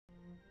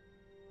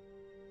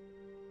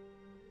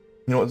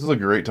You know what, this is a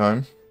great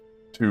time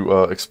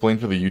to explain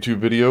for the YouTube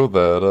video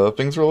that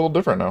things are a little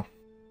different now.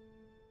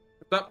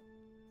 What's up?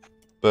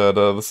 That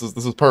this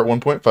is part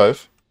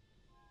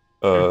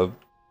 1.5.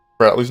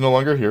 Bradley's no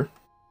longer here,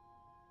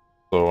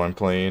 so I'm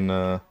playing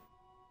a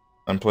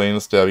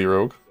stabby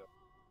rogue.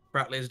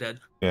 Bradley's dead.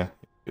 Yeah,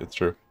 it's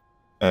true.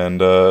 And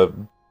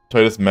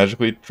Titus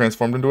magically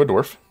transformed into a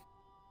dwarf.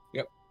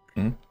 Yep.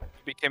 Mm-hmm.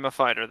 Became a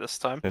fighter this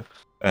time. Yeah.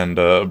 And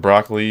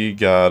Brawk Lee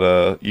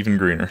got even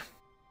greener.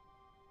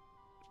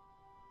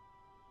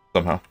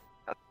 Somehow.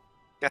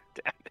 God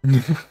damn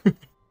it.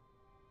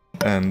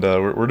 And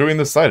we're doing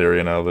this side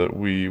area now that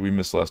we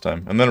missed last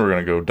time, and then we're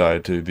gonna go die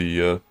to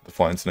the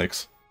flying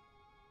snakes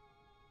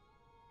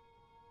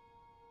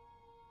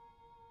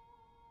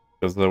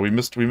because we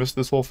missed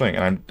this whole thing,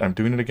 and I'm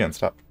doing it again.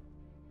 Stop.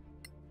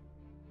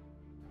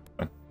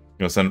 Fine.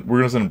 We're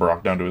gonna send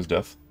Brawk down to his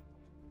death.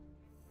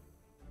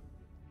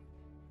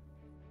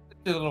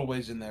 There's a little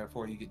ways in there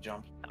before you get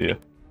jumped. Yeah.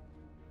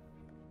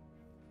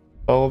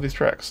 All of these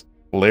tracks.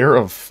 Lair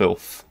of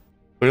filth.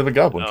 Clear the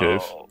goblin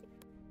cave.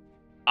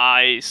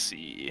 I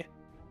see.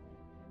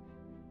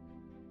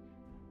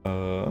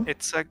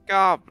 It's a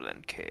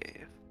goblin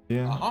cave.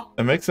 Yeah.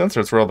 It makes sense.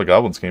 That's where all the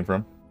goblins came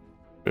from.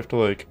 We have to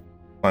like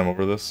climb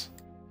over this.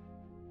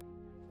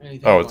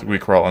 We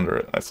crawl under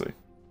it. I see.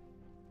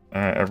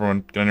 All right,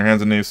 everyone, get on your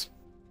hands and knees.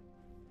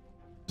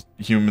 Just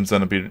human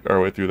centipede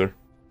our way through there.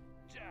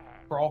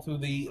 Crawl through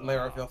the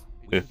lair of filth.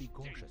 Yeah.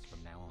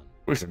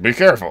 We should be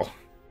careful.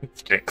 It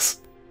stinks.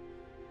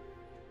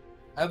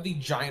 I have the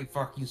giant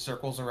fucking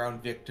circles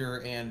around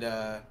Viktor and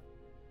Yeah.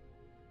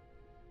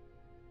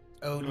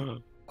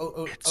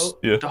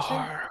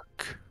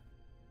 Dark.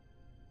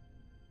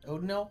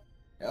 Odinel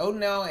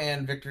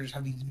and Viktor just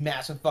have these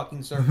massive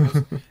fucking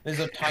circles.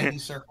 There's a tiny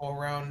circle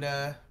around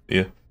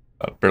Yeah.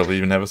 Barely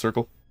even have a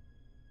circle.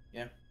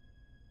 Yeah.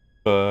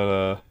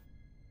 But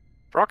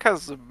Brawk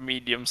has a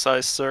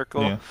medium-sized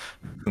circle. Yeah.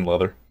 In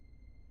leather.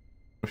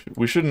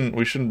 We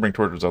shouldn't bring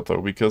torches out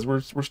though, because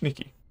we're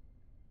sneaky.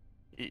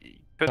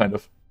 Kind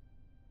of.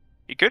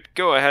 You could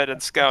go ahead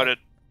and scout it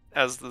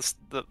as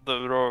the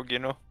rogue, you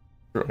know.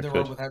 Sure, the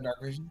rogue without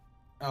dark vision.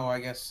 Oh, I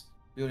guess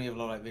we only have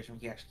low light vision.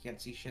 We actually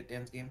can't see shit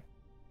in this game.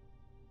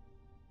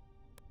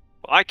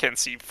 Well, I can't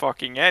see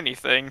fucking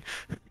anything.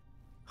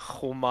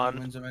 Oh man.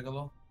 Humans are mega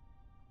low.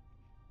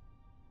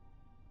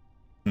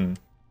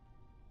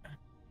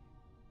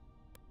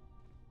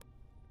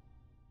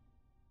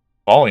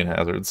 Falling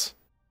hazards.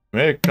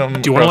 May come.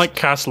 Do you want to like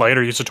cast light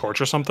or use a torch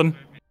or something?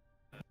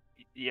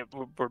 Yeah,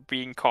 we're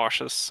being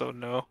cautious, so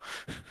no.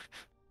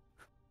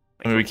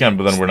 I mean, we can,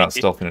 but then we're not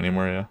stealthing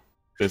anymore, yeah.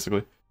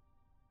 Basically.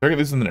 Target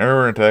these with an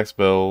arrow or an attack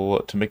spell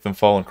to make them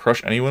fall and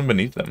crush anyone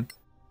beneath them.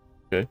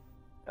 Okay.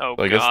 Oh,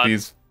 so I guess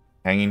these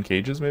hanging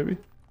cages, maybe?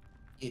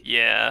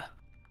 Yeah.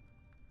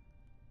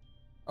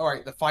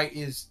 Alright, the fight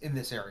is in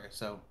this area,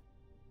 so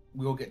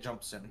we will get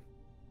jumped soon.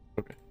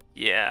 Okay.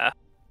 Yeah.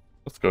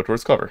 Let's go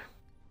towards cover.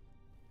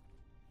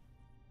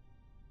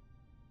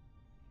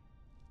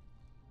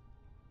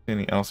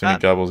 I don't see any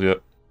gobbles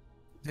yet.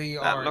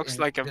 That looks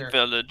like a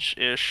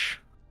village-ish.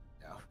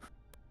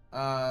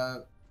 Yeah.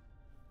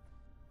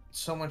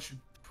 Someone should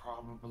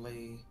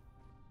probably...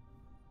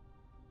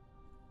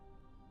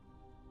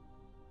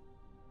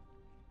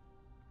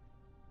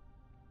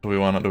 Do we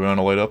want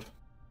to light up?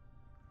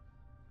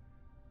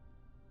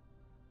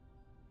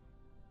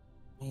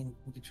 I mean,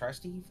 we could try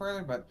sneaking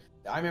further, but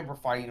I remember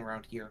fighting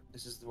around here.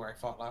 This is where I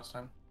fought last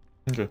time.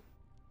 Okay.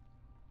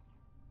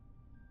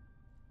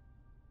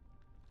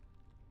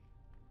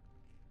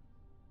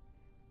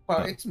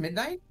 Well, it's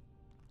midnight?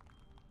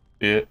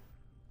 Yeah.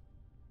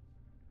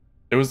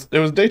 It was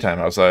daytime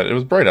outside. It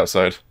was bright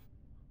outside.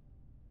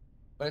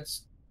 But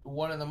it's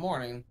 1 in the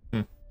morning.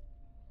 You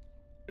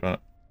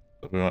don't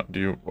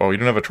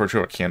have a torch,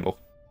 you have a candle.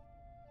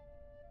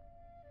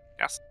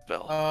 Yes,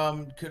 Bill.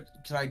 Could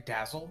I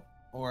dazzle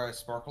or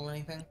sparkle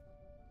anything?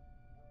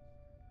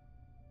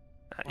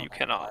 You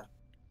cannot.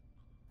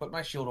 Put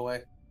my shield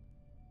away.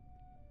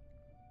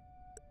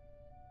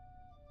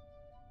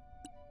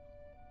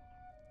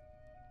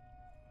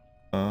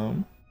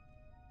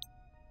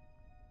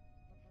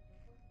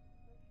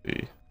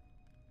 See.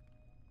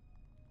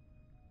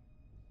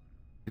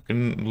 You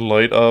can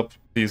light up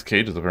these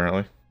cages,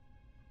 apparently.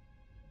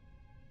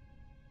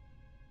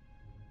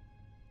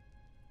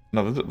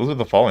 No, those are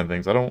the falling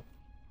things.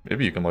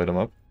 Maybe you can light them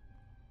up.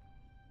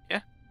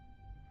 Yeah.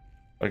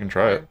 I can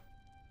try it.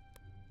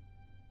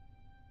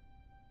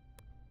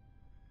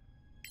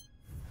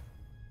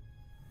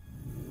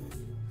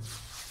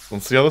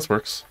 Let's see how this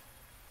works.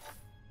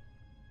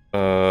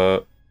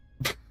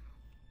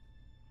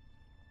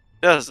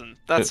 Doesn't.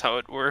 That's how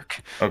it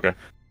works. Okay.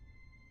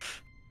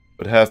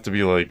 It has to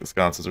be like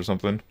sconces or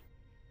something.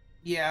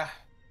 Yeah.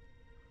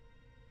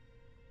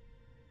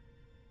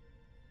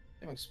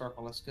 That makes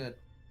sparkle. That's good.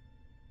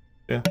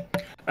 Yeah.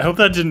 I hope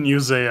that didn't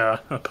use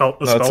a spell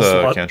That's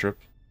slot. A cantrip.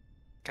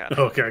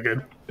 Okay,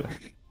 good. Yeah.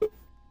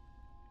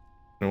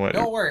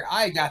 Don't worry,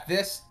 I got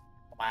this.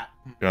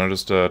 You wanna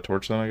just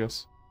torch then, I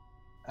guess?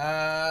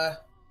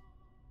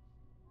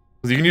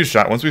 Because you can use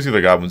shine. Once we see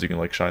the goblins, you can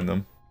like shine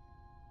them.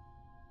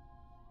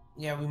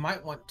 Yeah, we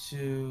might want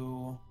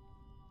to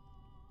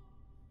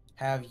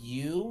have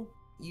you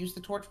use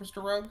the torch,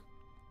 Mr. Rogue,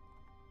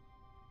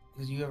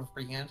 because you have a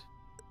free hand,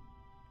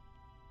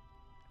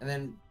 and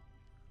then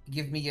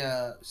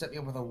set me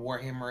up with a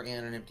warhammer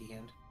and an empty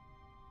hand.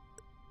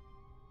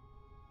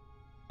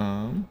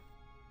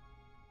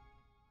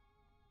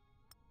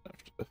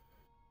 Have to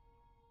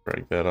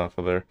drag that off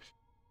of there. Do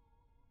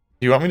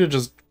you want me to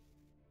just?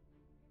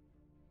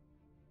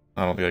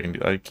 I don't think I can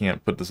do. I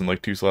can't put this in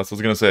like 2 slots. I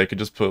was gonna say I could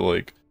just put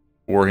like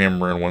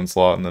warhammer in 1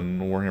 slot and then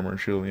warhammer and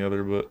shield in the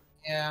other, but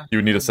yeah, you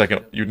would need a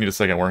second. You'd need a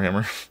second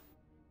warhammer.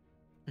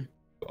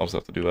 I'll just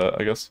have to do that,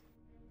 I guess.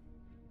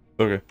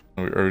 Okay,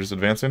 are we just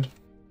advancing?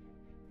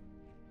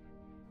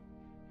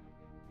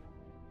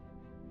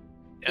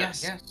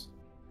 Yes. Yes.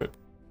 Good.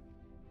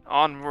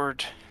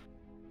 Onward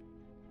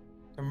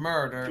To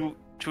murder.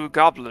 to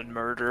goblin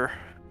murder.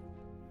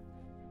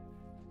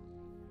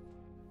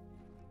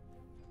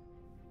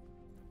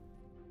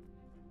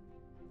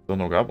 Still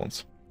no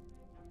goblins.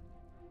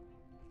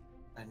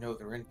 I know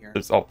they're in here.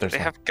 There's They one.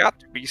 have got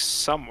to be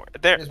somewhere.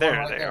 There, There's there one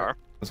right they there. are.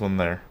 There's one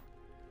there.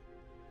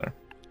 There.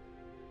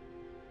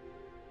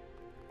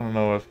 I don't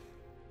know if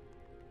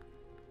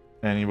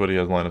anybody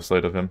has line of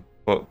sight of him.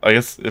 Well, I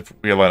guess if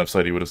we had line of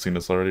sight, he would have seen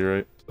us already,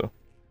 right? So.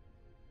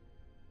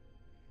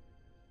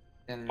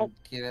 And Oh,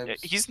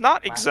 Kdubs. He's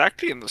not Wow.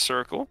 exactly in the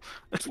circle.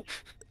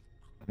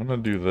 I'm gonna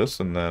do this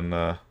and then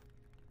I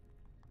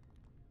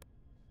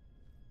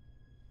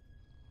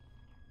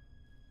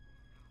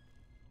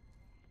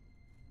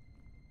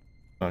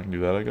can do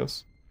that, I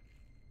guess.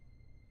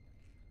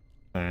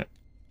 Alright.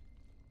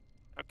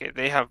 Okay,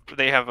 they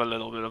have a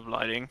little bit of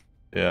lighting.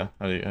 Yeah.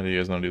 How do you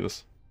guys want to do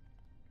this?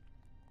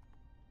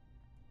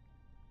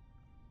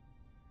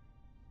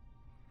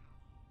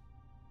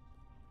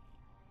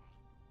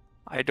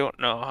 I don't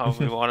know how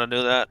we want to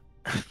do that.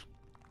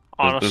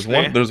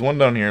 Honestly, There's one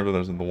down here, but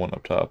there's the one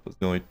up top. That's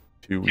the only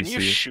 2 we can see. you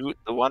shoot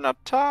the one up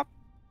top?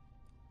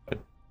 I-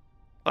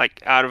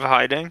 Like out of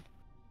hiding?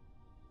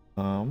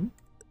 I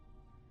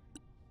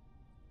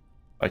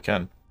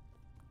can.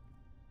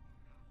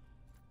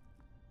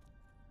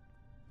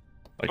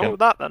 Oh,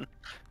 that then.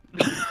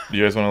 Do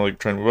you guys want to like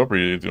try and move up, or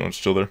you want to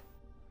chill there?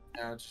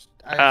 No, just,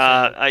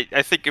 I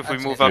think if we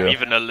I'd move say up yeah.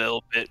 even a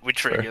little bit, we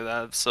trigger Fair.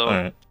 that. So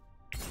Alright.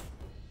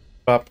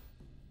 Pop.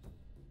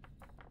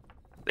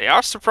 they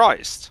are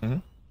surprised.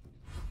 Mhm.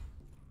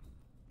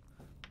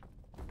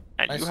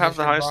 And Nice you have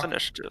the initiative, highest Brawk.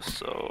 initiative,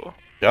 so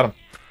Got him.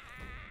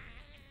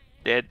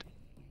 dead.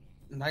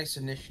 nice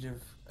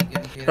initiative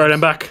again, Kdubs. All right,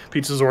 I'm back.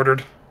 Pizza's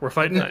ordered. We're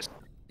fighting. Nice.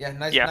 Yeah,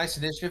 nice, Yeah. nice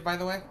initiative, by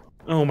the way.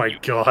 Oh my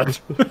god.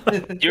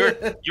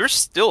 You're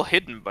still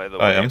hidden, by the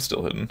way. I am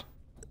still hidden.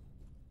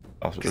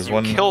 Oh, so 'Cause there's you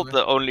one. killed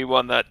the only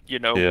one that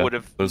Yeah. would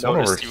have There's one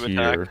over noticed you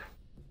attack. here.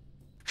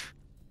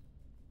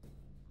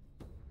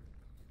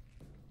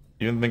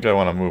 You didn't think I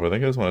want to move. I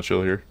think I just want to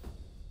chill here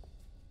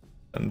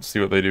and see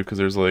what they do. Because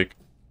there's like,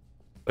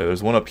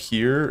 there's one up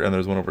here and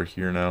there's one over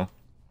here now.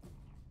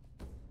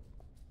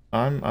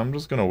 I'm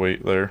just gonna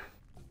wait there.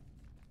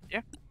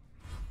 Yeah.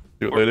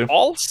 See what We're they do.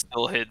 all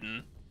still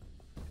hidden.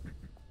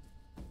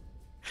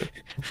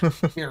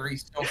 Very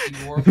stealthy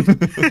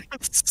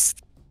dwarf.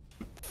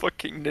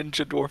 Fucking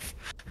ninja dwarf.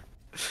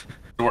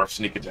 Dwarf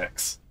sneak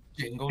attacks.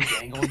 Jingle,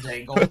 jangle,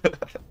 jangle.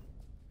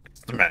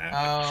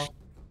 Smack.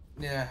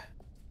 Yeah.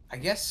 I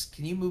guess,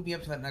 can you move me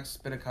up to that next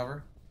bit of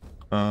cover?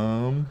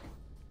 No.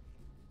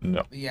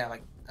 Yeah,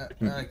 like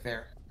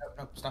there.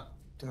 No, stop.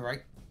 To the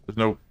right. There's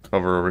no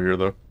cover over here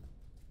though.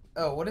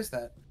 Oh, what is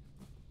that?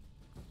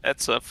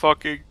 That's a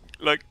fucking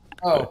like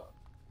Oh,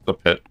 The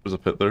pit. There's a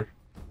pit there.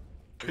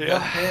 the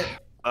pit.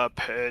 a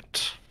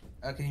pit.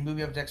 Can you move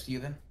me up next to you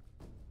then?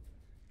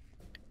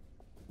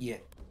 Yeah.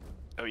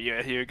 Oh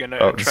yeah, you're gonna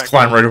Oh, just attract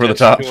climb all right over the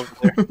top. attention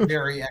over there.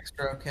 Very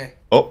extra, okay.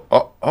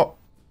 Oh.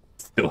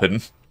 Still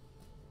hidden.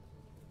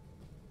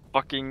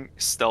 Fucking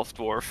stealth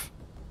dwarf.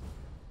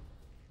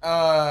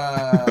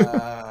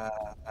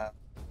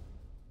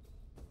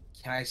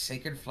 Can I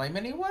Sacred Flame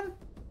anyone?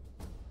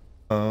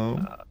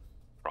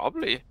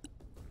 Probably.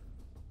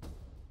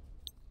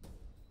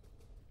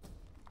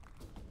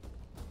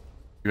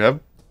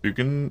 You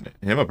can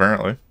him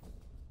apparently.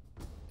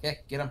 Okay,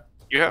 get him.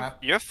 You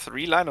have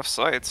 3 line of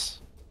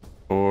sights.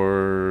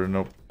 Or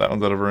nope, that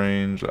one's out of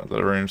range. That one's out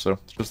of range. So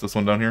it's just this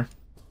one down here.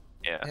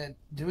 Yeah.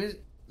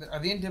 Are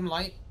they in dim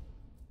light?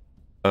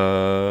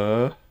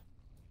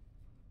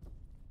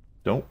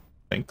 Don't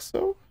think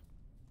so.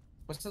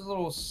 What's the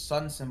little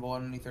sun symbol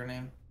underneath their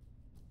name?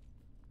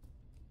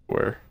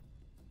 Where?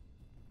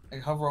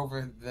 Like hover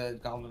over the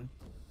goblin.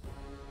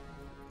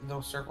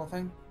 Little circle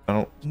thing? I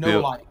don't. No see it.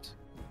 light.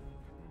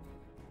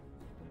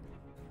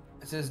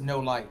 It says no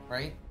light,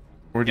 right?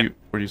 Where do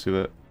you see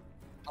that?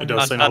 It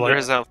does say no Under light.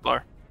 his health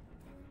bar.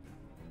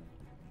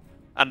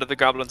 Under the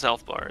goblin's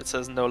health bar, it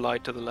says no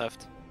light to the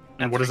left.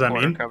 And what does that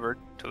 3/4 mean? Covered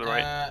to the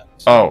right.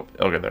 Oh,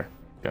 okay, there.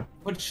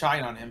 Put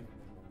shine on him.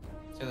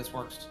 See how this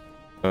works.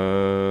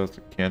 It's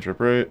a cantrip,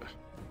 right?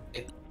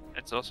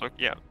 It's also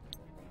yeah.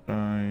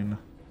 Shine.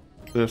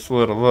 This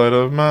little light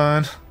of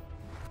mine.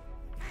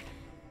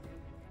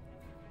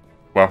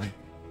 Wow,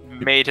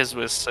 Made his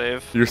whiz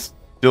save. you're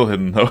still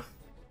hidden though.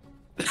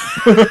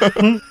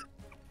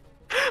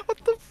 What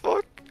the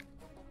fuck?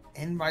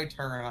 End my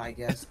turn, I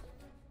guess.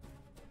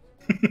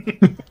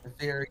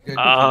 Very good.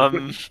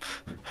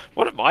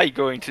 What am I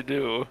going to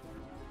do?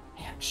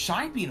 Man,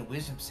 Shine being a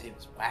wisdom save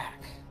is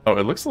whack. Oh,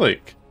 it looks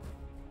like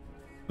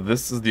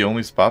this is the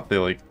only spot they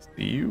like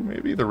see you.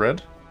 Maybe the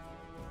red.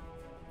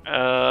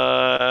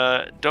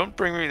 Don't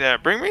bring me there.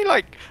 Bring me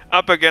like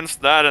up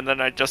against that, and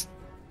then I just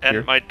end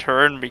Here? my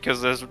turn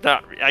because there's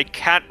that. I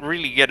can't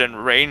really get in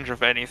range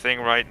of anything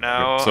right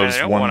now. So and I just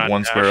don't wanna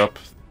one square dash. up.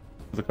 Is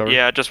the cover?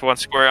 Yeah, just one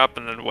square up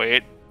and then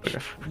wait.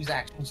 Use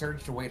action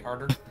surge to wait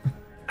harder.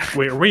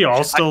 Wait, are we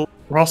all still?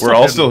 We're all still. We're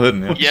all hidden. still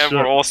hidden. Yeah. Yeah, Shit.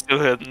 we're all still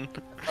hidden.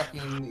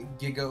 Fucking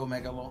Giga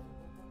Omega Lol.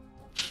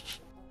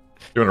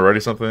 You want to ready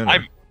something?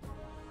 I'm-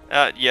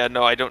 Yeah,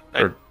 no, I don't.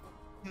 Or-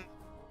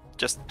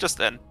 Just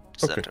end.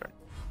 Just Okay. end turn.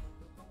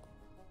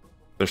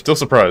 They're still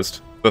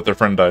surprised that their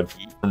friend died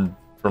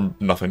from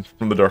nothing,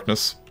 from the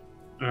darkness.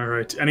 All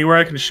right. Anywhere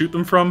I can shoot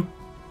them from?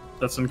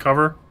 That's in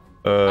cover.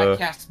 I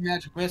cast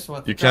magic missile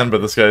at the You can, top.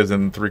 but this guy's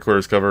in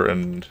 3/4 cover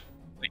and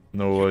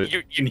no light.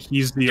 And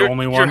he's the your,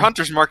 only Your one.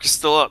 hunter's mark is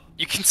still up.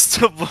 You can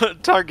still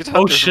target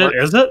hunter's Oh shit! mark.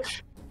 Is it?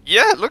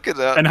 Yeah, look at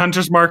that. And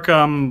hunter's mark.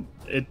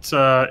 It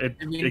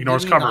Did we-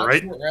 ignores did we cover, not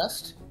right? short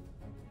rest?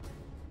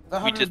 The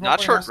We Hunter's did Mark not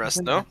only short lasts rest,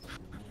 10 though. minutes.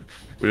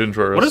 We didn't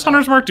try What rest. does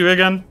hunter's mark do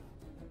again?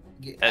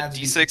 At Adds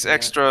D6 damage.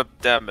 extra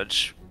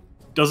damage.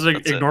 Does it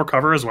That's it. ignore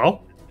cover as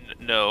well?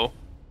 No.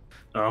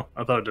 Oh,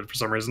 I thought it did for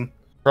some reason.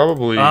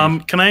 Probably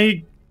Can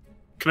I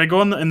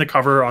go in the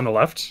cover on the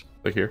left,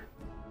 like here.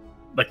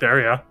 like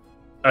there? Yeah.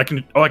 I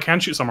can. Oh, I can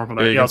shoot someone from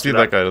there. Yeah, you Yeah, can let's see do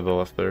that guy to the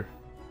left there.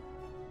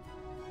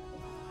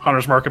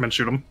 Hunter's mark him and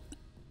shoot him.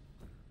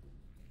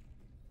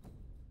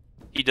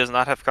 He does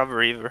not have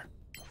cover either.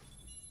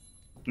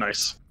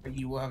 Nice.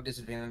 You will have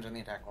disadvantage on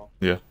the attack roll.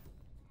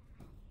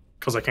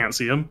 Because I can't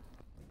see him.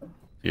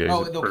 Yeah,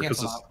 Oh, he's they'll or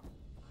cancel 'cause out.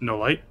 No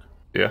light.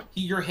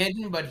 You're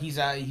hidden, but he's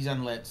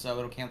unlit, so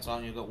it'll cancel out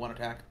and you get one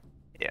attack.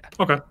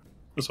 Okay,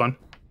 that's fine.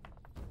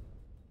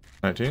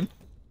 19.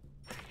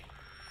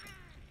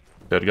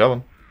 Dead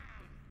goblin.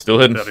 Still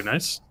hidden. That'd be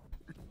nice.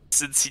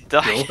 Since he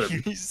died, Still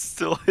hidden. he's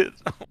still hidden.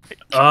 Oh my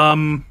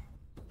god.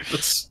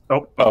 Let's.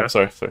 Oh, Oh,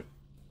 okay. sorry.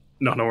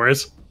 No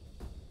worries.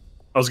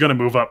 I was gonna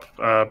move up,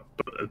 but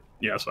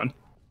yeah, it's fine.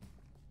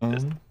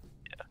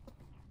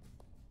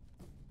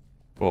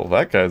 Well,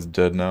 that guy's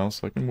dead now,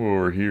 so I can move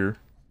over here.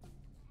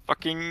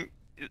 Fucking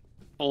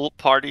full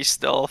party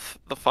stealth.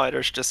 The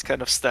fighter's just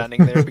kind of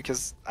standing there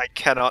because I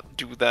cannot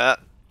do that.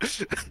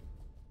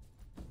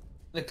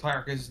 The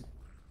cleric is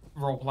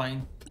role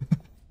playing.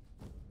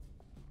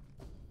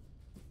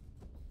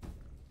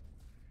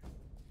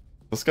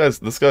 This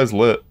guy's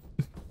lit.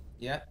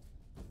 Yeah,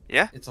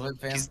 Yeah, it's a lit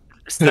fan. He's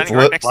standing It's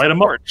right lit. next Light to the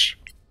him up. porch.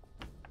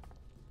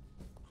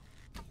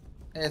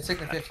 Yeah, it's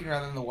taking 15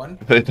 rather than the 1.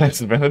 They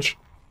attacks advantage.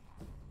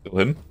 Still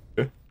hidden.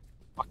 Okay.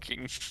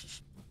 Fucking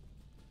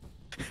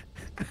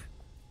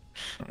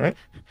Alright.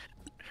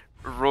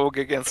 rogue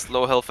against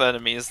low health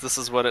enemies. This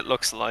is what it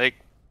looks like.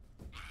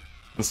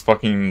 This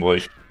fucking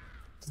like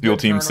Steel Good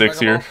Team turn,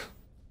 6 Omega here. Ball.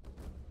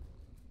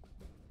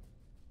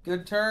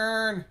 Good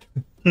turn.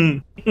 Hmm.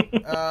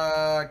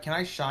 Can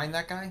I shine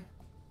that guy?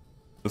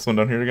 This one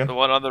down here again. The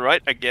one on the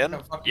right again. No,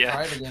 fucking Yeah.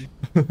 try it again.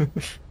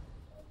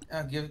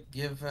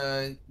 Give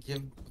the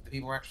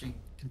people who are actually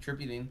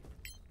contributing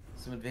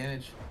some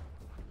advantage.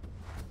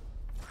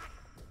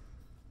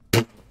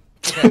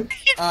 Okay.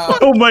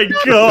 Oh my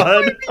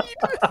god!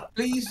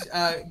 Please,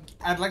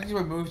 I'd like you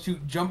to move to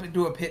jump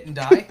into a pit and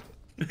die.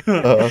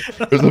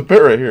 There's a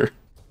pit right here.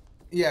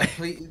 Yeah,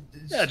 please.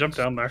 Yeah, jump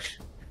down there.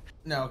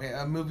 No, okay.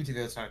 Move me to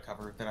the other side of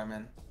cover that I'm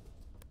in.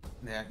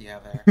 Yeah,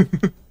 there.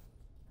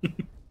 I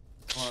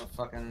want to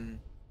fucking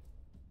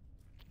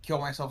kill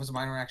myself as a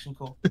minor action.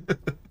 Cool.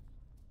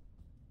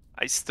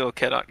 I still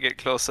cannot get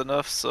close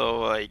enough,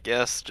 so I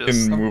guess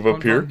just Can move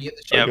up here. yeah,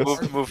 I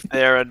guess. move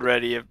there and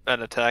ready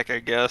an attack. I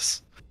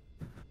guess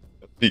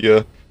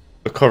The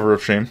cover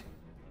of shame.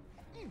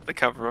 the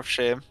cover of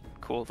shame.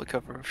 Cool, the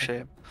cover of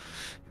shame.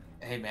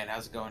 Hey man,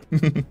 how's it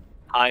going?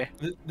 Hi.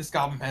 This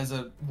goblin has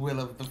a will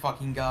of the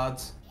fucking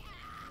gods.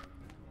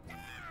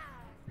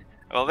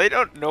 Well, they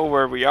don't know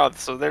where we are,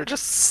 so they're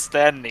just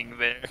standing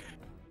there.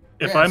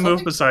 If Yeah, I move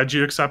something- beside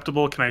you,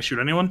 acceptable. Can I shoot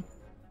anyone?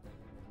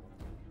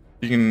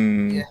 You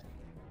can Yeah.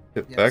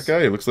 hit Yes. that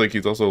guy. It looks like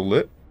he's also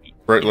lit.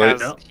 Bright He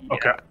light. has,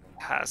 Okay.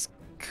 has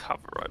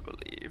cover, I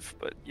believe,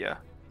 but yeah.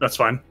 That's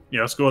fine.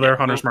 Yeah, let's go there. Yeah,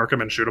 Hunters cool. mark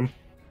him and shoot him.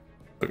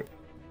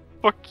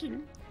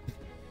 Fucking.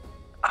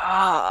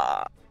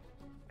 Ah.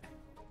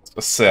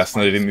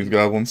 Assassinating these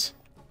goblins.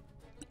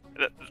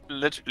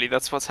 Literally,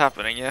 that's what's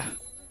happening, yeah.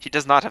 He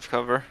does not have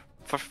cover.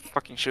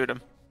 Fucking shoot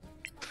him.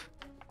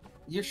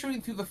 You're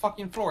shooting through the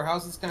fucking floor.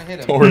 How's this gonna hit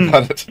him? Don't worry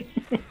about it.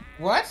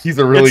 What? He's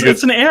a really good.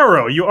 It's an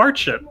arrow. You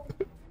arch it.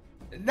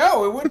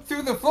 No, it went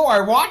through the floor. I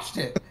watched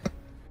it.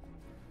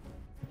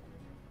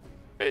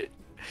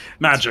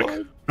 Magic.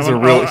 fine. He's a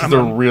really I'm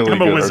a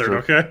good wizard,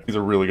 archer. okay? He's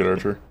a really good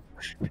archer.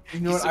 You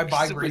know what? I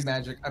buy green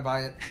magic. I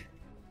buy it.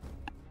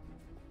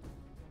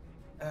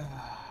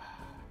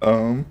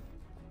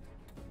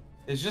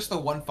 There's just the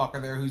one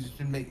fucker there who's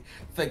been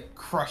like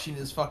crushing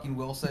his fucking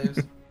will saves.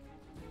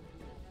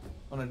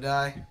 Wanna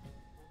die?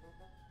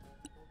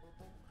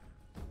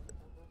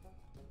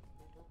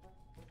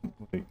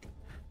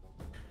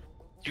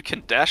 You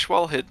can dash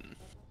while hidden.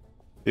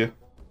 Yeah.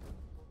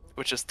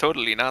 Which is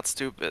totally not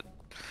stupid.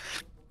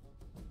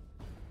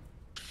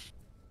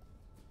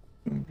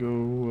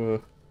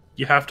 Go.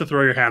 You have to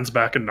throw your hands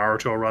back in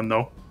Naruto run,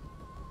 though.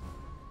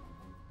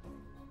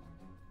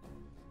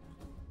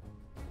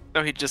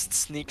 No, he just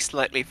sneaks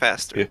slightly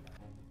faster.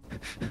 Yeah.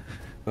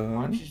 Why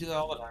don't you do that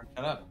all the time?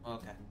 Shut up.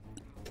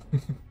 Okay.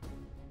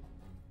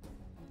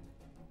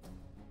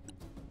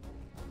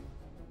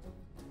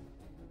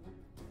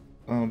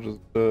 I'll just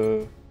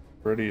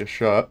ready a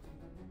shot.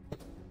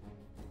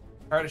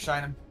 Try to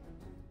shine him.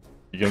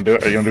 You gonna do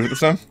it? Are you gonna do it this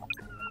time?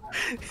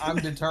 I'm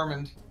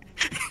determined.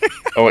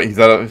 Oh wait, he's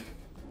out of.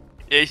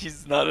 Yeah,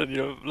 he's not in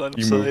your line of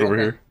You sight. moved over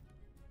here.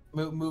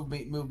 Move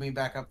me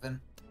back up then.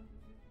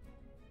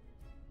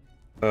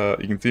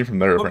 You can see from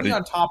there. Put me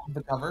on top of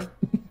the cover.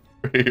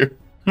 Right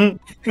here.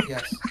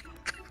 Yes.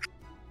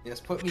 Yes,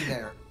 put me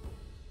there.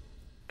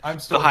 I'm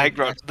still The high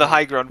ground. The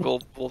high ground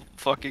will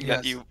fucking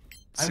let Yes. you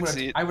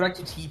succeed. I would like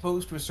to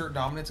T-pose to assert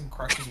dominance and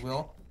crush his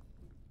will.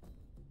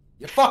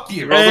 Yeah, fuck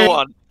you. Roll the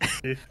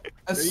one.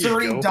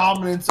 Asserting go.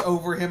 dominance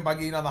over him by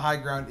getting on the high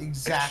ground.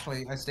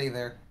 Exactly. I stay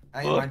there.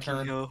 I am my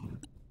turn.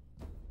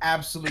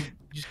 Absolute,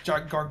 just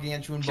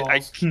gargantuan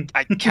balls.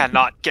 I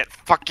cannot get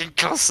fucking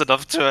close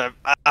enough to him.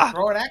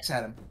 Throw an axe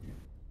at him.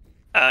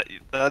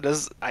 That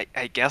is, I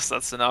guess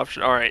that's an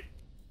option. All right.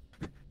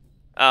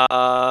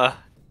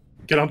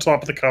 Get on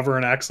top of the cover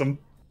and axe him.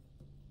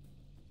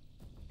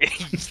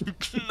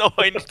 No,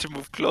 I need to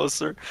move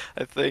closer.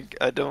 I think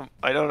I don't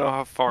know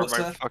how far What's my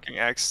that? fucking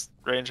axe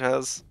range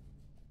has.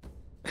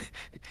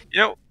 You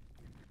know.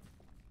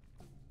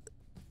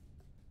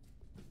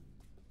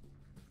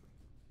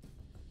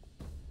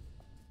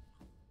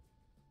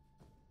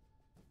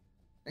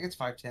 I think it's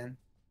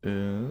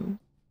 5'10".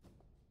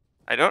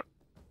 I don't.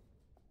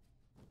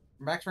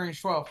 Max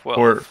range 12.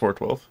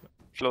 412.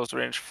 Close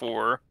range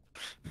 4.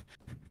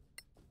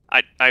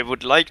 I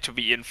would like to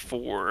be in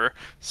 4,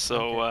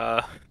 so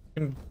I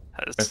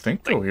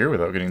think go here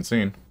without getting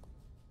seen.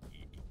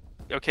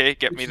 okay,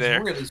 get me Which there.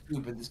 is really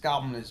stupid. This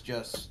goblin is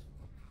just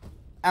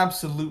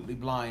absolutely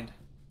blind.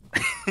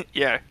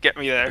 Yeah, get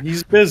me there.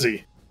 He's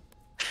busy.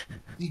 Is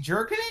he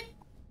jerking it?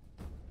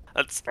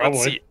 Let's Probably.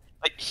 see.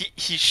 Like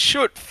he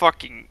should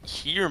fucking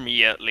hear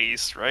me at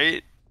least,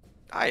 right?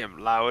 I am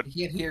loud.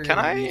 He can't hear Can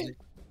your I? music.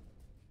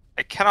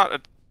 I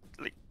cannot.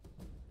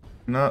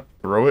 Not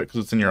throw it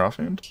because it's in your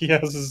offhand. He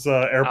has his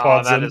Oh,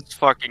 AirPods that in. is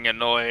fucking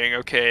annoying.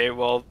 Okay,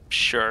 well,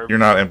 sure. You're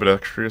not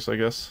ambidextrous, I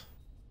guess.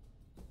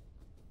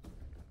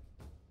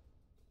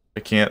 I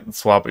can't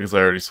swap it because I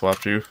already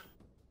swapped you.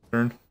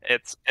 Turn.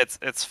 It's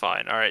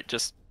fine. All right,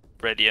 just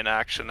ready in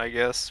action, I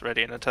guess.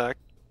 Ready in attack.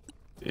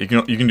 You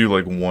can do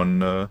like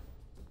one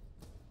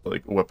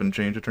like weapon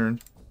change a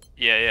turn.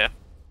 Yeah.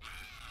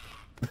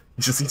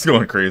 He's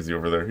going crazy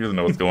over there. He doesn't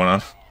know what's going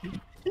on.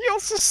 He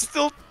also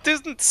still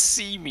didn't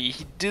see me.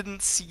 He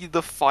didn't see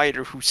the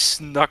fighter who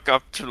snuck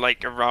up to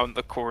like around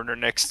the corner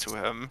next to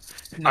him.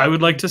 I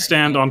would like to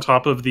stand on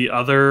top of the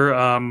other,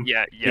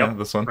 Yeah.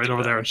 This one. right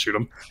over there and shoot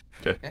him.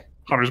 Okay.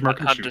 Hunter's mark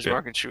and Hunter's shoot.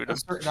 mark and shoot him.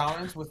 Assert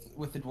dominance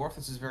with the dwarf.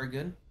 This is very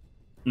good.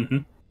 Mm-hmm.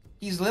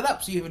 He's lit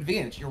up, so you have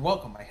advantage. You're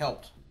welcome. I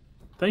helped.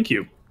 Thank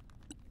you.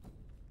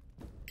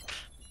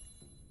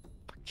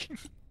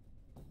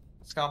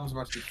 This goblin's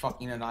about to be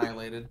fucking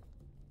annihilated.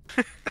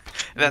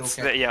 That's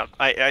Okay. yeah.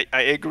 I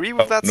agree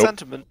with that nope.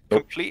 sentiment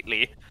Nope.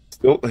 completely.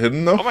 Still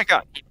hidden though. Oh my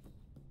god.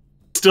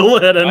 Still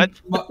hidden.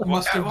 What?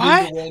 Must have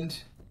What? been the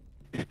wind.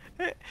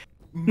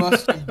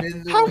 Must have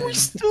been the How are we wind.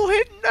 still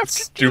hidden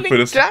after dealing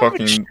Stupidest damage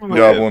fucking to him?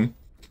 goblin.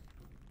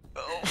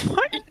 Oh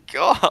my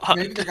god.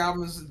 Maybe the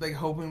goblin's like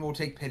hoping we'll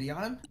take pity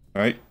on him.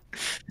 Right.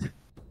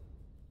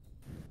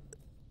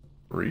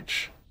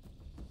 Reach.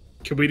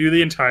 Can we do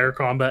the entire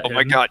combat? Oh my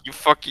hidden? god, you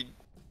fucking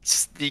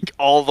sneak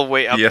all the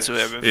way up Yes, to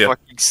him and yeah.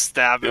 fucking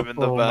stab him in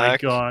the Oh my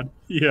back. god.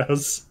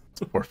 Yes.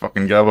 Poor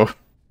fucking Gabo.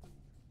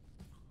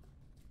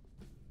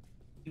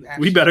 You We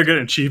actually- better get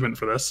an achievement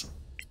for this.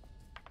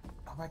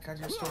 Oh my god,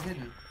 you're still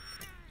hidden.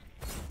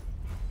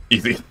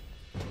 Easy.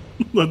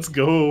 Let's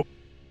go.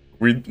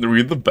 Were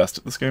you the best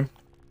at this game?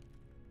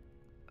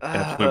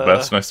 Absolute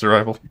best. Nice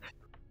survival.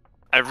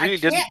 I really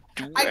didn't can't-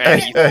 do I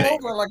anything.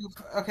 can't go over like.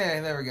 Okay,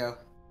 there we go.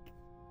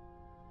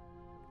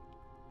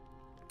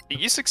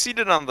 You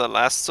succeeded on the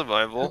last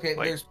survival. Okay,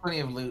 like, there's plenty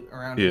of loot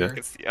around Yeah. here.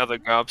 against the other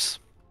gobs.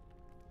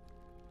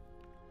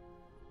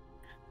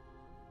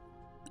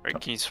 Right,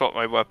 can you swap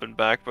my weapon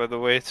back, by the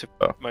way, to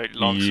Oh, my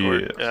long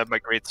sword, yes. my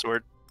great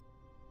sword?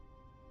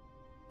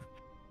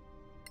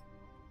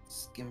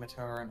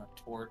 Scimitar and a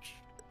torch.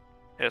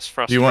 It's Do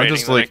frustrating you want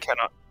just, that like- I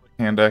cannot.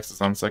 Hand axes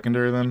on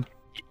secondary then?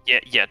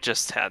 Yeah,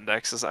 just hand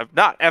axes. I'm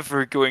not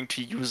ever going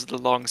to use the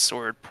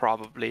longsword,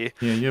 probably.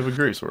 Yeah, you have a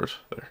great sword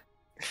there.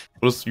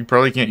 Well, you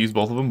probably can't use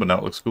both of them, but now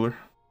it looks cooler.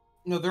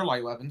 No, they're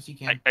light weapons. You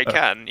can. I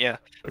can, yeah.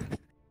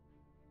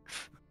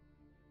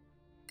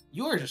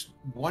 You are just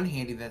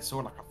one-handing that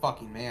sword like a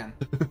fucking man.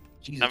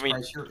 Jesus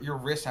Christ, your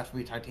wrists have to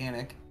be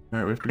Titanic. All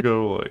right, we have to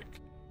go like.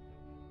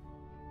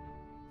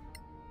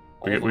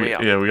 All the way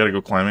up. Yeah, we gotta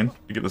go climbing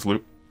to get this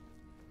loot.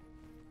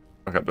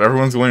 Okay,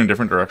 everyone's going in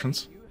different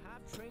directions.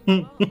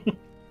 You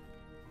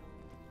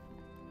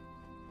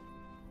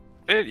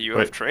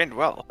have trained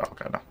well.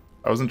 Okay, no.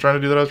 I wasn't trying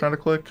to do that, I was trying to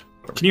click.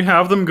 Whatever. Can you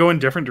have them go in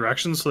different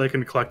directions so they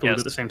can collect the loot Yes.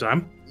 at the same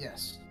time?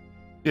 Yes.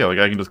 Yeah, like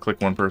I can just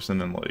click one person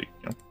and like,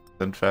 you know,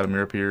 send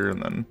Fatimir up here,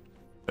 and then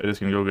I just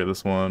can go get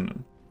this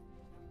one.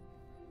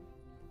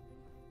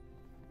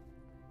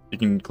 You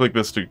can click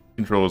this to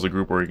control as a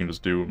group, or you can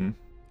just do them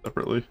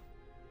separately.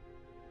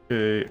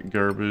 Okay,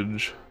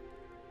 garbage.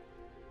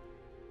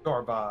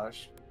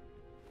 Garbage.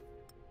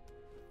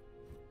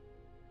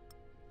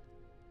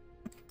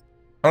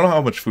 I don't know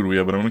how much food we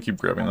have, but I'm gonna keep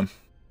grabbing them.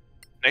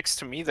 Next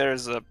to me,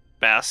 there's a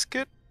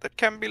basket that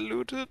can be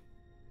looted.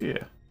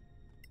 Yeah.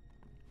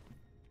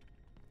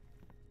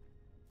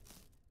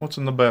 What's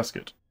in the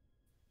basket?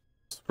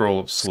 Scroll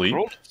of sleep.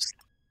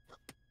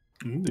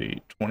 The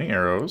 20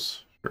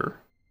 arrows. Sure.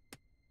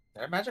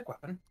 They're a magic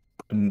weapon.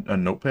 A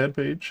notepad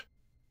page.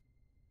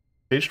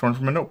 Page torn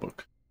from a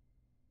notebook.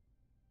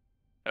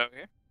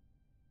 Okay.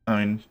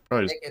 I mean,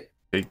 probably just Take it.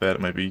 take that.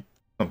 It might be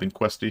something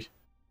questy.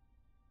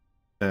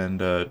 And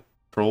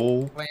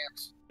troll.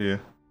 Plants. Yeah.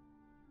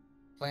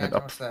 Plants.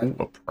 And What's that?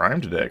 a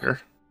primed dagger.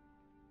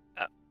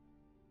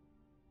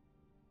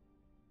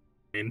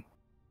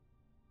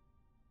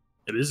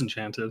 It is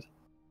enchanted.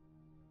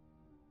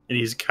 It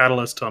needs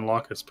catalyst to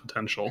unlock its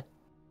potential.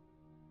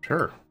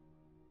 Sure.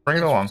 Bring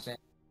it along. Interesting.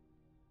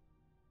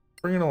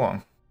 Bring it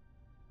along.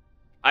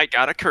 I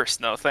got a curse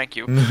now, thank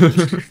you.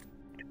 You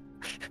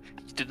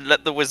didn't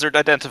let the wizard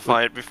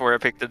identify it before I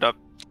picked it up.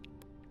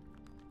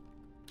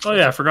 Oh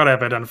yeah, I forgot I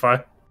have identify.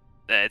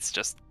 It's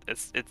just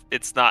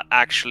it's not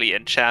actually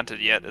enchanted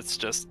yet. It's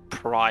just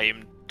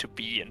primed to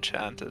be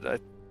enchanted. I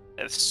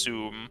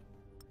assume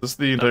This is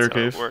the entire that's how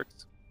it cave.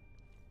 works.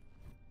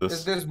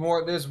 This. There's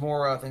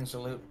more things to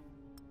loot.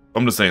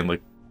 I'm just saying,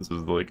 like, this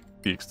is like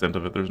the extent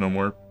of it. There's no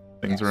more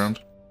things Yes. around.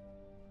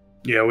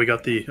 Yeah, we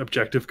got the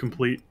objective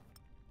complete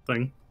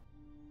thing.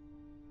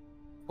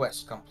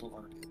 Quest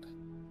completed.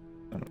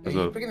 Are There's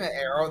you a- picking the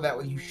arrow that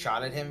when you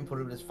shot at him and put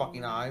it in his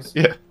fucking eyes?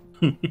 Yeah.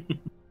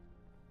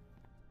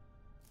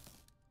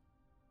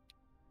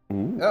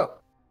 Ooh. Oh,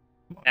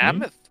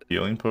 Amethyst.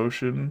 Healing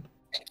potion.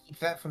 keep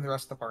that from the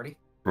rest of the party.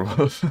 Roll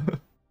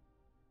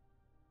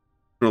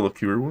of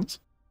cure wounds.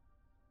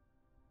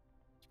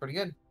 It's pretty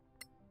good.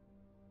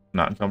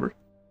 Not encumbered.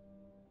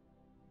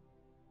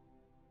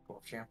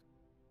 Cool, champ.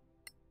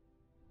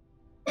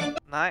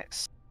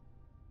 Nice.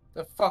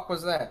 The fuck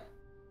was that?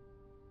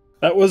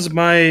 That was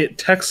my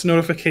text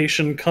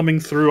notification coming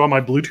through on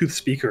my Bluetooth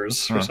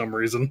speakers for Huh. some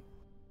reason.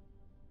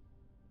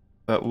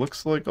 That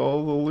looks like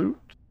all the loot.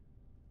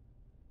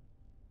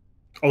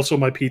 Also,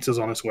 my pizza's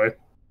on its way.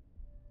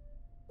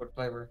 What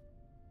flavor?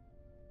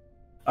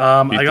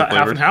 I Pizza got half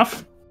flavored? and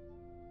half.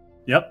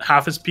 Yep,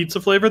 half is pizza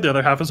flavored. The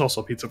other half is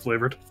also pizza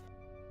flavored.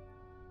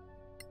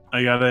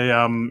 I got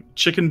a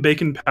chicken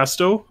bacon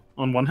pesto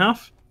on one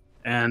half,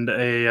 and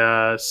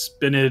a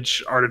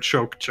spinach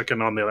artichoke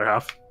chicken on the other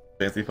half.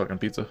 Fancy fucking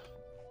pizza.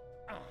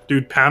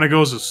 Dude,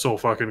 Panagos is so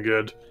fucking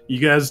good. You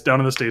guys down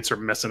in the States are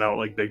missing out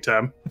like big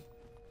time.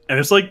 And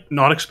it's like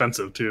not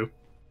expensive too.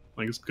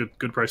 Like it's good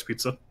price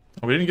pizza.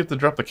 Oh, we didn't get to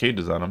drop the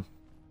cages on them.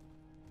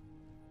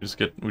 We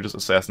just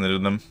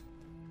assassinated them.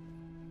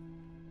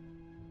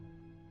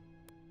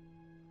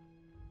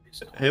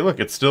 Hey, look,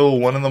 it's still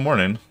 1 in the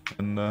morning,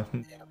 and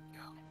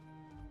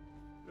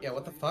Yeah,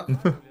 what the fuck?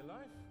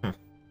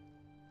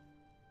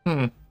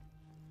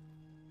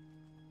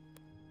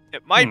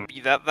 It might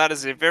be that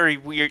is a very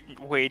weird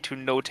way to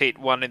notate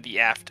 1 in the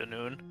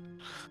afternoon.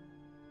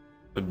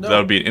 that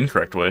would be an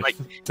incorrect way Like,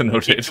 to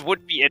notate. It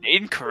would be an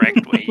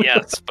incorrect way,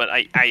 yes, but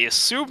I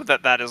assume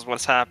that is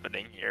what's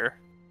happening here.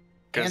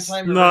 'Cause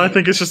No, I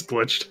think it's just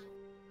glitched.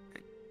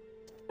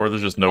 Or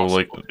there's just no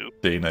like possible too.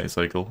 day-night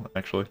cycle,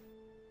 actually.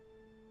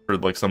 For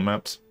like some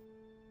maps.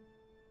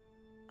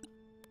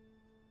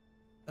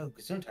 Oh,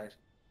 Gesundheit.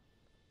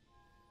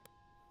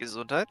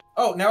 Gesundheit?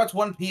 Oh, now it's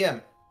 1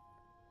 p.m.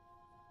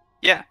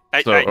 Yeah,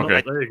 So, okay.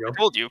 I There you go.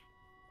 told you.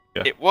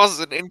 Yeah. It was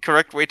an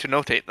incorrect way to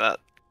notate that.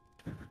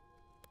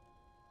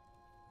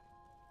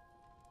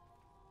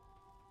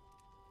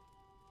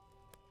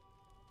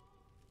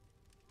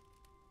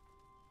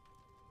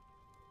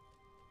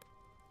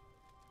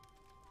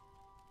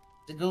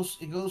 It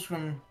goes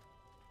from.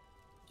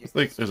 It's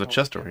like there's a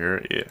chest over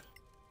here, yeah.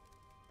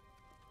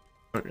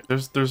 Okay,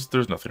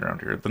 there's nothing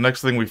around here. The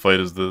next thing we fight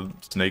is the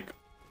snake.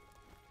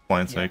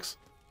 Flying Yeah. snakes.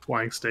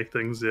 Flying steak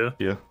things, yeah.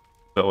 Yeah.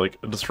 That like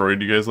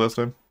destroyed you guys last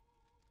time.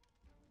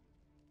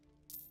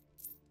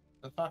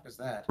 The fuck is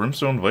that?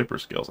 Brimstone Viper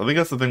scales. I think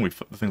that's the thing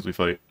the things we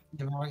fight.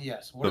 You know,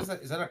 yes. What is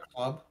that? Is that a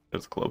club?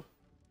 It's a club.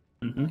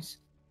 Mm-hmm. Nice.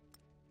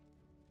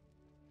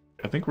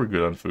 I think we're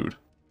good on food.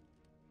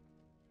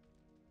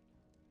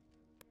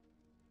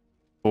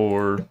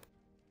 4,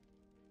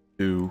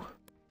 2.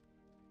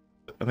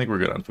 I think we're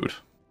good on food.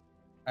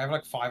 I have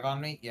like 5 on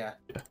me. Yeah.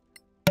 Yeah.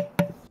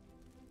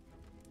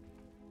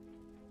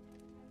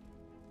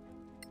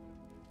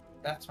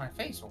 That's my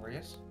face,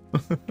 Orius.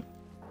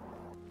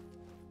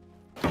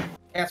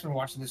 Cat's been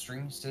watching the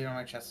stream, sitting on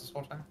my chest this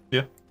whole time.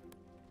 Yeah.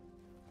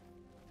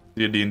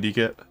 The D&D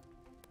cat.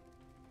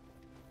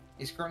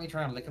 He's currently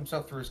trying to lick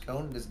himself through his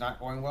cone. It is not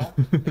going well.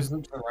 There's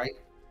loot to the right.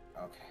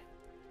 Okay.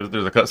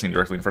 There's a cutscene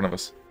directly in front of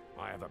us.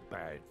 I have a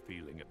bad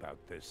feeling about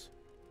this.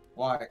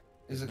 Why?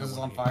 Is it because it's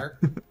on fire?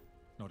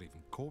 Not even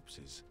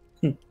corpses.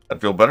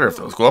 I'd feel better if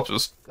those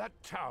corpses. That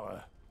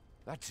tower,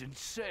 that's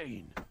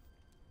insane.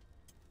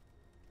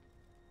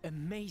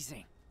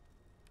 Amazing.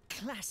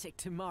 Classic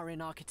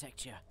Tamarian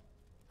architecture.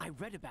 I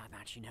read about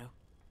that, you know.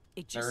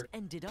 It just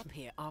ended up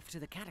here after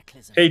the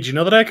cataclysm. Hey, do you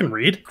know that I can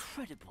read?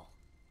 Incredible.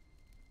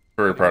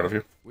 Very proud of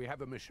you. We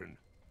have a mission.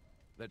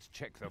 Let's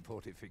check the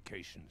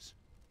fortifications.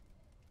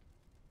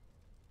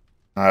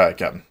 Alright,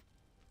 Captain.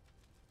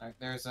 Alright,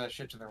 there's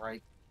shit to the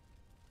right.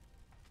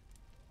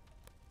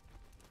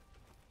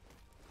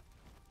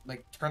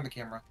 Like, turn the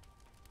camera.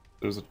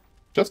 There's a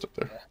chest up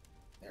there. Yeah,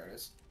 there it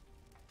is.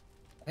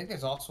 I think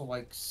there's also,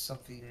 like,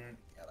 something,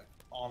 yeah, like,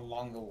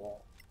 along the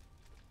wall.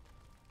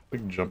 We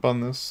can jump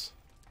on this.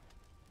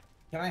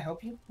 Can I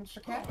help you,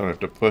 Mr. Cat? I have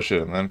to push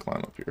it and then climb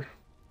up here.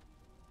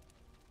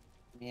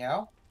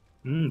 Meow?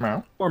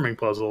 Meow. Forming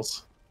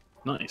puzzles.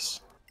 Nice.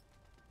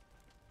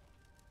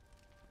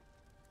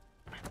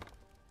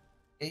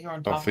 Yeah, you're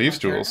on Oh, top of thieves' my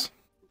chair tools.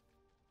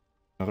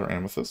 Another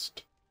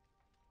amethyst.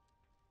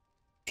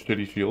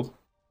 Shitty shield.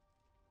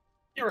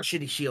 now? You're a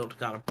shitty shield.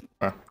 Got him.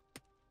 Ah.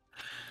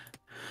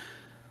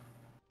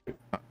 Okay,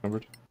 not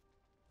covered.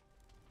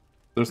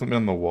 There's something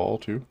on the wall,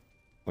 too.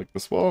 Like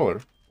this wall,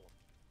 or...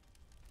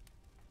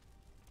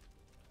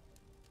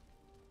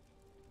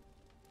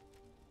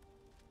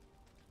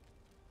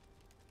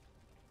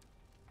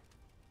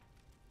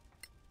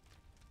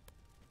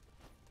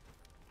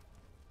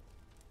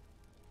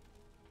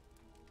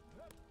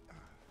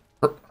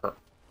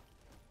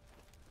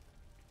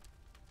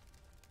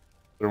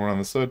 There one on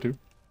this side too?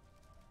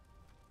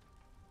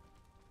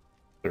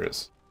 There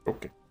is.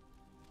 Okay.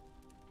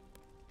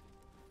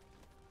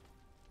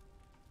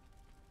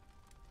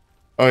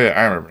 Oh yeah,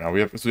 I remember now.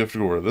 We have to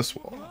go over this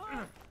wall.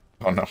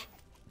 Oh no.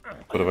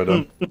 What have I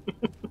done?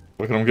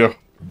 Look at him go.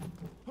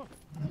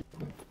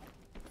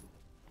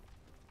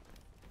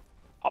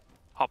 Hop,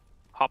 hop,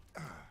 hop.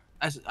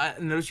 I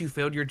noticed you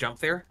failed your jump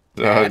there.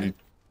 You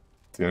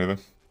see anything?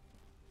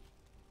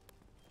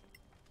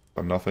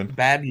 Oh, nothing.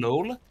 Bad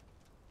lol.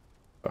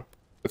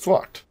 It's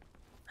locked.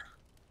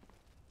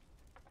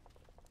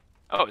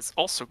 Oh, it's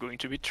also going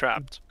to be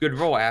trapped. Good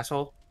roll,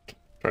 asshole.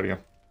 Try it again.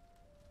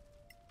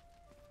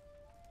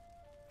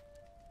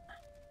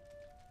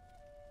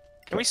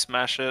 Can we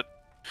smash it?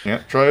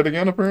 Can't try it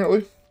again,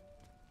 apparently.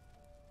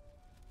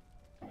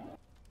 I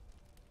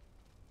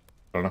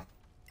don't know.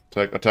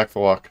 Attack the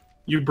lock.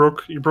 You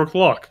broke the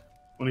lock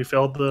when you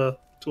failed the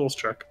tools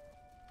check.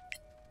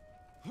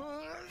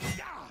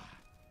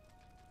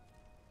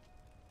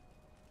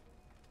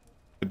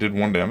 It did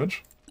 1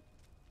 damage.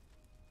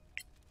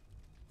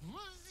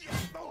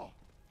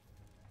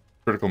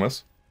 Critical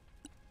miss.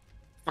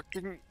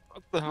 Fucking,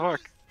 what the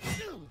fuck?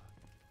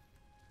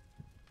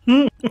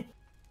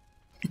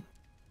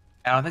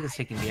 I don't think it's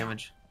taking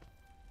damage.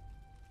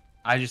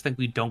 I just think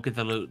we don't get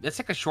the loot. Let's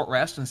take a short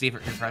rest and see if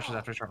it refreshes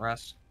after a short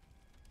rest.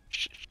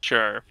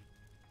 Sure.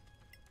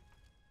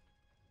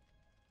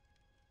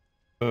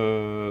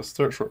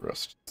 Start short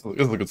rest.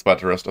 This is a good spot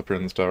to rest up here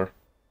in this tower.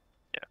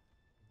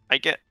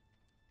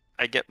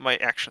 I get my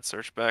action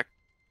surge back.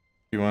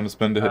 You want to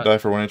spend a hit die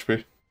for 1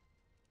 HP?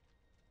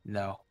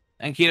 No.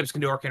 And Kdubs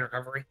can do Arcane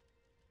Recovery.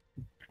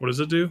 What does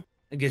it do?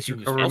 It gives you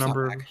Recover spell slot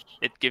number. back.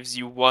 It gives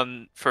you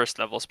 1 first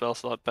level spell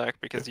slot back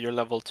because you're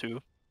level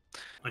 2.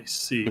 I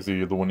see. Is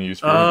he the one you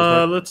used for?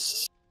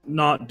 Let's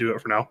not do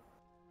it for now.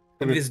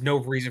 I mean, there's no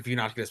reason for you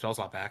not to get a spell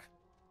slot back.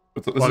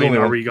 This is Well, I mean, only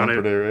are one, we one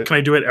gonna? per day, right? Can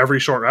I do it every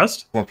short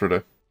rest? 1 per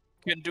day.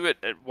 You can do it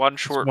at 1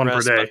 short one per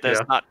rest, day, but there's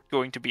yeah. not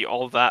going to be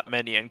all that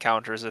many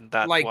encounters in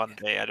that Like, one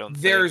day, I don't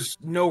think. There's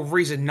no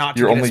reason not to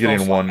You're get a only spell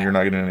getting slot 1. back. You're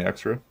not getting any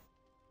extra.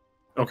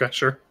 Okay,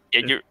 sure.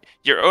 Yeah,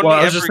 you're only Well,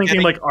 I was ever just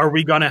thinking, getting... like, are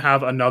we gonna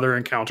have another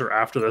encounter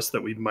after this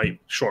that we might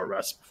short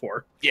rest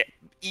before?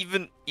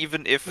 Even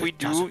if we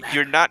do,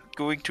 you're not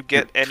going to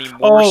get any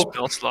more Oh,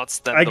 spell slots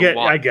than I the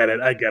one. get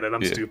it.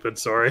 I'm Yeah. stupid.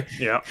 Sorry.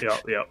 Yeah.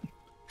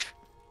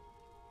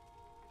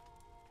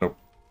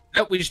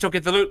 Nope, we just don't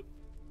get the loot.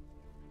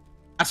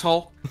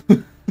 Asshole.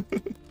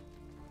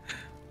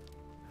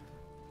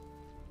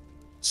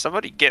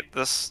 Somebody get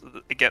this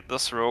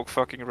rogue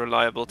fucking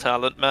reliable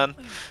talent, man.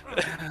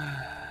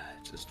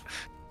 Just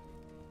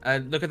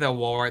look at that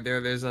wall right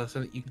there. There's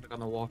something you can look on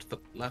the wall to the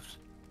left.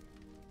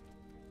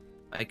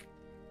 Like,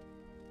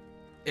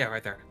 yeah,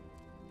 right there.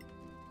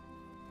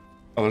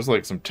 Oh, there's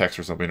like some text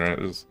or something, right?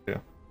 Yeah.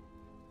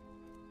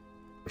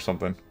 or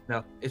something.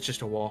 No, it's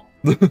just a wall.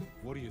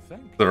 What do you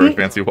think? It's a very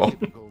fancy wall.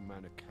 Typical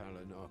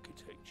Manicalan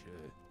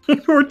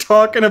architecture. We're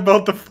talking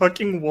about the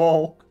fucking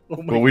wall.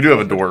 Oh my Well, we do have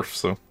a God. dwarf,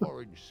 so.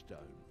 Orange stone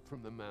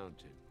from the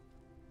mountain.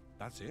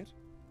 That's it?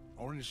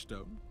 Orange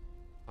stone?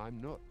 I'm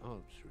not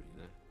answering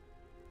that.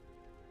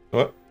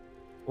 What?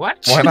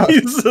 What? Why not?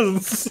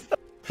 Jesus.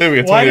 Hey, we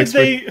get Why 20 did XP.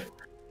 they?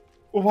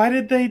 Why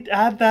did they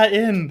add that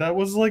in? That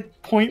was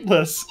like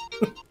pointless.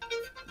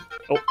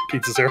 Oh,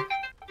 pizza's here.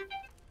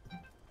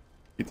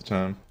 Beat the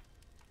time.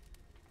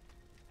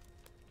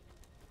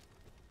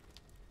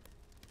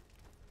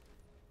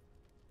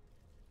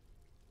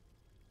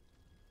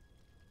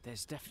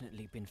 There's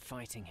definitely been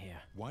fighting here.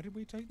 Why did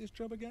we take this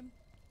job again?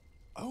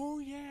 Oh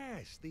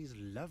yes, these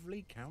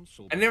lovely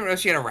council. I never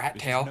noticed you had a rat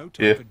This tail. is no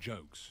time Yeah. for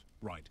jokes.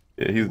 Right.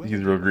 Yeah, he's Whoever real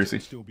did this greasy.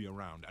 will still be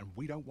around, and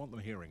we don't want them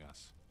hearing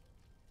us.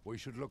 We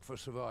should look for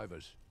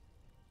survivors.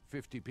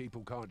 50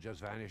 people can't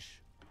just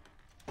vanish.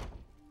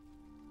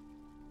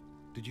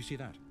 Did you see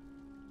that?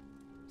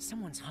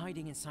 Someone's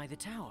hiding inside the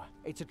tower.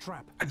 It's a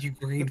trap. You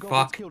The green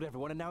goblins fuck. killed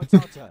everyone, and now it's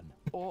our turn.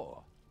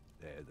 Or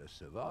they're the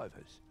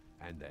survivors,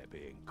 and they're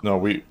being No,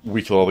 we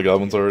kill all the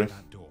goblins already.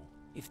 That door.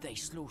 If they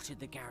slaughtered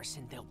the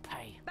garrison, they'll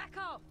pay. Back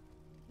off!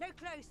 No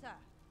closer!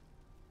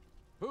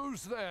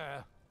 Who's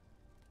there?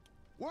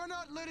 We're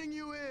not letting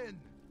you in!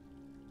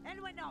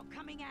 Then we're not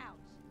coming out!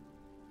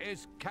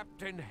 Is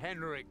Captain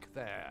Henrik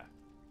there?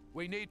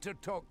 We need to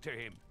talk to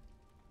him.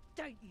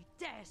 Don't you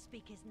dare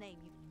speak his name,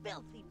 you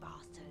filthy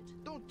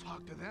bastard! Don't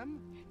talk to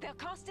them! They'll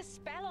cast a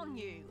spell on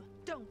you!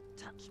 Don't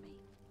touch me!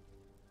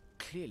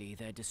 Clearly,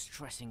 their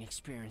distressing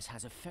experience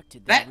has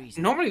affected their That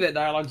reason. normally that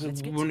dialogue's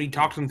Let's get when to we the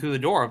talk door. to them through the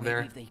door up Maybe there.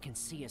 if they can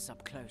see us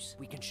up close,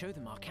 we can show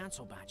them our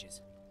council badges.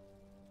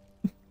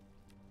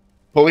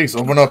 Police,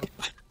 open up.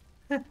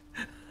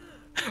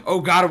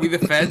 Oh god, are we the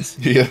feds?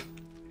 Yeah.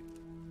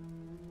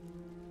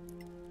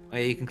 Oh,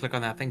 yeah, you can click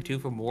on that thing too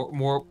for more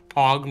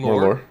pog More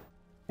lore. lore.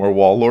 More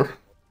wall lore.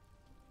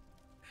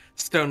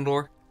 Stone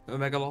lore.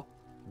 Omega lore.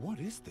 What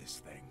is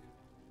this thing?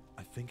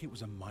 I think it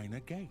was a minor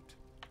gate.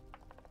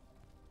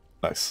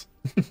 Nice.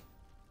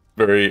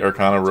 Very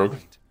Arcana rogue.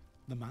 Right.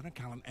 The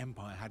Manicalan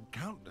Empire had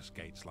countless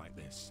gates like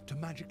this to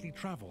magically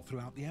travel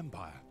throughout the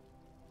Empire.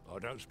 I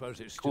don't suppose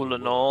it's Cool still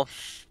and all,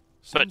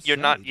 Some but you're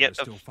say not there yet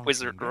are a still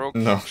wizard functioning rogue.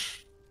 gates.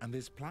 No. And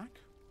this plaque?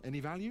 Any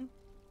value?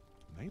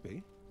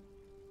 Maybe.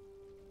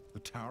 The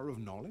Tower of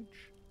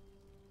Knowledge?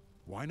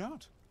 Why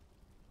not?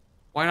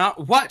 Why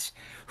not? What?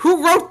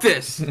 Who wrote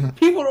this?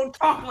 People don't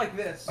talk like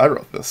this. I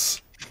wrote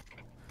this.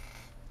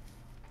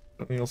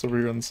 Anything else over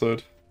here on the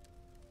side?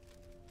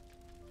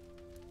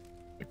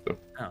 I think so.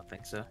 I don't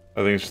think so. I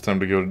think it's just time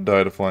to go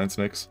die to flying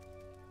snakes.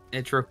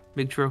 Yeah, true.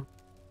 Big true.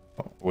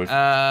 Oh, wait.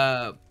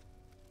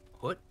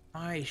 Put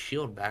my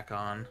shield back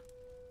on.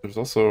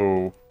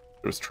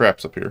 There's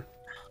traps up here.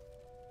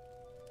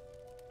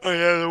 Oh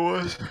yeah, there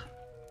was.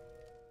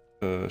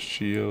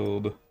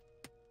 Shield.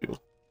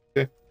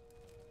 Okay.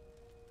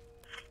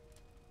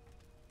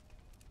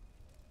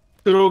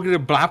 So don't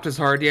get blapped as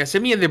hard. Yeah,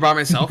 send me in there by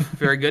myself.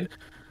 Very good.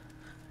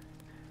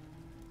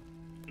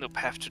 No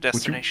path to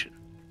destination.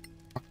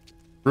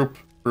 Group.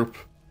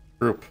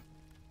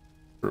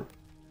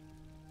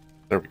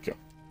 There we go.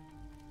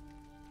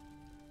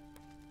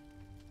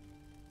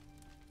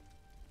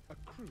 A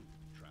crew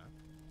trap?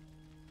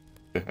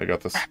 Okay, I got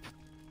this.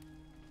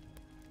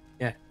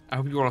 Yeah, I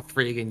hope you roll a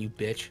 3 again, you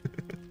bitch.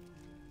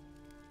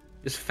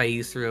 Just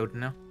phase through it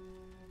now.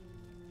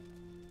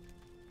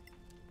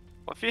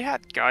 Well, if he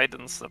had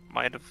guidance, that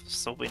might have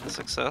still been a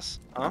success,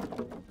 huh?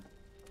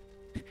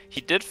 He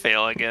did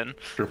fail again.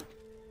 Sure.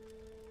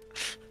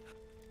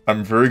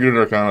 I'm very good at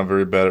Arcana,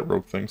 very bad at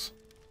rogue things.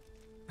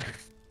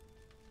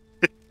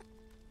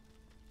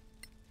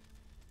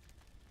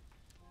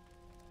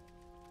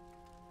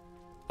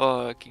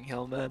 Fucking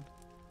hell, man.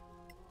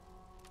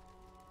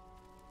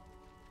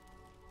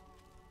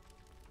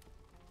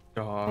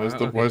 Why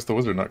is the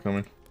wizard not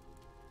coming?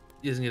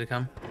 He doesn't get to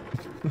come.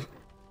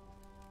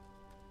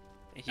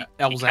 He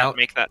Elves can't out.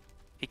 make that.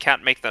 He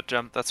can't make that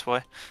jump. That's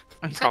why.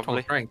 He's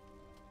Probably. Right.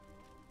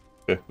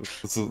 Okay,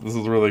 this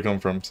is where they come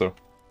from. So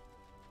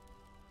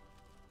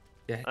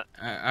Yeah,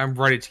 I'm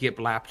ready to get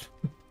blapped.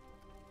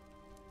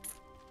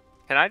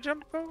 Can I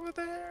jump over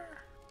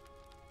there?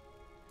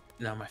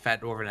 No, my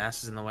fat dwarven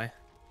ass is in the way.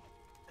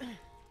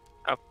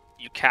 Oh,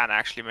 you can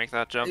actually make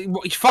that jump.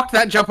 Fuck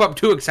that jump up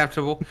too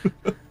acceptable.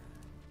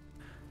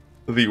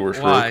 the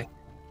worst. Why?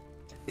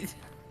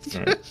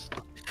 Alright.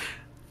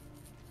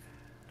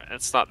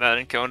 It's not that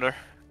encounter.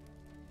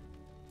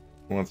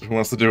 Who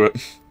wants to do it?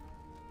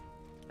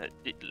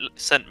 It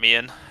sent me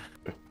in.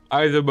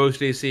 Either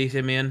most AC,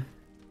 send me in.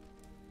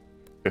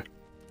 You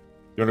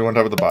only want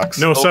to have the box.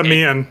 No, send Okay.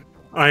 me in.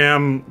 I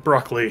am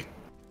Brawk Lee.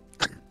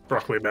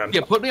 Brawk Lee, man.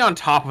 Yeah, put me on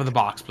top of the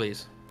box,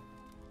 please.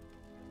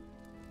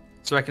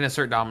 So I can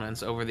assert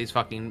dominance over these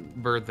fucking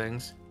bird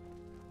things.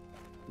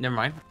 Never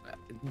mind.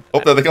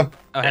 Oh, there they come.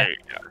 Oh, There hey. you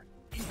go.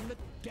 Even the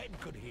dead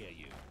could hear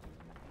you.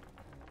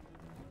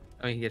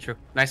 I mean, yeah, true.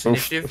 Nice Oof.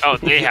 initiative. Oh,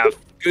 they have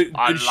Good,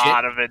 a good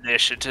lot shit. of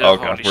initiative. Oh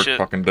Holy god, we're shit.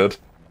 fucking dead.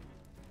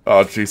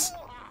 Oh jeez.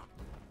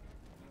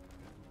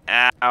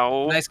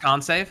 Ow. Nice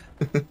con save.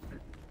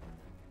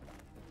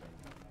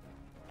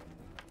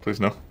 Please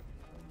no.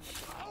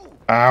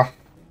 Ow.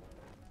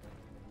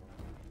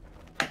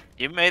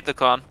 You made the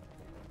con.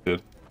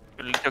 Did.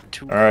 You only took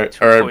two. Alright,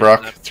 two alright, poison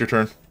Brawk. left. It's your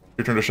turn.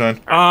 Your turn to shine.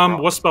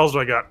 What spells do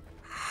I got?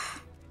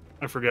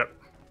 I forget.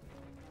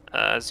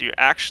 As your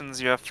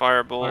actions, you have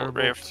Firebolt,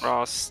 Ray of Firebolt,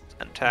 Frost,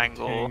 and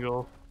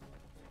Tangle.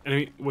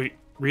 Wait,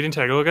 read and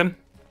Tangle again?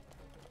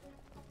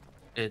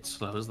 It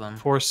slows them.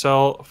 4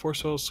 cell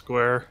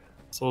square.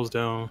 Slows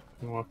down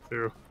and walk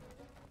through.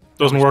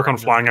 Doesn't work on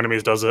flying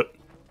enemies, does it?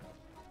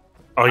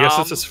 Oh, I guess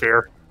it's a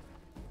sphere.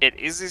 It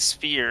is a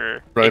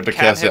sphere. Right, it to can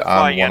cast hit it on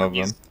flying one of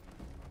enemies, them.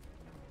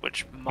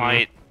 which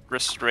might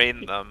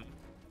restrain them.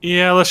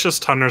 Yeah, let's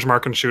just Thunder's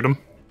Mark and shoot him.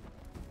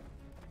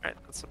 Alright,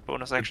 that's a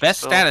bonus The action.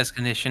 best spell. status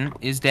condition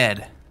is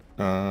dead.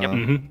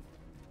 I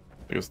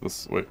guess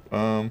this. Wait. We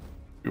want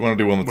to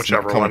do one that's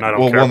Whichever coming. one, I don't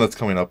well, care. one that's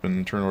coming up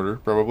in turn order,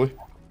 probably.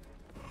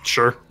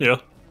 Sure, yeah.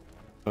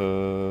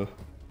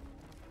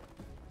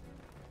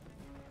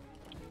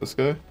 This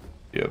guy?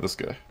 Yeah, this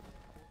guy.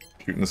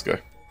 Shooting this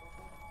guy.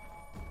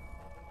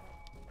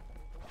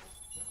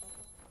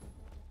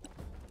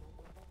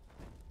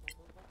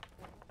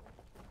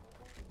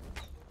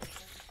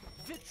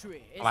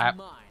 Victory is Clap.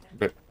 mine.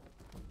 Okay.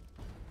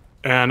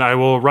 And I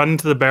will run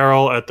to the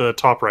barrel at the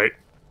top right.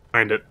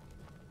 Find it.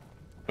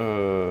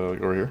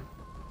 Over here.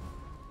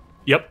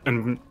 Yep,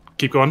 and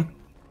keep going.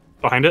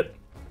 Behind it.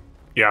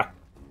 Yeah.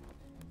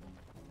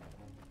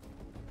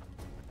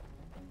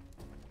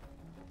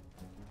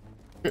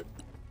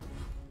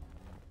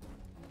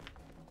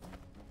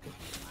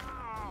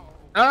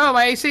 Oh,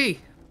 my AC!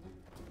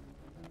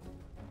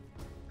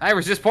 I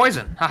resist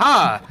poison.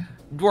 Haha!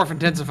 Dwarf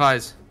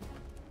intensifies.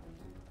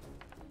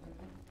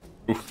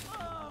 Oof.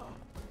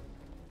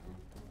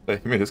 Hey,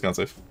 he made his con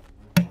save.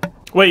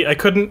 Wait, I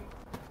couldn't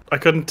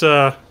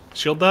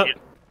shield that?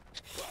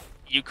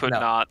 You could No.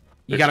 not.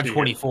 You got a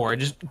 24. It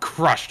just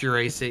crushed your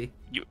AC.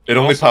 You It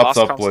only also pops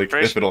lost up like if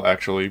concentration. it'll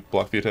actually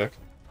block the attack.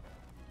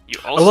 You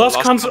I also lost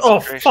lost Oh,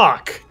 concentration.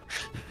 fuck!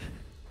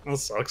 That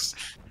sucks.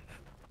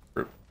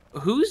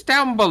 Who's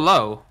down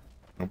below?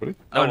 Nobody?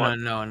 Oh, No no,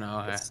 one. no, no.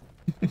 Okay.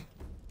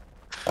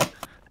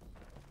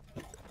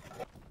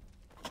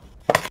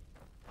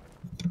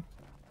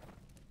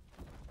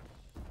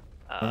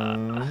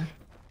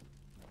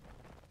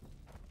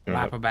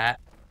 Lap a bat.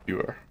 You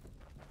are.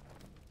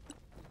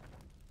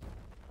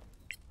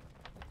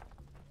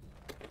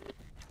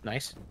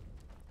 Nice.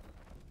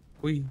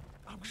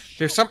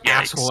 There's some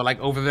asshole like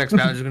over the next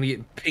mountain is gonna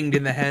get pinged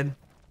in the head.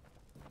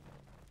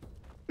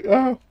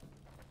 Oh.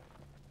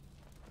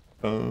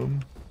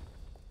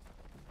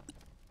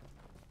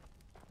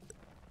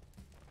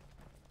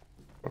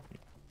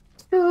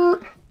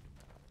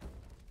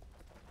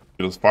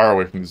 Get as far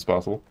away from these as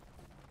possible.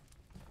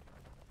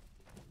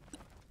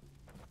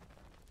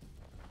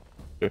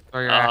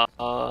 Or your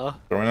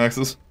Throwing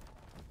axes.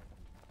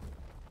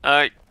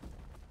 Let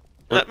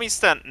me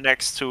stand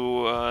next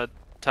to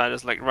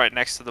Titus, like right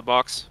next to the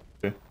box.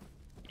 Okay.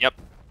 Yep.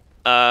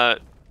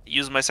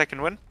 Use my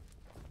second win.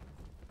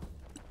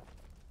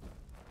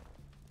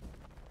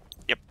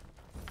 Yep.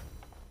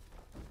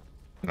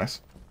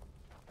 Nice.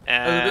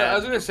 And I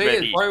was gonna say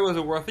ready, it probably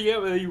wasn't worth it yet,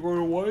 but then you rolled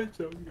a 1,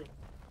 so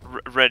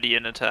ready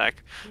in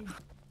attack.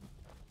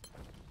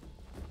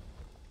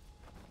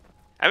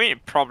 I mean,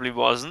 it probably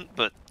wasn't,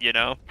 but you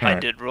know, I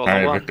did roll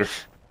a 1. Viktor.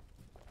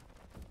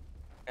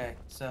 Okay,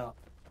 so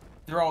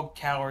they're all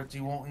cowards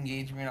who won't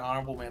engage me in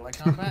honorable melee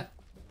combat.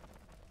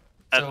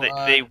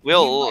 They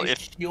will leave my if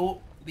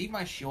shield, leave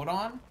my shield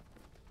on,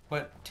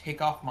 but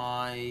take off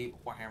my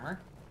warhammer.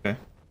 Okay.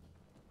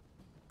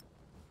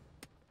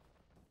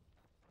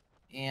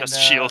 And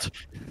just shield.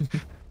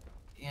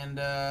 And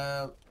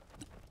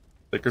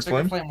Baker's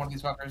Sacred Flame? Flame one of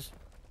these fuckers.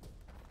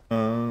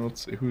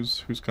 Let's see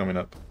who's coming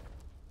up.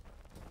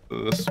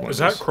 This one Is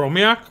that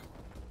Chromiak?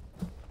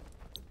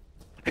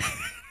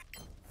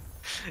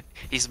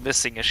 He's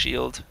missing a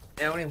shield.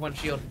 Yeah, only one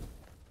shield.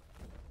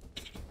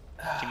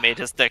 He made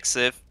his dex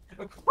save.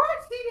 Of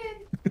course he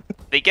did.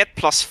 They get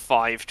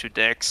 +5 to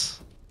dex.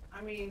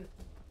 I mean,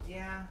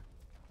 yeah.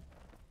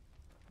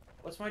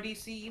 What's my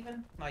DC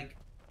even? Like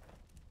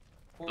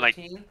 14?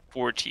 Like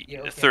 14, Yeah,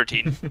 okay.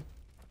 13.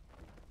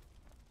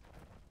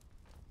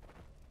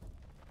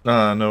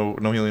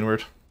 no healing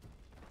word.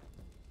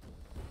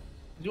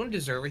 Do you want to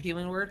deserve a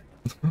healing word?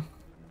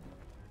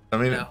 I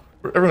mean, No.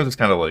 everyone's just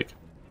kind of like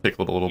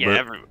tickled a little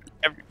Yeah,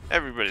 bit.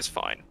 everybody's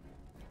fine.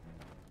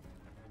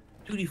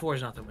 2d4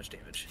 is not that much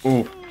damage.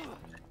 Ooh.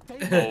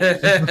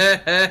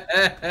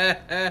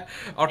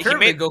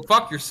 Alternatively, go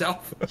fuck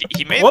yourself.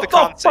 He made What the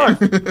con save.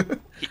 fuck?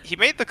 He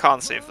made the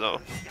con save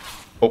though.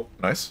 Oh,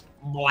 nice.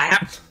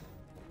 Blap.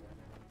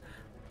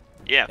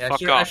 Yeah, Yeah,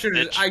 fuck I off, should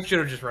bitch.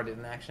 have just read it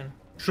in action.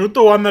 Shoot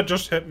the one that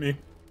just hit me.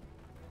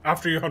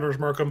 After you Hunter's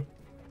Mark him.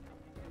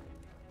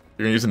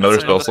 You're gonna use another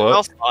spell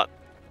slot?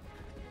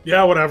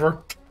 Yeah,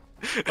 whatever.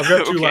 I've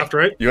got 2 Okay. left,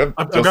 right? You have.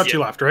 I've got 2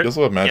 left, right? You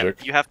also have magic.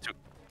 Yeah, you have to.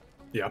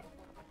 Yeah.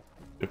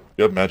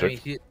 You have I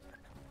magic. mean,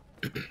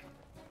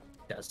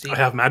 Does he? I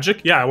have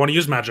magic. Yeah, I want to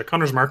use magic.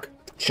 Hunter's mark.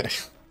 Okay.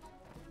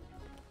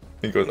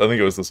 I think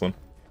it was this one.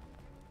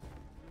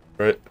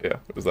 Right? Yeah,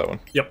 it was that one.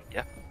 Yep.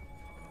 Yeah.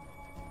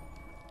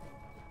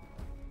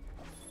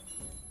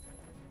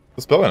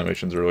 The spell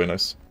animations are really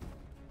nice.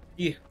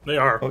 Yeah. They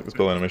are. I like the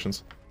spell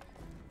animations.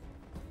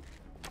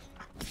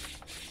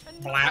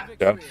 Black.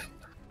 Yeah.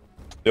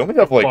 They only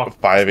have like Fuck,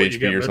 5 that's what you HP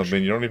get, or Rich.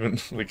 something. You don't even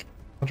like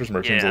Hunter's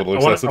Mark seems a Yeah. little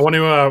I want excessive.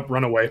 to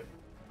run away,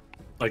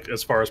 like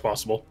as far as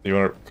possible. You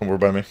want to come over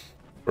by me,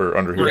 or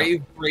under here?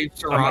 Brave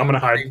Sir I'm gonna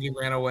hide. Bravely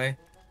ran away.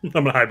 I'm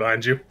gonna hide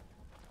behind you.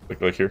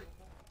 Like here.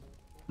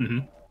 Mm-hmm.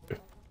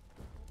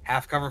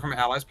 Half cover from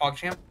allies,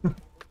 PogChamp.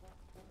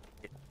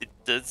 It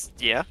does,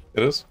 yeah.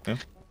 It is. Yeah.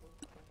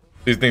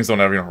 These things don't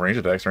have range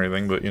attacks or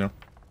anything, but you know.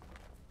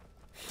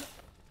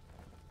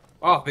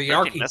 Oh, the Freaking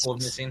Yarky full of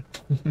misses.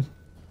 missing.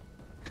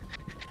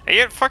 I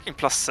get fucking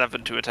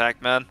 +7 to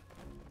attack, man.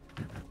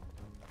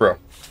 Bro.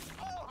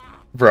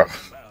 Bruh.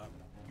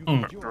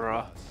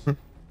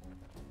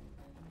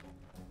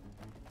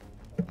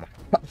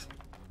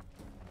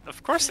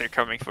 Of course they're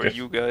coming for Okay.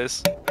 you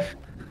guys.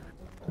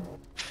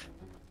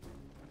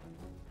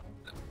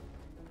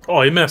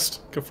 Oh, you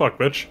missed. Good fuck,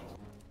 bitch.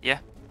 Yeah.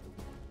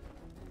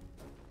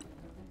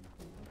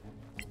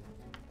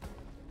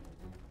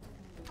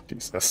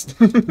 Jesus.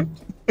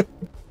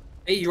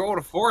 Hey, you rolled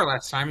a 4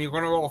 last time. You're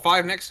going to roll a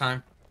 5 next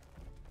time.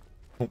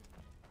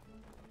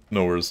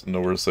 Nowhere's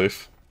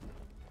safe.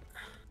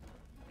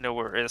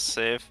 Nowhere is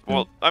safe.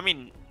 Well, I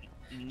mean,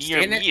 near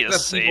Stand next me to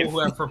is the people safe. who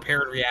have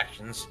prepared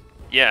reactions.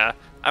 Yeah,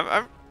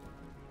 I'm.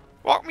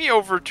 Walk me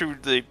over to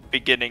the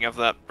beginning of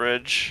that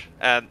bridge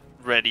and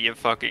ready a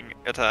fucking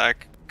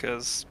attack,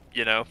 cause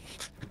you know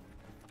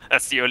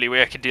that's the only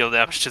way I can deal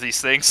damage to these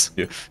things.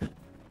 Yeah.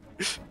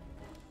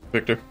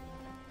 Victor.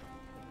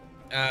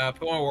 Put my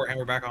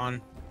Warhammer back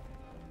on.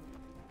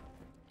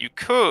 You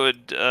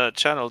could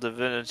channel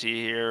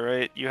divinity here,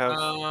 right? You have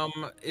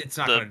It's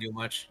not the- going to do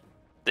much.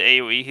 the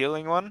AOE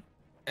healing one.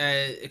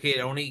 Okay,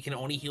 it can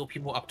only heal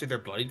people up to their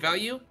bloodied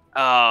value.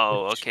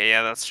 Oh, okay,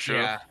 yeah, that's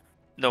true. Yeah.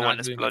 no not one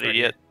is doing bloodied bloody.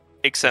 yet,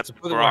 except So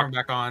put the Brawk. Warhammer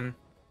back on.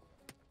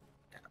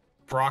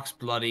 Brock's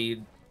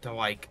bloodied to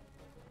like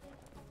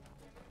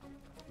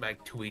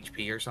 2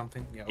 HP or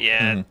something. Okay.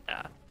 Yeah, Mhm.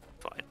 yeah,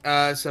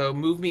 fine. So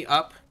move me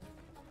up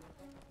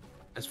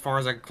as far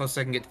as close as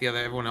I can get to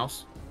everyone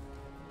else.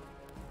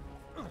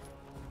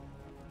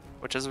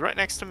 Which is right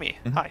next to me.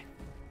 Mhm. Hi.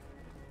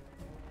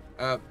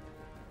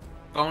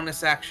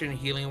 Bonus action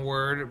healing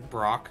word,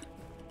 Brock.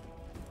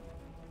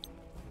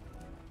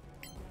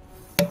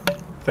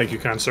 Thank you,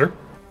 kind sir.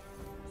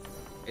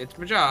 It's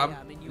my job. Yeah,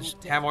 I mean, you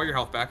Just will have all your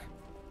health back,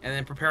 and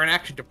then prepare an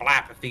action to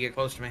blap if they get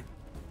close to me.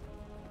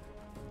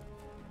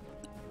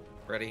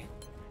 Ready?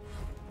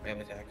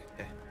 Melee attack.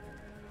 Okay.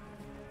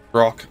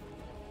 Brawk.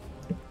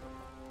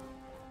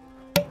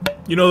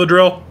 You know the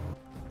drill.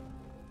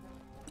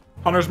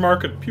 Hunter's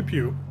mark and pew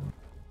pew.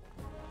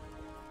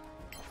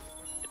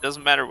 It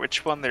doesn't matter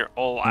which one; they're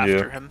all Yeah.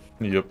 after him.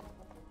 Yep.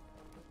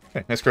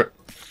 Okay, nice crit.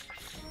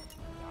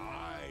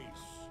 Nice.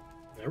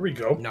 There we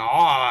go.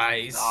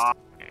 Nice.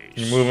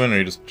 You moving or are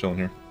you just chilling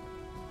here?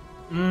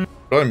 Mm.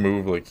 Probably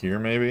move like here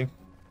maybe?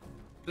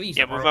 Please.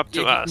 Yeah, move up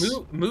to us.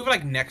 Move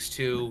next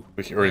to.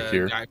 Like right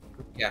here. guy.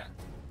 Yeah.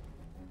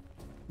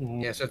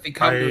 Mm. Yeah. So if they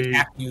come to I-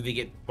 attack you, they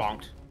get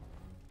bonked.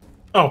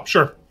 Oh,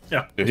 sure.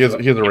 Yeah. Yeah, he has a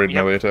right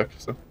Yeah. melee attack,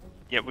 so.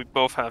 Yeah, we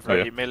both have Oh, yeah.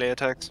 ready melee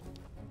attacks.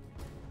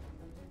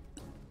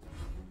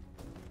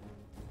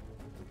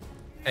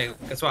 Hey,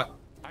 guess what?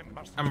 I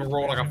must I'm gonna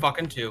roll like a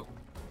fucking 2.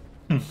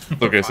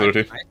 Okay, so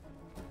do Nice.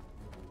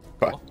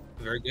 Five. Cool.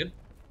 Very good.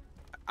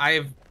 I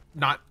have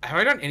not. Have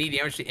I done any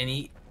damage to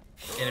any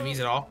enemies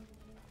at all?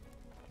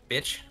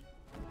 Bitch.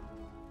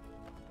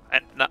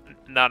 And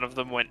none of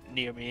them went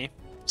near me,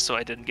 so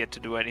I didn't get to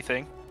do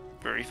anything.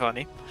 Very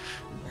funny.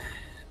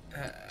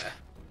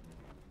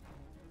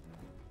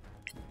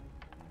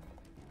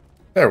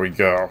 There we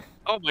go.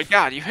 Oh my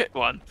god, you hit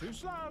one. too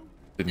slow.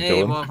 Didn't Hey,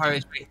 kill him. well,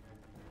 5 HP.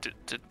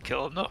 Didn't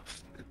kill him, no.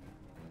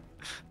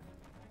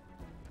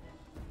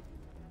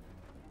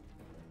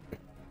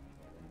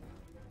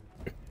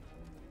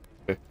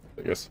 Okay,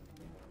 I guess.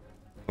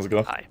 How's it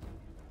going? Hi.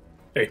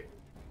 Hey.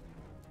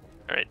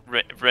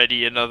 Alright,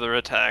 ready another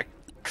attack.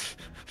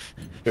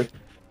 Okay.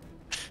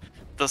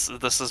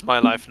 This is my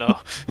life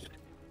now.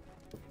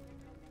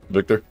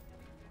 Victor?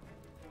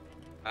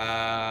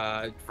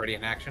 Ready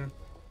in action.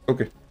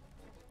 Okay.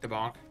 The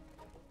bonk.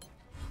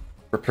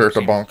 Prepare to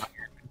bonk.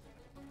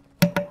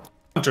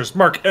 Hunter's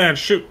mark and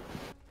shoot.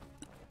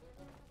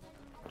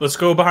 Let's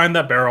go behind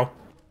that barrel.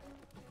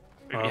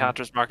 Maybe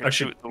Hunter's mark and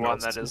actually, shoot the no, one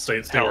that stay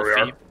is where we are.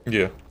 healthy.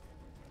 Yeah.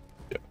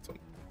 Yeah. So,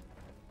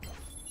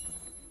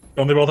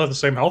 Don't they both have the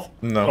same health?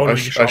 no, Oh, no, I you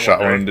shot shot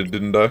one one and it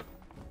didn't die.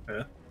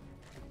 Yeah.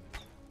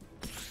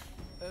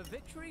 A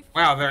victory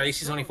Wow, their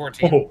AC's only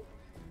 14. Oh.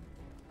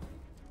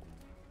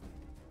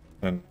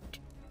 And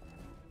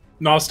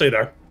No, I'll stay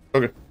there.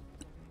 okay.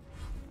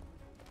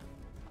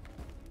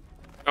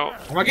 Oh,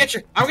 I'm gonna get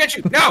you. I'm gonna get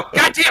you. No,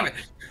 god damn it.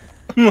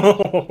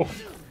 No.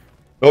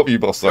 Oh, you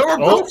both suck. No,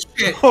 we're Oh.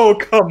 bullshit. Oh,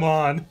 come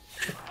on.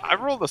 I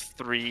rolled a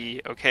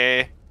 3,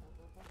 okay?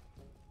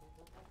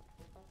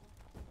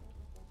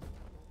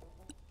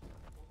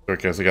 Alright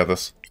guys, I got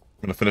this.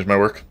 I'm gonna finish my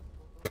work.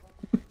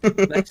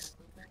 Nice.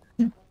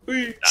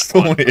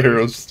 So many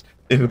arrows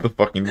into the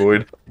fucking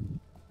void.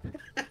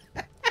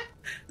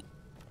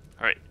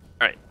 Alright,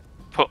 alright.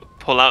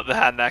 Pull out the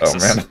hand Oh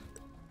axes. man.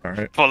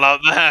 Alright. Pull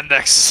out the hand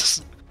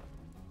axes.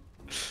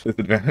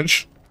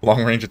 Disadvantage.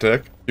 Long range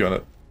attack. You want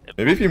it?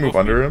 Maybe if you move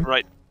under him?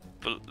 Right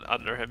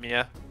under him,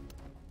 yeah.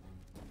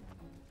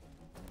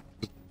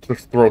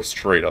 Just throw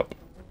straight up.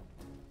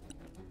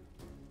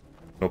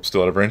 Nope,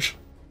 still out of range.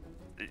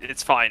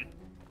 It's fine.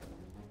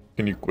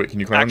 Can you quit? Can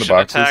you climb in the Action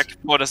boxes?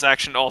 attack. Bonus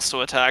action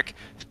also attack.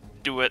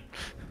 Do it.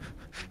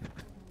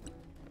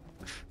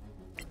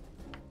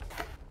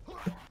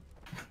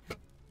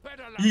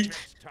 Better luck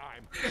next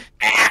time.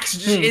 Axe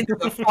just into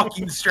the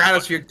fucking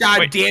stratosphere. God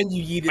Wait, damn,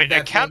 you yeeted Wait, I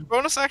that can't thing.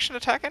 bonus action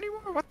attack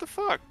anymore? What the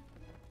fuck?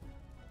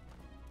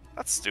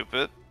 That's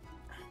stupid.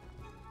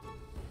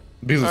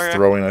 Because it's Okay.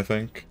 throwing, I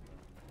think.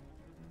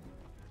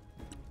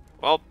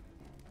 Well,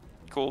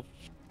 cool.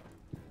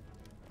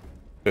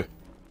 Hey,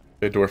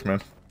 dwarf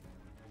man.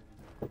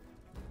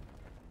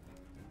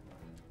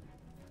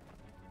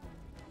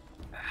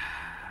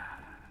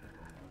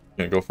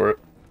 Gonna go for it.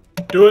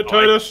 Do it,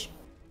 Titus.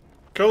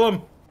 Kill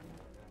him.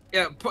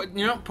 Yeah, pull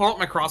out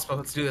my crossbow.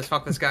 Let's do this.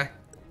 Fuck this guy.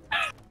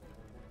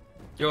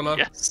 YOLO.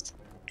 Yes.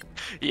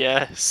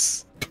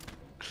 Yes.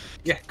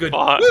 Yeah, good.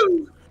 Fuck.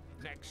 Woo!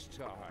 Next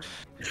time.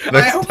 I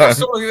Next hope time. I'm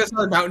still looking at this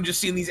on the mountain, just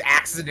seeing these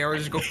axes and arrows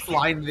just go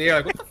flying in the air.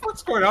 Like, what the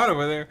fuck's going on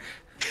over there?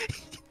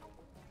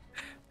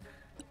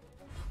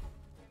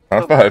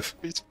 Round 5.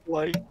 These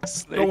flying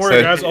snakes. Don't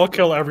worry, guys. I'll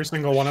kill every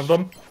single one of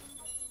them.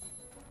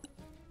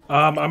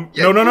 No.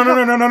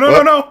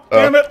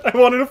 Damn it! I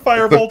wanted to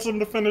firebolt him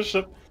to finish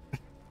it.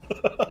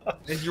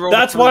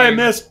 That's why I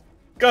missed.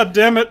 God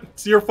damn it!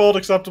 It's your fault,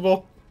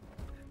 acceptable.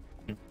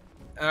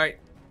 Alright.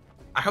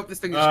 I hope this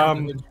thing just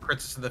comes and crits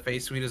us to the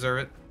face. We deserve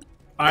it.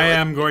 I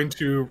am going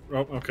to.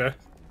 Oh, okay.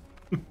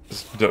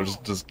 Just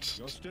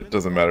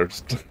doesn't matter.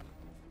 Just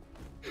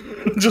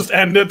Just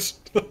end it.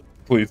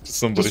 please, just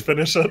somebody. Just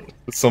finish it.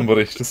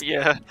 Somebody. Just.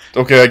 Yeah.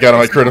 Okay, I got him.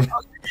 I crit him.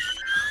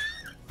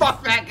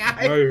 Fuck that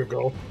guy! There you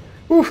go.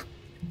 Whew.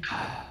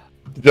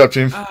 Good job,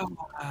 team. Oh,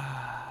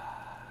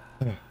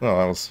 Oh,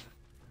 that was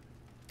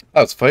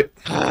a fight.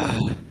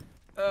 it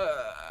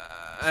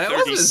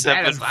wasn't as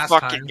bad 37 as last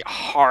fucking time.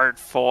 hard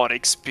fought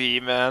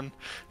XP, man.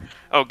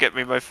 Oh, get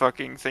me my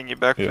fucking thingy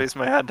back, Yeah. please,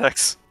 my hand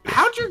axe.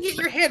 How'd you get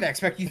your hand axe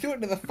back? You threw it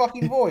into the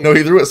fucking void. No,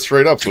 he threw it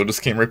straight up, so it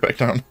just came right back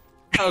down.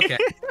 Okay.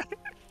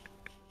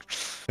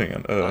 Hang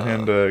on.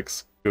 Hand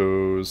axe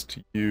goes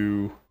to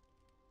you.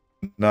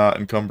 Not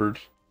encumbered.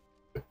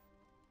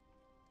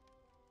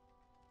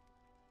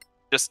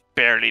 Just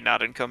barely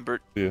not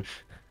encumbered. Yeah.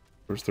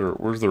 Where's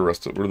the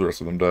rest of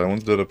them die?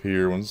 One's dead up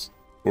here. One's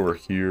over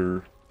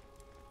here.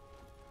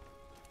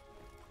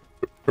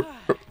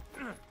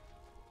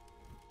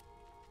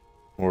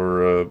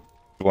 Or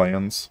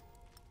glands.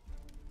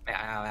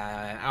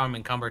 I'm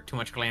encumbered. Too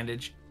much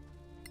glandage.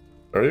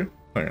 Are you?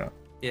 No, you're not.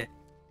 Yeah.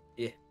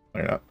 Yeah.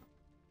 No, you're not.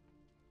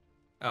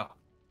 Oh.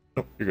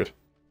 Nope, you're good.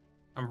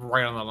 I'm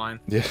right on the line.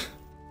 Yeah.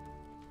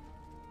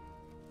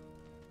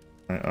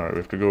 Alright, we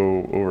have to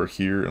go over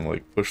here and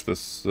like push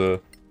this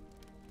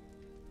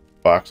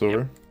box over.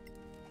 Yep.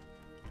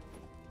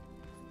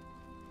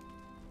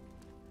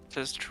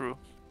 That's true.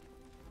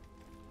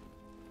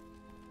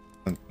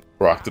 And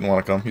Brawk didn't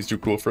want to come. He's too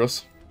cool for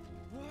us.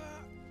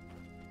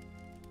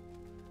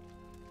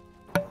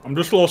 I'm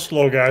just a little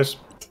slow, guys.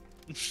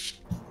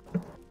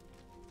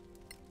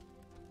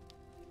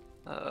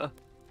 Brawk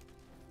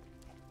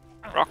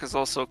is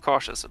also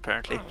cautious,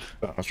 apparently.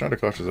 I was trying to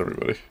cautious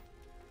everybody.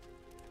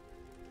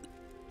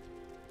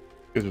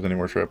 If there's any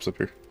more traps up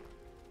here.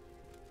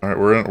 Alright,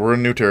 we're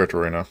in new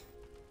territory now.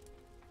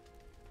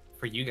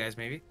 For you guys,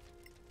 maybe.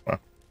 Wow.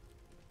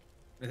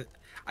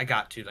 I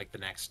got to like the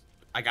next.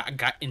 I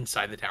got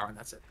inside the tower, and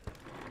that's it.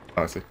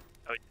 Oh, I see.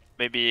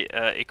 Maybe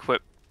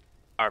equip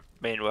our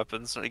main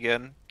weapons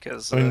again,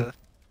 because I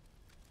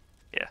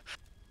yeah,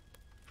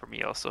 for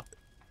me also.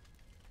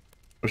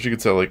 Wish you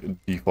could sell like a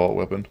default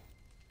weapon.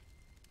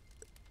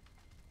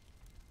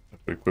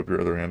 Have to equip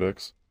your other hand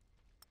axe.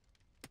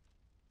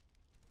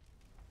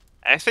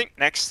 I think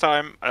next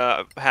time,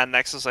 hand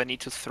axes, I need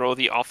to throw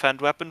the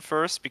offhand weapon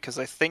first, because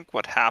I think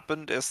what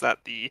happened is that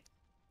the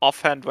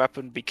offhand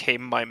weapon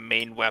became my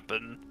main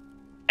weapon,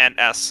 and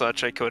as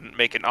such, I couldn't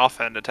make an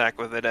offhand attack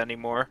with it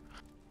anymore.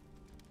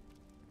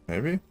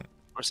 Maybe?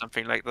 Or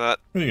something like that.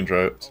 You can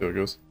try it, see how it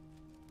goes.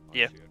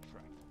 Yeah.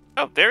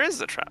 Oh, there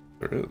is a trap.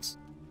 There is.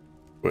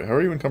 Wait, how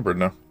are you encumbered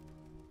now?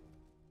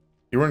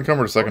 You were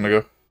encumbered a second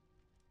ago.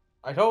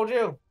 I told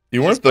you.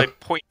 You Just weren't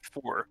by the...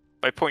 0.4.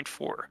 By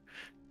 0.4.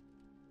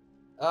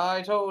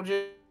 I told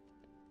you.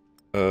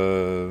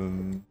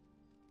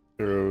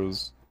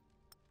 Arrows.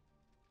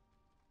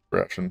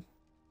 Ration.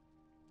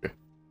 Okay.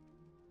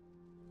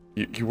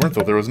 You weren't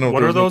though. There was no.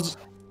 What are those?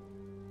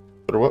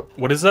 What are what?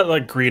 What is that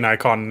like green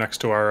icon next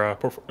to our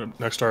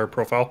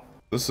profile?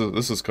 This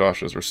is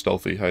cautious or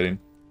stealthy hiding.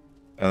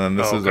 And then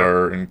this is okay.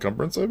 our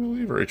encumbrance, I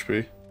believe, or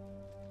HP.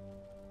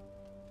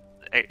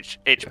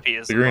 HP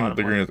is The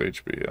green is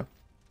HP, yeah.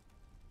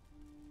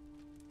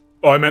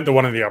 Oh, I meant the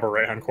one in the upper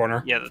right-hand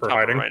corner. Yeah, the for top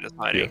hiding. right is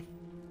hiding.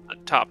 The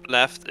top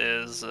left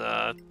is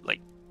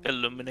like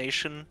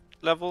illumination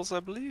levels,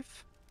 I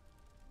believe.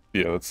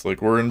 Yeah, it's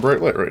like we're in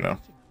bright light right now.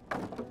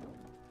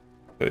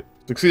 It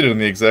succeeded and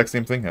the exact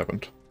same thing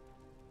happened.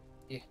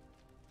 Yeah.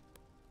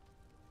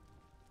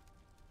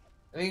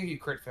 I think if you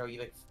crit fail, you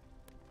like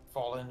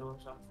fall into it or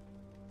something.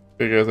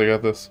 Hey guys, I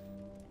got this.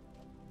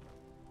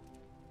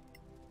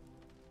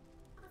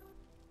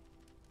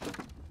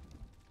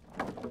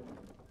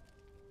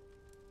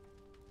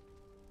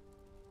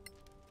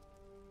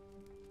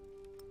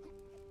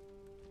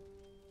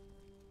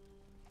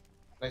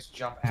 Nice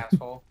jump,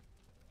 asshole.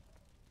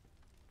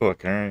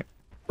 Look, alright.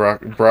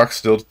 Brawk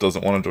still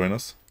doesn't want to join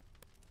us.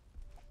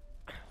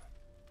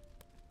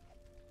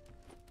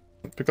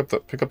 Pick up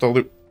the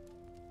loot.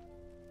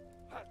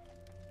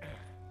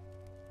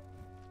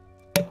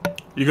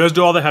 You guys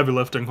do all the heavy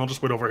lifting. I'll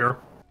just wait over here.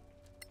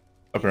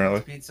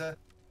 Apparently. Pizza.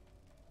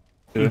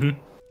 Yeah.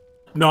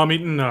 No, I'm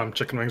eating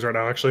chicken wings right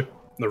now, actually.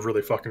 They're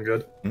really fucking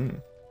good.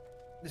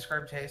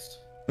 Describe taste.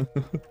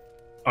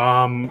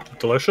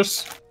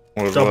 Delicious.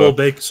 What Double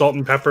baked salt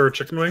and pepper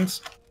chicken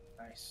wings.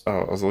 Nice.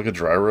 Oh, was it like a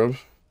dry rub?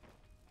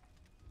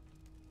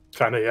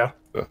 Kinda, yeah.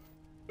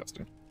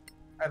 Disgusting.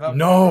 I love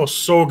No,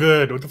 so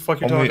good. What the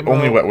fuck are you talking about?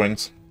 Only wet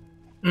wings.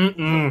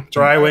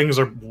 Dry wings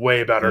are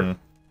way better.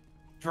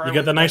 Dry You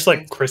get the wings, nice, best like,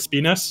 wings.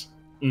 crispiness.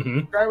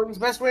 Dry wings,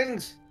 best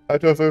wings. Hi,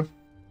 Tofu.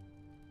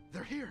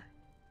 They're here.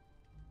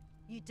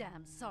 You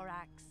damn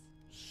Sorax.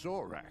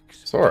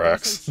 Sorax.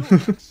 Sorax. Did you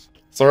say Sorax?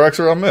 Sorax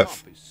are a myth.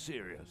 Can't be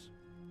serious.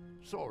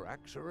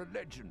 Sorax are a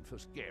legend for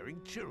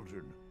scaring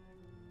children.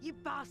 You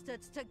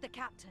bastards took the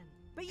captain,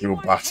 but you You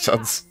won't bastards. take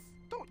us.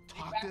 Don't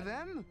talk to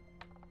them.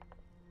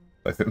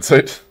 Nice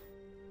insight.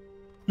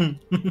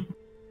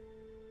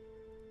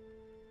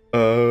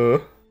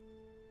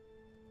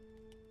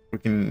 We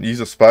can use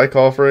a spy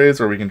call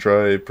phrase, or we can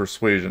try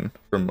persuasion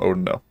from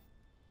Odinel.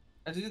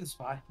 I do the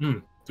spy.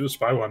 Do the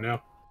spy one, yeah.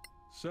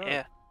 So,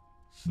 Yeah.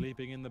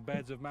 sleeping in the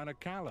beds of Manor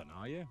Callan,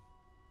 are you?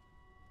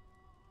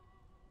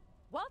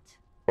 What?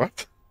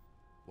 What?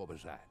 What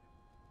was that?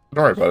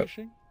 Don't worry about it.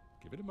 Fishing?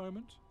 Give it a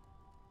moment.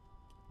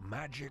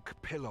 Magic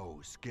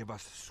pillows give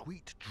us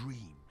sweet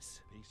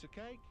dreams. Piece of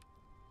cake?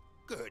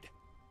 Good.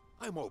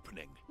 I'm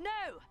opening. No!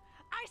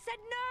 I said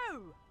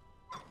no!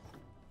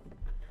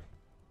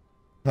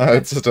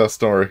 It's just a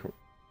story.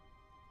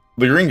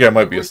 The green guy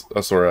might be a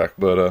Sorak,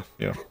 but,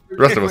 you know, the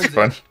rest of us are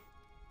fine.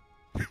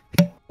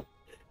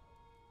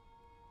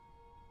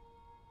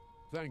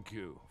 Thank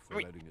you for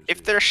Wait, letting us if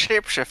in. they're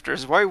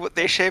shapeshifters, why would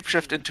they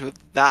shapeshift into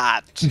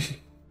that?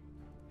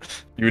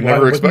 You would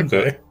never Why expect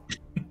wouldn't it.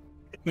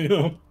 they? You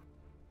know?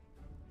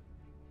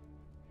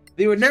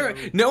 They would never.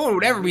 No one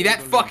would ever be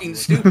that fucking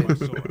stupid.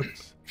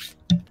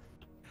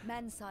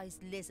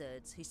 Man-sized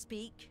lizards who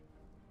speak.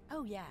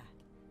 Oh yeah,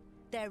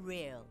 they're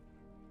real.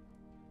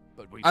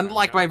 But we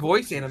Unlike found my out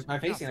voice this and is my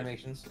face nothing.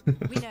 animations.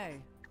 We know.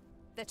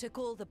 They took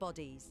all the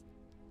bodies,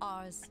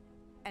 ours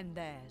and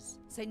theirs,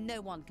 so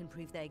no one can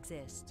prove they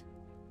exist.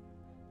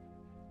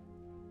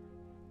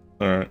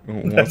 Alright.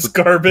 That's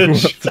garbage. Who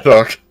wants to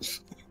talk?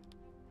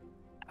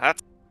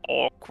 That's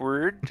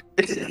awkward.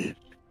 Yeah.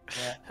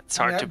 It's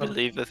hard I to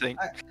believe- believe, I think.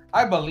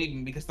 I believe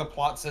him because the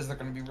plot says they're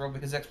going to be real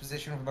because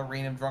exposition from the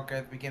reign of Drunka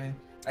at the beginning.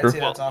 I'd Sure. say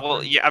that's awkward.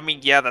 Well, yeah, I mean,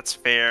 yeah, that's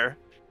fair.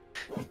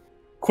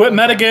 Quit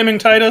metagaming,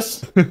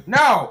 Titus!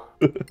 No!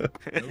 You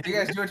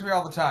guys do it to me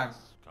all the time.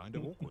 Kind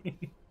of awkward.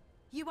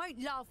 You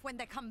won't laugh when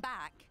they come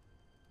back.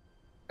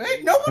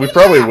 Hey, nobody We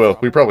probably laughed. will.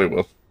 We probably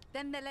will.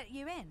 Then they let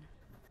you in.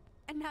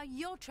 And now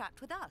you're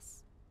trapped with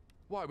us.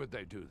 Why would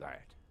they do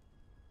that?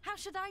 How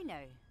should I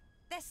know?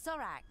 They're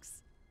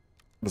Sorax.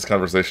 This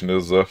conversation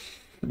is,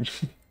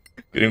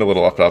 getting a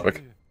little off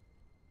topic.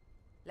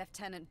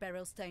 Lieutenant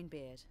Beryl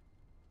Stonebeard.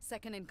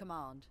 Second in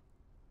command.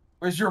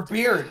 Where's your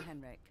beard?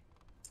 Henrik.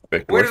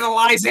 Fake Where do the dwarf.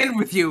 lies end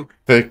with you?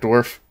 Fake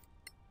dwarf.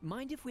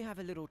 Mind if we have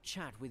a little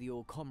chat with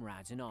your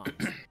comrades in arms?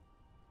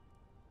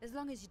 As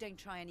long as you don't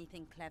try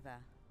anything clever.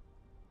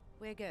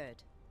 We're good.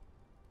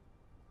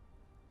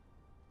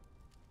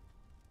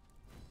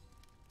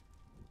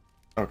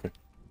 Okay.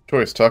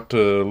 Choice. Talk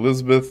to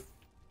Elizabeth,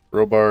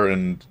 Robar,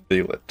 and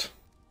Dalit.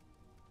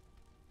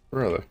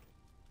 Where are they?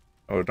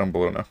 Oh, they're down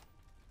below now.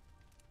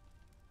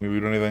 Can we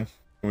loot anything?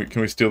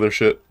 Can we steal their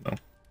shit? No.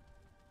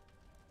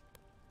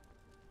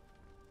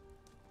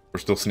 We're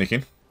still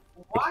sneaking.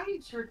 Why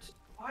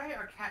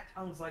are cat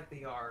tongues like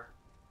they are?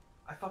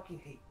 I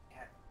fucking hate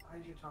cat. Why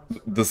is your tongue so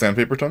The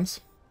sandpaper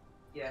tongues?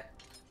 Yeah.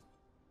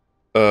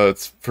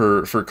 It's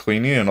for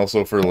cleaning and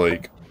also for,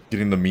 like,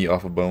 getting the meat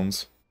off of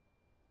bones.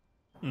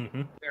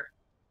 Mm-hmm.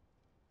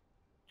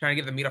 Trying to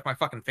get the meat off my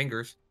fucking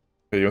fingers.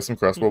 Hey, you want some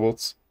crossbow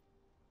bolts?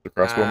 The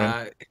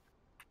crossbowman?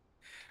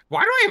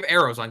 Why do I have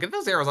arrows on? Get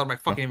those arrows out of my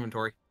fucking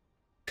inventory.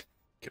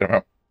 Get them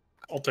out.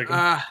 I'll take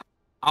them.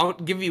 I'll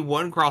give you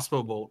one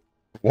crossbow bolt.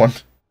 One.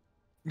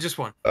 Just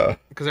one. Uh.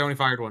 Because I only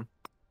fired one.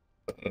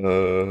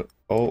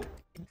 Oh.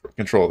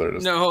 Control, there it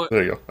is. No.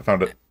 There you go. I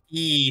found it.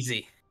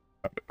 Easy.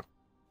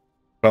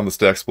 Found the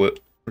stack split.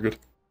 We're good.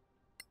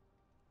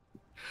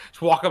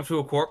 Just walk up to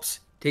a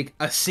corpse, take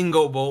a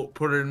single bolt,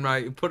 put it in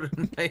my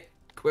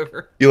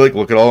quiver. You like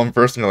look at all of them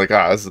first, and you're like,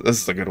 ah, this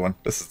is a good one.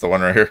 This is the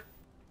one right here.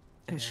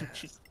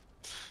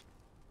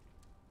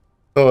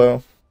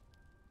 Hello.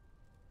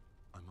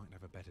 I might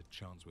have a better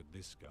chance with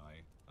this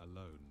guy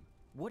alone.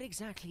 What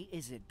exactly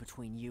is it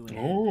between you and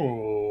him?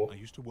 Oh. I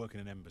used to work in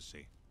an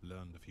embassy,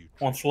 learned a few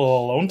tricks. Wants a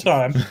little alone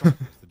time. It's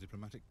the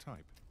diplomatic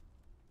type.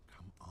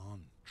 Come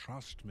on,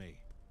 trust me.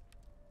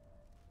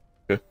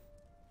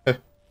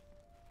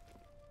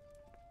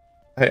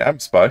 Hey, I'm a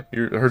spy. I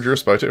heard you're a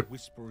spy too.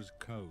 Whisperer's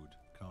code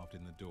carved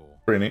in the door.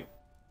 Pretty neat.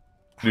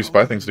 Do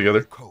spy things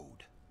together.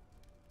 Code.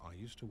 I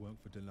used to work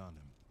for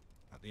Delanham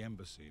at the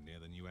embassy near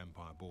the new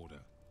Empire border.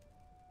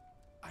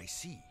 I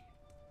see.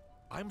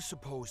 I'm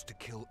supposed to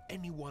kill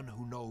anyone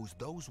who knows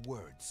those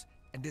words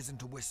and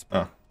isn't a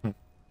whisperer. Oh.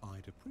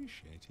 I'd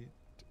appreciate it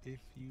if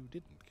you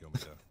didn't kill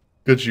me, though.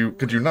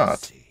 Could you not?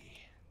 See.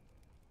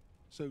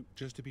 So,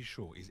 just to be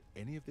sure, is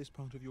any of this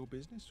part of your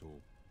business, or?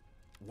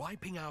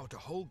 Wiping out a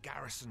whole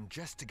garrison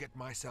just to get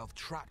myself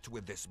trapped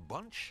with this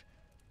bunch?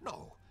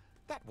 No,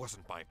 that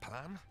wasn't my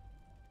plan.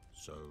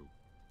 So,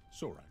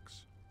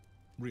 Sorax.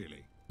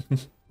 Really?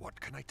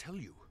 What can I tell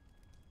you?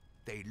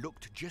 They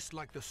looked just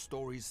like the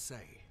stories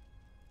say.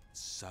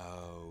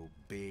 So,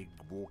 big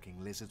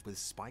walking lizards with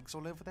spikes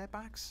all over their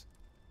backs?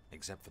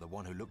 Except for the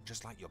one who looked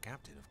just like your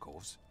captain, of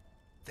course.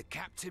 The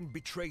captain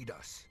betrayed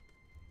us.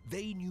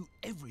 They knew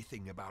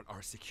everything about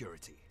our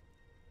security.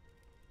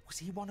 Was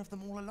he one of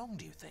them all along,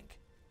 do you think?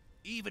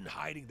 Even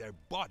hiding their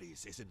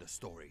bodies is in the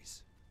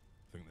stories.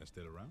 Think they're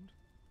still around?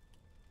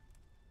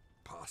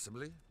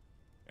 Possibly.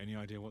 Any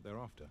idea what they're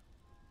after?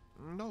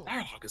 No.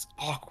 Dialogue is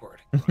awkward.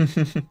 Right.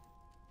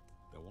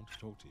 They'll want to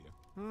talk to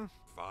you.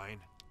 Fine.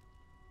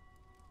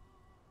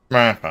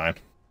 Fine.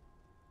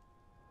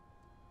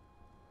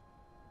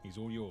 He's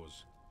all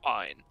yours.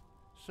 Fine.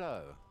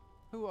 So,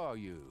 who are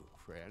you,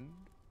 friend?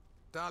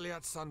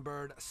 Daliat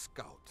Sunbird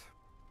Scout.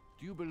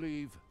 Do you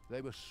believe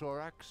they were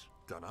Sorax?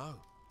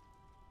 Dunno.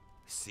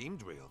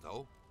 Seemed real,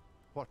 though.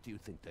 What do you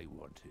think they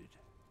wanted?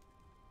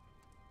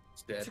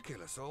 It's dead. To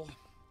kill us all.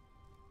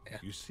 Yeah.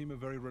 You seem a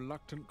very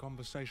reluctant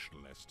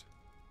conversationalist.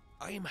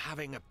 I'm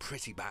having a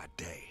pretty bad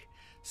day,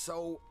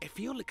 so if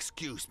you'll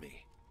excuse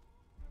me,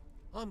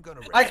 I'm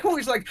gonna. I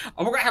always like,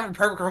 we're gonna have a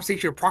private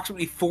conversation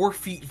approximately 4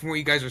 feet from where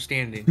you guys are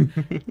standing.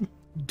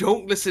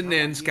 Don't listen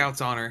in,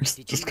 Scout's honor.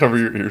 Just cover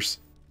your ears.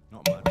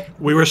 Not much.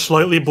 We were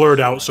slightly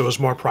blurred out, so it was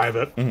more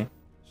private.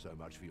 So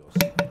much for your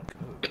secret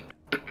code.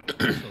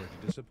 Sorry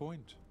to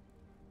disappoint.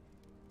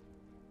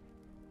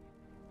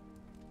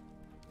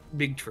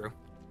 Big true.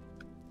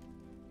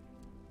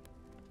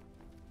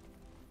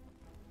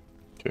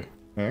 Okay,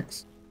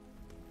 next.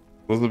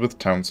 Elizabeth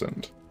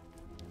Townsend.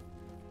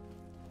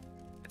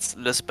 It's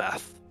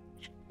Lisbeth.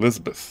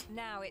 Elizabeth.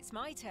 Now it's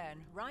my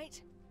turn,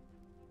 right?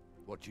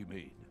 What do you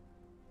mean?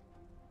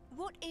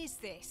 What is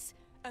this?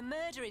 A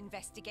murder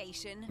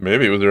investigation?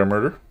 Maybe, was there a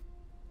murder?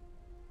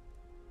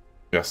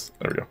 Yes,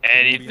 there we go.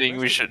 Anything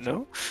we should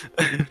know?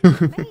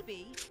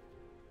 Maybe.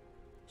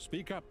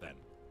 Speak up, then.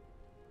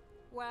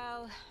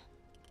 Well,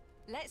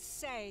 let's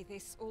say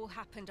this all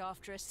happened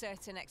after a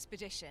certain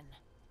expedition.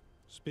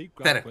 Speak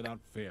Better. up without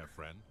fear,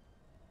 friend.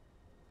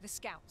 The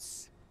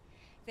scouts.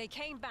 They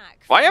came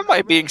back. Why from am I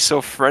a being raid so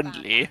in the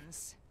friendly?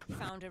 Badlands,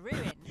 found a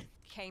ruin.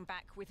 Came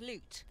back with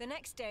loot. The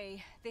next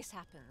day, this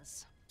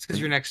happens. It's because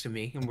you're next to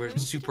me and we're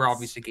super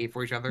obviously gay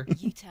for each other.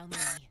 You tell me.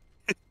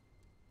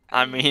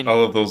 I mean,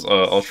 All of those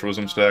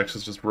altruism stacks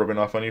is just rubbing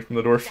off on you from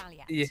the dwarf.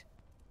 Daliat. Yeah.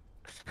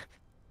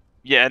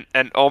 yeah,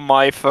 and all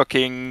my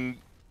fucking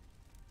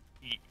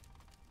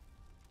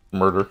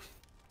Murder.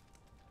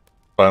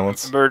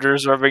 Violence.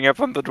 murders rubbing up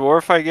on the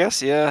dwarf, I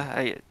guess. Yeah,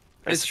 I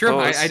It's true.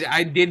 suppose.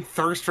 I did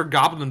thirst for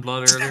goblin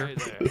blood earlier.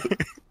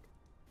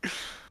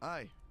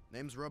 Hi,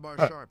 name's Robar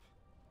Hi. Sharp.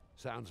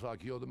 Sounds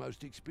like you're the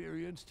most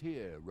experienced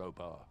here,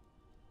 Robar.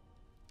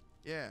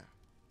 Yeah,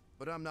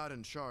 but I'm not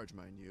in charge,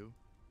 mind you.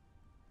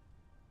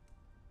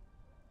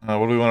 What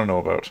do we want to know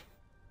about?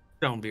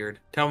 Stonebeard.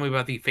 Tell me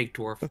about the fake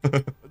dwarf.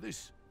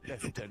 This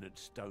Lieutenant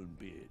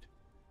Stonebeard,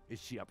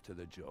 is she up to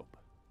the job?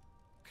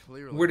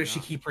 Clearly Where does she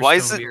not. keep her Why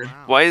is it?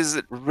 Stonebeard? Why is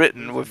it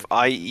written with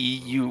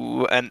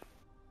IEU and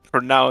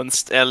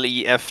pronounced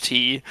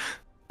LEFT?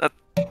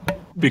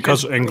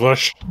 Because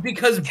English.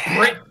 Because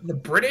the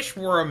British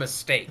were a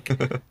mistake.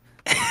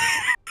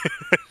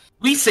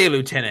 We say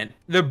lieutenant.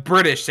 The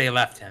British say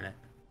lieutenant.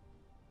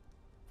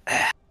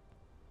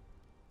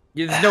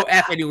 Yeah, there's no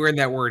F anywhere in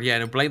that word. Yeah,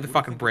 no, blame the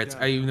fucking Brits.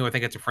 I even though I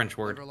think it's a French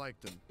word. Never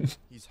liked him.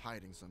 He's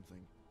hiding something.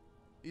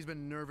 He's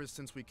been nervous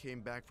since we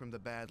came back from the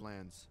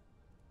Badlands.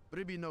 But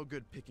it'd be no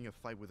good picking a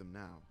fight with him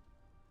now.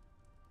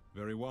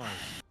 Very wise.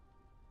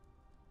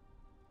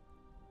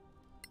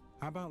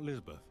 How about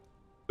Lisbeth?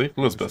 See?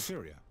 Elizabeth.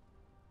 Syria.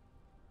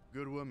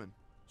 Good woman.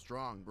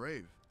 Strong,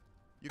 brave.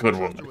 You Good can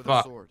trust woman. her with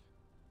Fuck. a sword.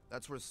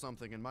 That's worth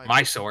something in my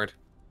My sword.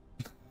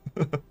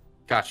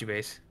 Got you,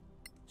 base.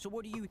 So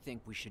what do you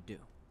think we should do?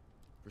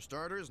 For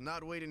starters,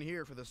 not waiting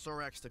here for the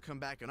Sorax to come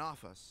back and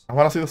off us. I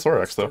want to see the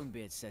Sorax, though.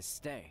 Stonebeard says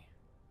stay,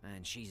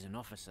 and she's an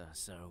officer,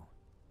 so...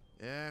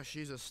 Yeah,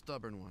 she's a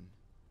stubborn one.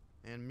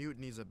 And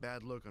mutiny's a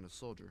bad look on a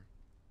soldier.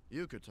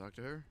 You could talk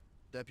to her.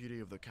 Deputy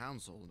of the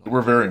council.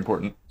 We're very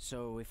important.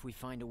 So if we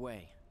find a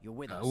way, you're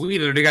with us. We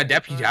literally got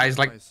deputized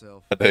like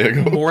A day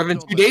ago. more than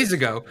 2 days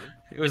ago.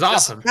 It was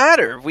awesome. Doesn't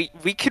matter. We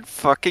could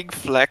fucking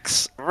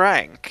flex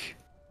rank.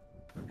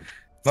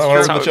 No,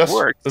 That's in how the it chest.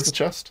 works. There's a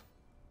chest.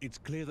 It's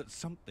clear that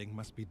something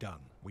must be done.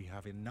 We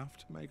have enough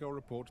to make our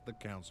report to the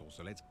council,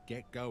 so let's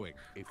get going.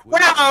 If we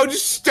Wow,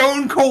 just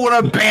stone cold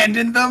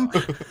abandoned them.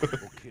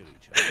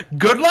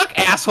 Good luck,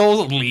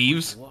 assholes.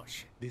 Leaves.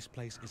 This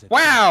place is a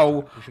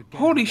Wow.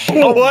 Holy shit.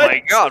 Oh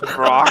my god,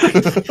 Brawk.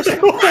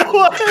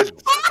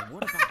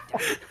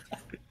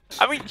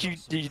 I mean,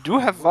 you do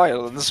have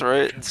violence,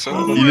 right?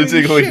 So You did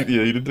take like,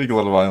 yeah, you did take a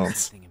lot of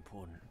violence.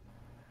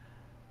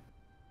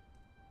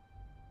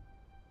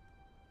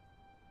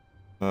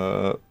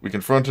 We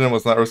confronted him.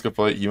 Let's not risk a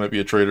fight. He might be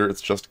a traitor.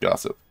 It's just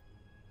gossip.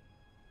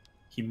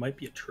 He might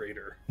be a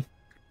traitor.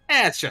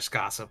 It's just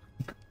gossip.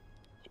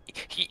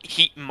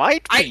 He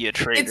might be a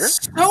traitor.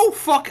 It's so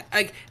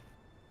like,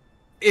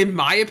 in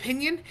my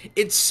opinion,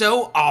 it's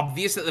so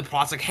obvious that the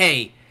plot's like,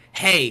 hey,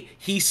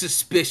 he's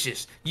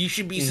suspicious. You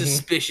should be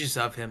suspicious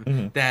of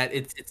him. That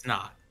it's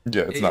not.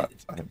 Yeah, it's not.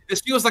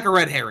 This feels like a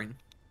red herring.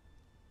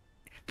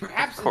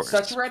 Perhaps it's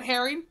such a red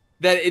herring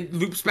that it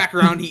loops back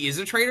around. He is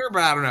a traitor,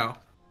 but I don't know.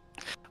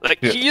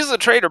 Like, he is a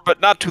traitor,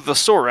 but not to the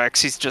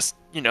Sorax. He's just,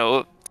 you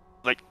know,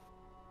 like,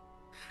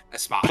 a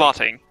spy.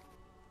 Plotting.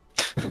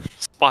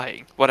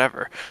 Spying.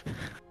 Whatever.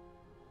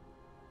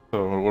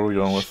 So, what are we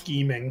going with?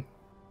 Scheming.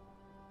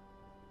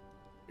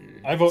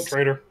 I vote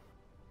traitor.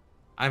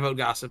 I vote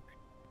gossip.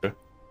 Okay.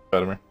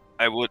 Vladimir.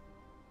 I would...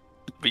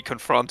 We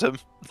confront him.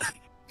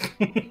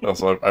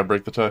 Also, I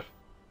break the tie.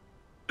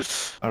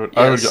 I would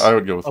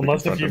go with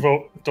unless if you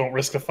vote, don't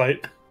risk a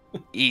fight.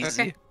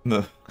 Easy. Okay.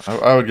 No,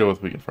 I would go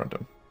with we confront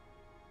him.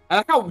 I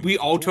like how we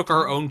all took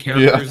our own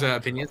characters'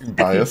 opinions.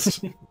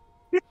 Biased.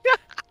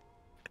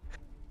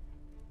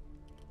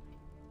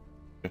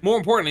 More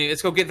importantly,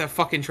 let's go get the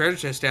fucking treasure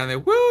chest down there.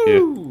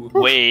 Woo! Yeah.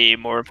 Way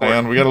more important.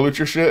 Hang on, we gotta loot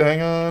your shit.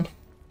 Hang on.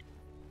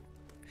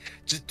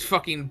 Just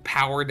fucking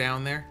power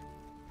down there.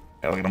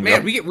 Yeah, look at him Man,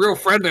 go. we get real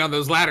friendly on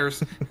those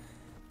ladders.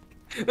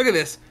 Look at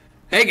this.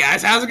 Hey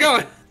guys, how's it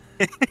going?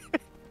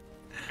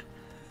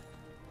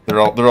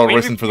 They're all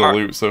racing for the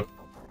loot. So.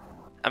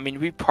 I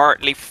mean, we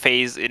partly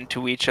phase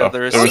into each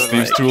other. There was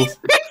thieves' tools.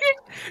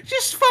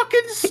 Just fucking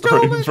Right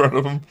stole in it. front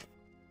of him.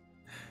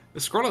 The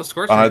scroll of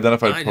scorching.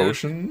 Unidentified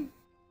potion.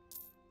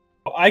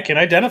 I can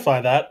identify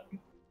that.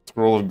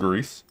 Scroll of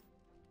grease.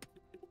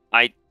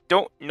 I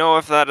don't know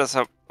if that is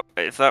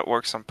if that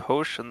works on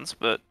potions,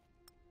 but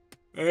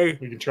hey,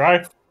 we can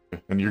try.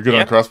 And you're good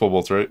on crossbow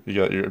bolts, right? You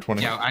got your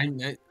 20.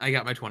 Yeah, I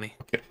got my 20.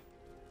 Okay.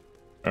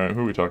 All right, who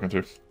are we talking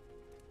to?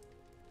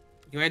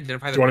 You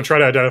identify. Do you want to try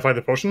to identify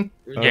the potion?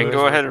 Yeah,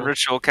 go ahead and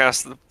ritual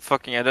cast the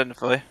fucking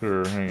identify.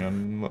 Sure, hang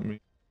on, let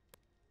me...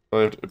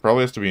 It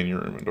probably has to be in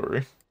your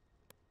inventory.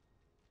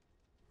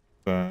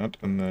 That,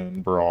 and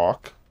then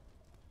Brawk.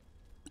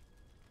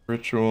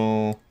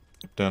 Ritual,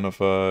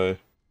 identify...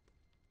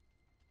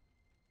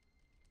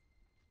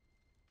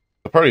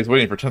 The party's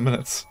waiting for 10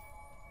 minutes.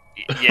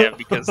 Yeah,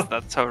 because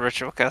that's how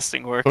ritual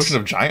casting works. Potion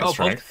of giant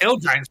strength. Hill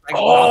giant strength.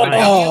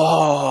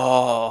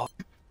 Oh!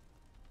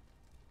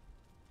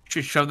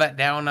 Should shove that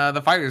down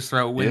the fighter's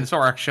throat when the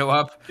Sorax show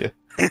up. Yeah.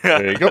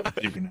 There you go.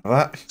 You can have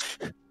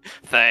that.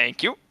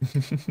 Thank you.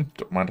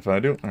 Don't mind if I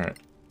do. Alright.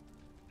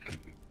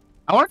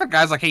 I wonder if the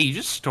guy's like, hey, you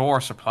just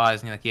store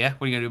supplies. And you're like, yeah,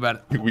 what are you going to do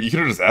about it? You could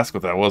have just asked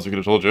what that was. We could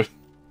have told you.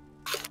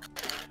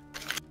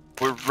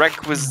 We're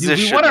requisitioning.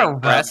 Do we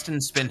want to rest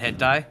and spin hit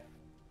die?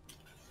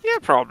 Yeah,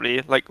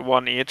 probably. Like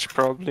one each,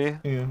 probably.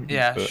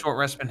 Yeah, short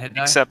rest, spin hit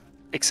die.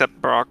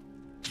 Except Brawk.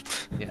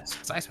 Yes,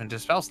 because I spent a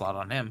spell slot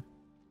on him.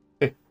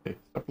 Hey,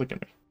 stop looking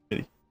at me.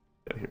 Kitty.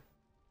 Get out of here.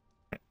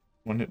 Right.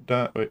 One hit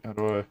die. Wait, how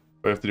do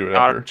I have to do it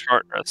after?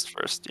 Short rest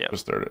first, yeah.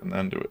 Just start it and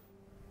then do it.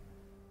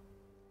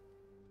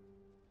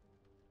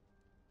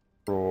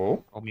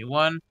 Roll. Roll me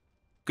one.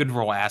 Good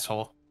roll,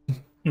 asshole.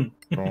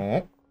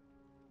 Roll.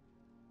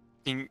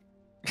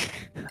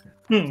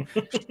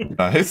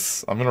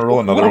 Nice. I'm gonna roll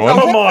another one.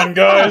 Come on,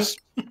 guys.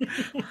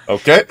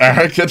 Okay.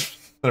 Alright, good.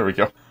 There we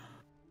go.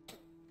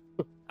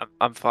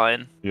 I'm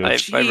fine. Yeah.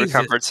 I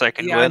recovered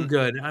second yeah,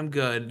 win. I'm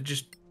good.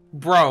 Just,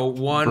 bro,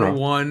 one.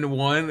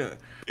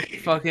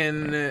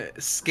 Fucking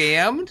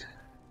scammed?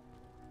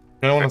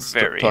 I want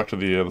to talk to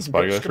the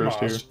spy guy first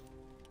here.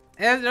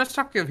 Yeah, let's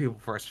talk to the other people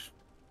first.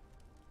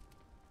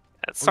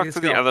 Let's talk to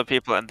the other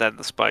people and then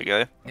the spy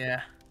guy.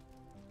 Yeah.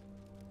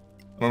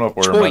 I don't know if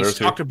order matters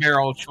here. Talk to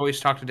Beryl. Choice,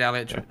 talk to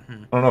Dalit. Yeah. I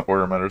don't know if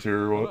order matters here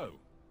or what.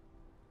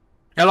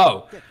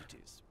 Hello.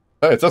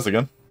 Hey, it's us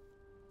again.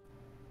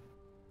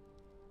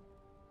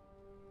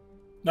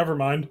 Never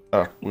mind.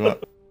 Oh, we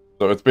want...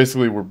 So it's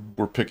basically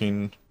we're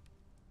picking...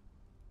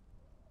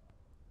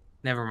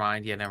 Never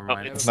mind. Yeah, never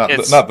mind.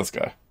 Not this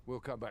guy. We'll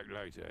come back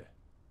later.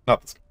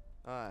 Not this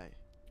guy. Aye.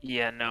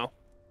 Yeah, no.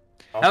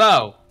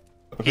 Hello.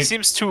 He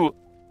seems too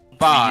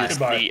Bye.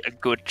 obviously a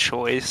good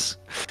choice.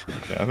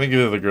 Yeah, I think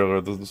either the girl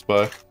or the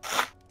spy.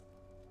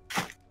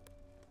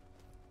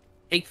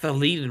 Take the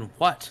lead in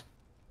what?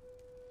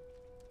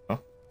 Do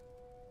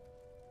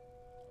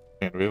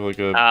we have like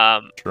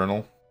a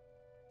journal?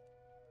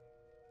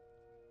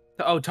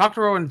 Oh, talk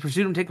to Rowan,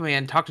 pursue him, take him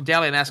in, talk to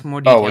Dahlia and ask him more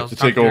Oh, details. like to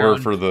Talk take over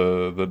Rowan. for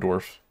the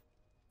dwarf,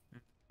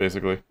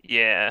 basically.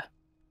 Yeah.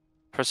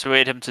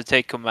 Persuade him to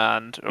take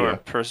command, or Yeah.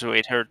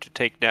 persuade her to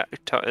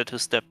to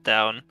step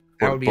down.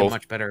 That would be Both, a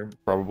much better.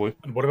 probably.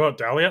 And what about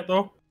Daliat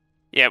though?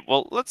 Yeah,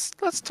 well, let's He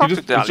talk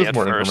just, to Dahlia it's just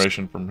more first.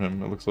 information from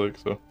him. It looks like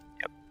so.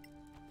 Yep.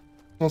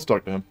 Let's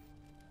talk to him.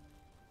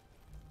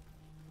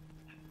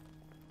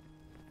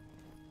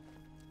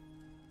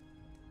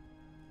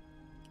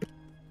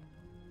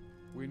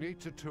 We need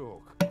to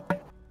talk.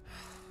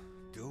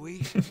 Do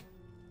we?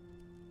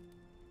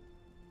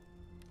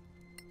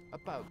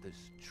 About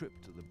this trip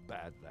to the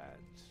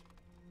Badlands.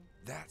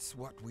 That's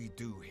what we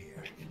do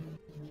here.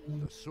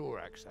 The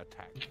Sorax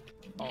attacked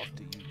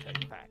after you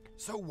came back.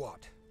 So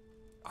what?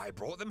 I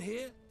brought them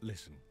here?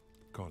 Listen,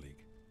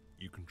 colleague,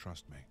 you can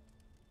trust me.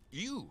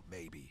 You,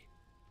 maybe.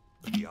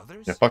 But the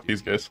others? Yeah, fuck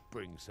these guys.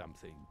 Bring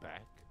something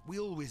back. We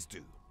always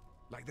do.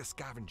 Like the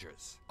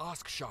scavengers.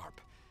 Ask Sharp.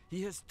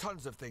 He has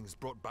tons of things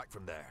brought back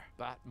from there.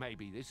 But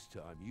maybe this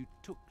time you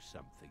took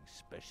something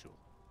special.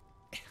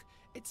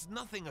 It's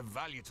nothing of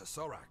value to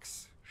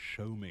Sorax.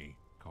 Show me,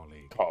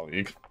 colleague.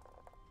 Colleague.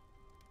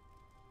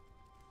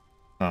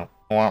 No.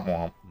 Womp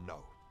womp. No.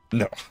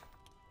 No.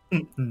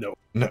 No.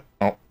 No.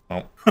 Oh.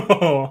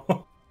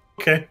 Oh.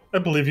 Okay, I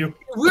believe you.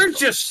 We're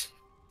just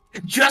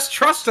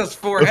trust us,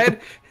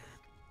 forehead.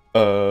 I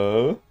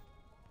only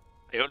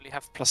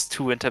have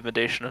 +2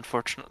 intimidation,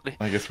 unfortunately.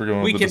 I guess we're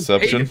going We with the can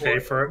deception. pay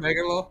for it,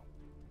 Megalo.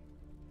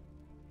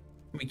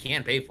 We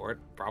can pay for it,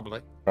 probably.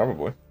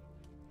 Probably.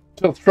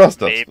 Just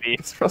trust us. Maybe.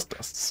 Just trust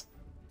us.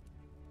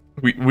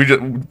 We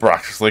just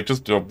Brawk's just like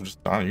just you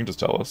can just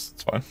tell us.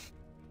 It's fine.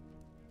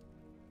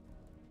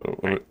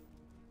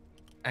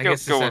 I Go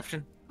guess with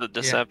deception. the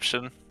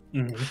deception.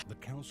 The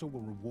council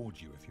will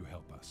reward you if you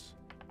help us.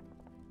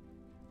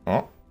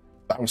 Oh,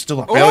 that was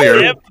still a failure.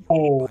 Yep.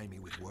 Oh. Buy me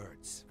with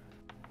words.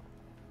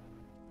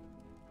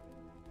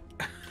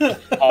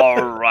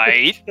 All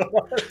right.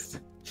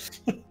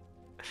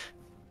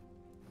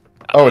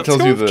 Oh, it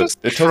tells you the Just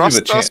it tells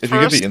you the trust us chance. If you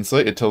get first. the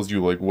insight, it tells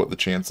you like what the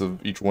chance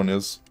of each one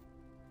is.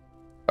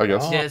 I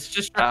guess. Yeah, it's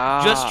just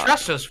Ah.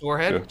 trust us,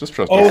 forehead. Yeah, just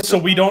trust Oh, us. so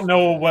we don't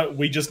know what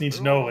we just need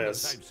to know We're all on the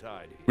is. same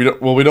side here. We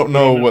don't. Well, we don't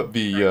know what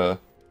the. Oh,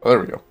 there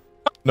we go.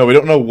 No, we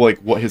don't know like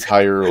what his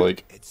higher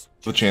like It's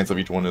the chance of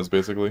each one is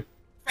basically.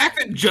 The fact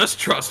that just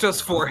trust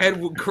us,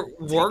 forehead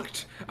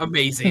worked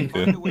amazing.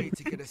 find a way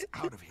to get us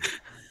out of here.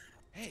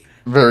 Hey,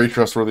 Very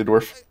trustworthy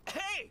dwarf.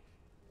 hey!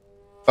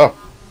 Oh,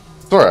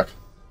 Thorak.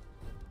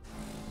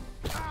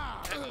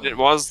 It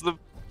was the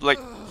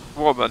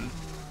woman.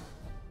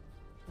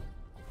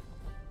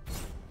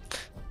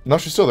 No,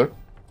 she's still there.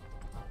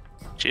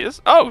 She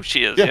is. Oh,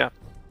 she is. Yeah.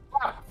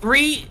 Yeah.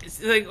 3,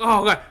 like,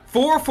 oh god,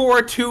 4,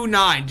 4, 2,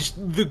 9.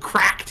 Just the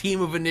crack team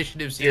of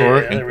initiatives here.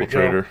 Thorak, there we go.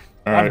 infiltrator.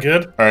 All I'm right.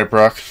 good. All right,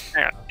 Brawk.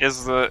 Hang on.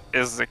 Is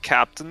the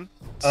captain?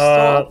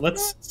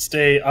 Let's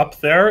stay up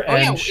there Oh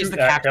and yeah, shoot is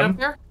the at captain him. up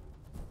there?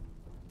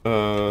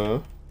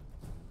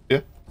 Yeah.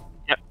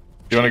 Yep.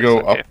 Do you want to go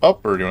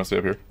up, or do you want to stay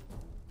up here?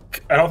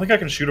 I don't think I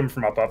can shoot him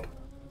from up.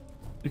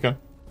 You can.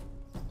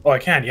 Oh, I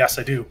can. Yes,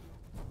 I do.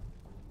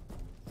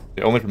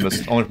 Yeah, only from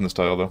this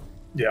tile though.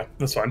 Yeah,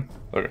 that's fine.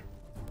 Okay.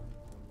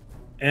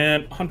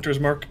 And Hunter's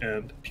Mark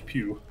and Pew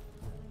Pew.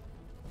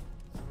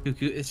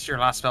 Cuckoo, it's your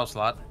last spell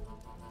slot.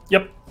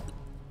 Yep.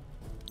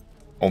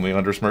 Only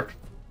Hunter Smirk.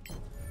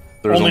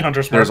 Only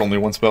Hunter Smirk. There's only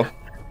one spell.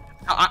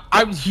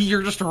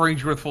 You're just a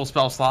ranger with full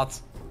spell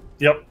slots.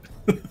 Yep.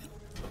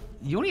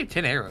 You only have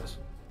 10 arrows.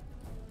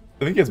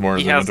 I think he has more in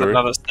He his has inventory.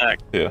 another stack.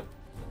 Yeah.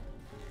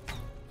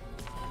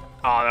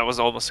 Oh, that was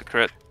almost a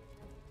crit.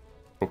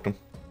 Poked him.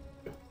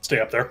 Stay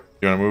up there.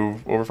 You want to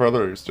move over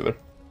farther, or you stay there?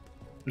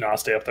 No, I'll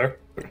stay up there.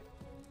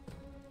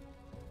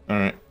 All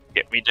right.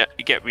 Get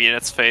me in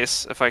its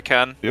face if I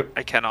can. Yep.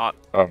 I cannot.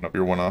 Oh no,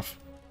 you're one off.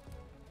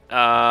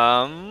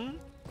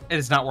 It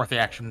is not worth the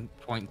action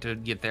point to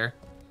get there.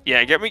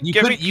 Yeah, get me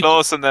You-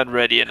 close and then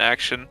ready in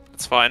action.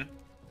 It's fine.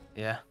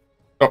 Yeah.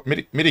 Oh,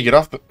 Midi, get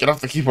off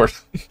the keyboard.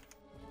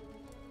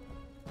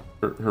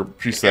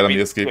 She sat on the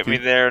escape Get key. me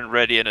there and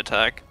ready in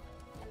attack.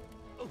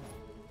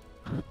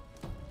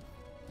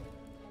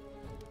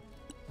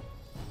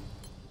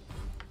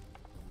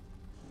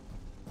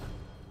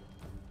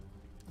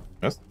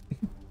 Yes.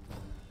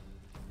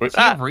 Wait, Does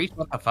he have reach?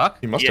 What the fuck?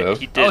 he must Yeah, have.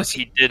 he did. Oh,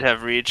 He did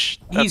have reach.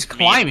 He's That's me.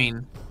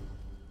 climbing.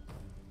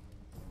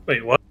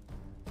 Wait, what?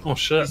 Oh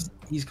shit.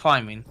 He's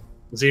climbing.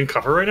 Is he in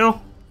cover right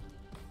now?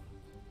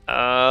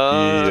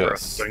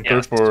 Yes. Yeah.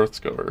 Third,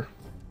 fourth, cover.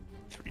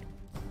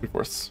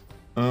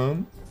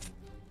 3/4.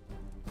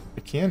 I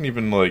can't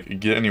even like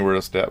get anywhere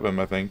to stab him.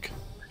 I think.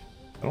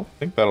 I don't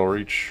think that'll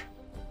reach.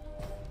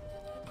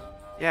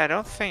 Yeah, I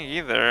don't think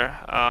either.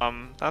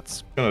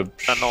 That's Gonna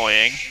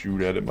annoying.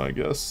 shoot at him, I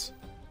guess.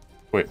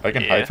 Wait, I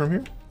can hide from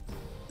here?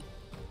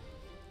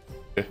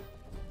 Okay.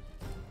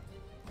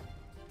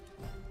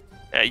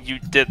 Yeah, you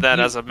did that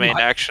as a main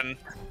action.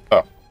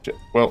 Oh, shit.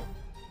 Well.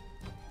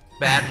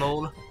 Bad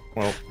mode.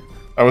 Well,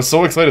 I was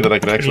so excited that I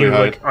could actually Can you,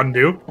 hide. like,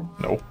 undo?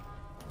 No.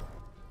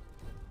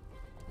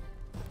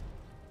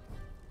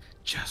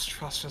 Just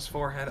trust his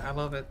forehead. I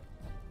love it.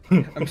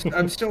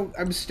 I'm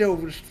still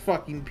just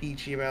fucking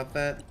peachy about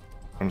that.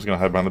 I'm just gonna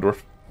hide behind the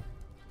dwarf.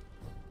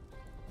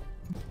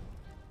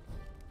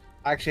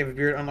 I actually have a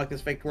beard, unlike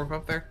this fake dwarf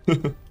up there.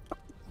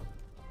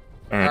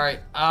 Alright.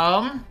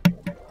 Alright,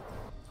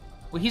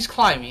 well, he's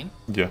climbing.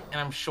 Yeah.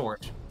 And I'm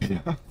short.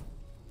 Yeah.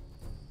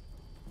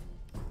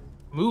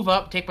 Move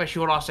up, take my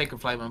shield off, sacred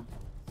flame him.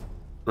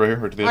 Right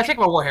here, or to the I edge? take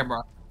my warhammer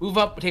off. Move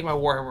up, take my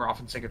warhammer off,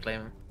 and sacred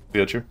flame him.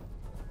 The edge here?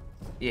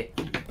 Yeah.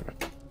 Kind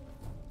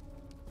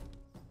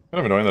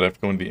of annoying that I have to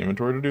go into the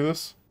inventory to do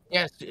this.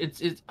 Yes,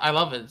 it's I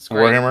love it. It's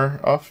great.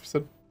 Warhammer off, you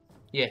said?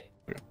 Yeah.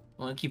 Okay.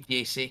 I want to keep the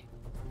AC.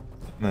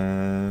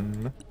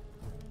 Then...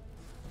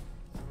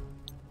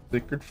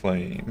 Sacred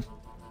Flame.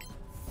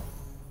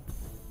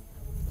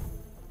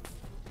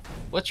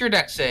 What's your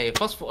deck say?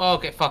 +4. Oh,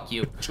 okay, fuck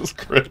you. Just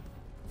crit.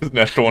 It's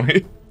nat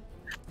 20.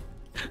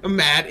 I'm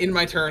mad in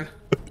my turn.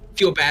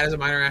 Feel bad as a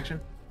minor action.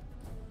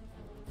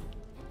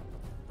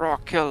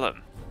 Brawk, kill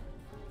him.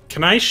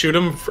 Can I shoot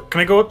him?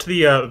 Can I go up to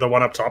the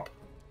one up top,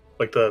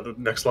 like the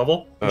next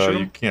level? And shoot You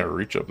him? can't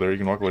reach up there. You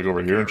can walk like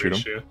over here and shoot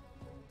him. You.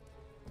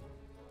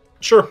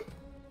 Sure.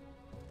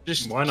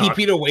 Just Why not?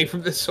 keep it away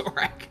from the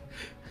Zorak.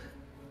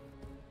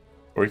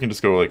 Or you can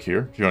just go like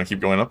here if you want to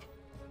keep going up.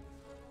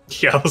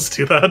 Yeah, let's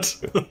do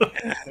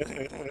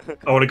that.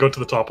 I want to go to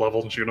the top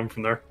level and shoot him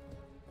from there.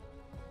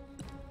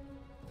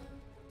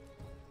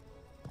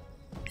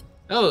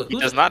 Oh,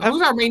 who's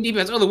our main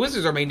DPS? Oh, the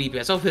wizard's our main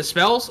DPS. Oh, his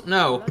spells?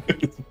 No.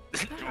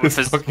 With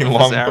his fucking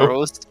long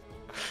arrows.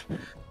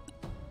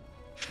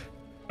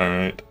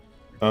 Alright.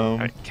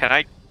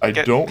 Can I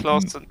get don't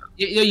close?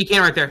 Yeah, you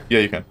can right there. Yeah,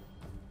 you can.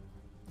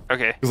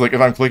 Okay. Because like if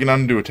I'm clicking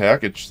on to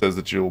attack, it says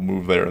that you'll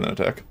move there and then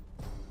attack.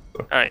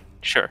 So. Alright,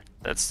 sure.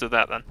 Let's do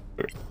that then.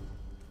 Okay.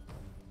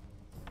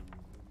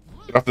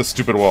 Get off this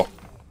stupid wall.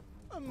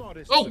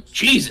 Oh,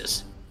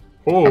 Jesus.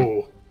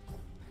 Oh.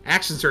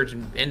 Action surge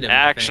and end him.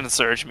 Action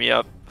surge me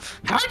up.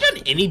 Have I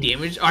done any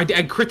damage? Oh,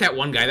 I crit that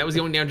one guy. That was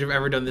the only damage I've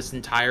ever done this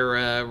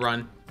entire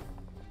run.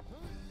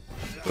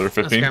 Another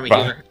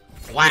 15?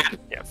 Flap.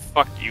 Yeah,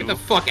 fuck you. Get the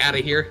fuck out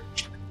of here.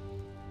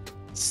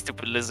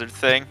 Stupid lizard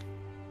thing.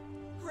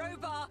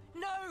 Robar,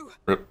 no!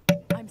 Rip.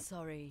 I'm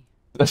sorry.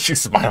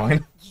 She's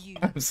smiling.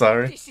 I'm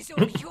sorry. This is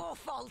all your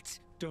fault.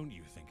 Don't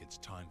you think it's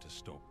time to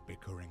stop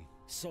bickering?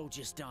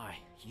 Soldiers die.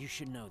 You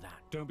should know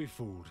that. Don't be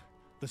fooled.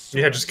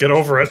 Yeah, just get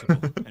over it.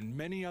 And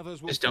many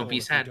others will Just don't fall be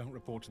if sad. you don't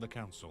report to the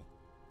council.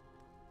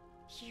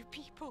 You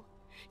people,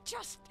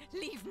 just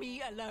leave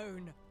me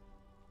alone.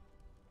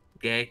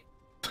 Gay.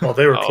 Oh,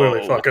 they were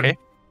clearly fucking. Okay.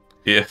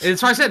 Yeah.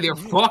 That's why I said they were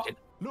fucking.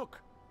 Look,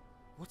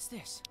 What's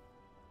this?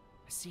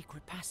 A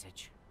secret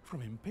passage.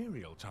 from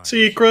Imperial times.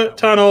 Secret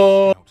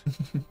tunnel.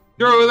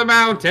 Through the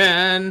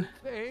mountain.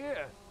 They're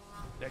here.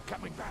 They're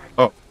coming back.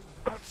 Oh.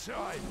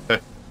 Outside.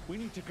 We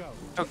need to go.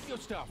 Take your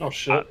stuff. Oh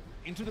shit.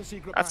 Into the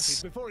secret That's-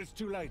 passage before it's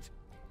too late.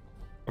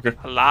 Okay.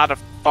 A lot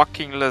of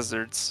fucking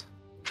lizards.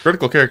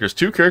 Critical characters.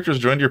 2 characters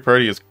joined your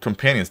party as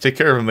companions. Take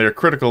care of them. They are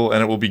critical,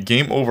 and it will be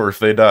game over if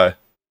they die.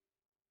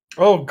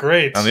 Oh,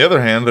 great. On the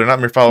other hand, they're not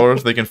mere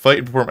followers. They can fight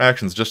and perform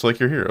actions just like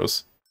your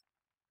heroes.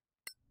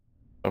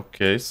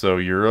 Okay, so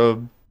you're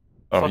a...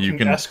 Oh, you Fucking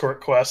can escort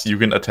quest. You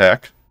can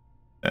attack,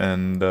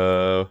 and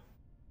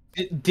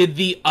Did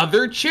the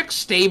other chick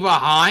stay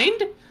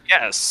behind?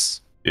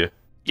 Yes. Yeah.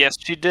 Yes,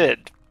 she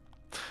did.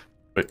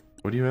 Wait,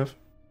 what do you have?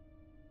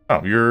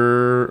 Oh,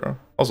 you're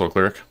also a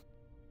cleric.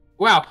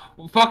 Wow,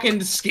 fucking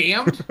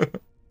scammed.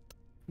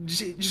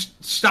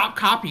 just stop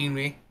copying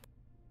me.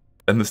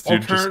 And this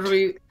dude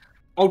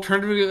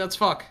Alternatively, let's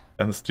fuck.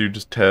 And this dude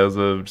just has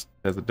a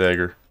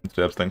dagger and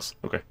stabs things.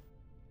 Okay.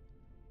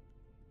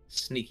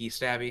 Sneaky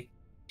stabby.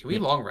 Can we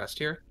long rest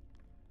here?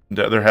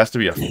 There has to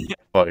be a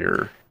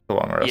fire to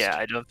long rest. Yeah,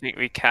 I don't think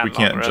we can. We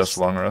can't just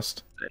long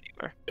rest.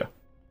 Anywhere. Yeah.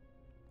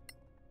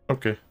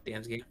 Okay.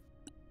 Dan's game.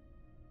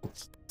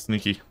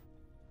 Sneaky.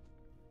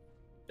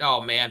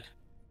 Oh man.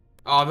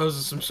 Oh, those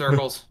are some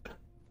circles.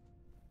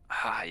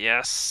 Ah,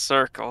 yes,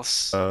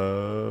 circles.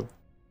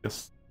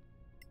 Yes.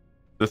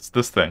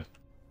 This thing.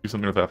 Do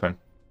something with that thing.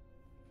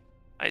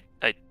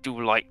 I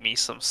do like me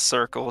some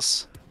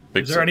circles.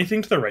 Big Is there circle.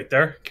 anything to the right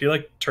there? Can you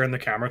like turn the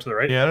camera to the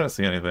right? Yeah, I don't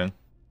see anything.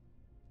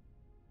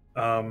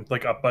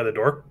 Like up by the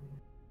door.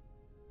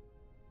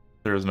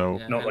 There is no.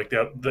 Yeah. No, like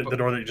the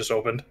door that you just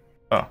opened.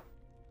 Oh.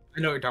 I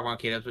know what you're talking about,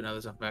 Kdubs, but no,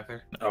 there's nothing back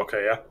there.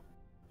 Okay, yeah.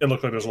 It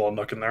looked like there's a little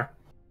nook in there.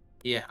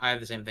 Yeah, I have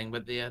the same thing,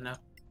 but yeah, no.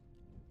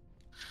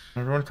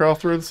 Everyone crawl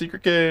through the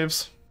secret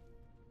caves.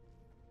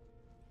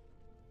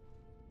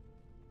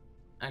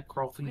 I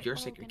crawl through your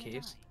secret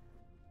caves.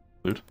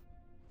 Loot.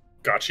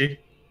 Gotcha.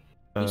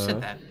 Who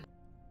said that?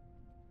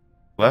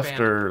 Left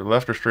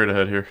or straight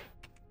ahead here?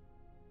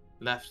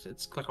 Left.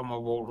 It's click on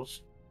more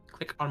boulders.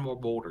 Click on more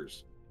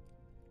boulders.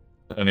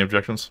 Any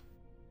objections?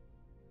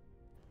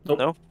 Nope.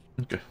 No.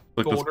 Okay.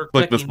 Boulder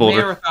Click this clicking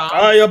boulder. marathon.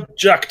 I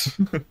object.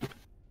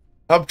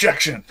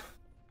 Objection!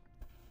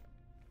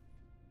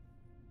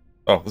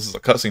 Oh, this is a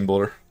cutscene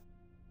boulder.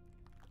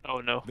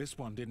 Oh no. This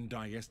one didn't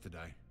die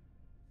yesterday.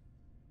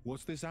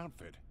 What's this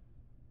outfit?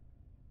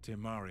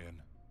 Timarian.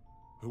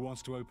 Who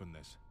wants to open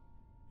this?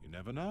 You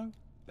never know.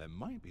 There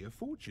might be a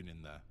fortune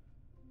in there.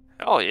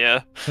 Hell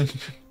yeah.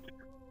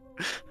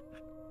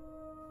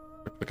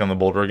 Click on the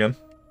boulder again.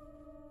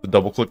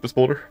 Double click this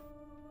boulder.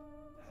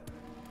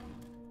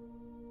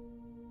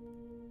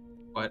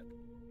 What?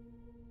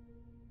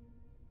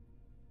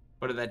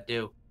 What did that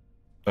do?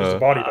 There's a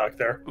body back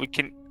there. We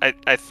can.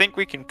 I think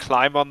we can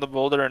climb on the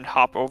boulder and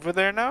hop over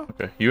there now.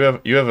 Okay, you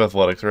have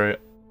athletics, right?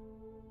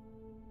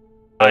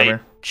 I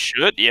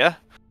should, yeah.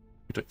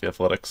 You took the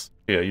athletics.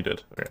 Yeah, you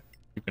did. Okay,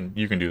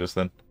 you can do this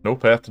then. No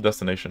path to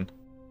destination.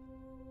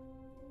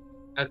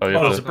 Oh, you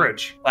have there's to a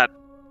bridge. That,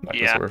 knock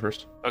this yeah. over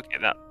first. Okay,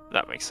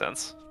 that makes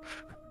sense.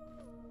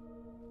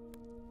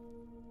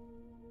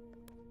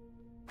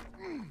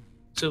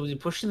 So was he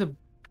pushing the?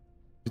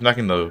 He's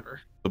knocking the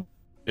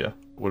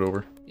wood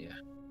over. Yeah.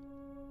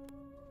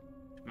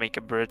 Make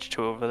a bridge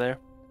to over there.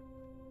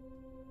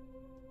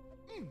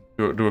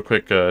 Do a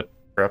quick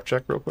trap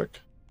check real quick.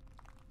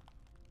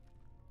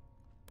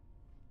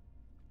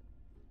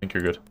 I think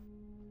you're good.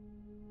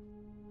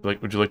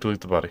 Would you like to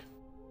loot the body?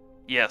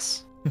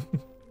 Yes.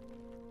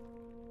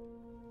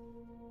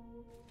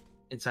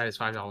 Inside is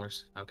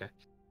 $5. Okay.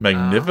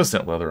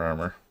 Magnificent leather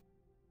armor.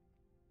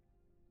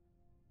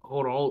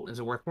 Hold on. Is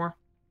it worth more?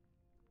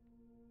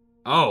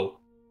 Oh.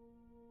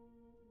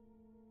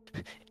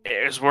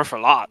 It's worth a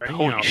lot. Right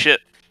Holy now. shit.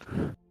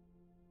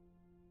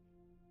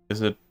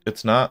 Is it?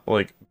 It's not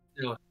like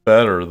No.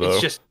 better though.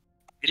 It's just.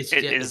 It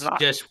is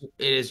not. It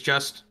is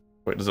just.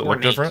 Wait, does it look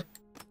ornate. different?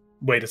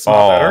 Wait, it's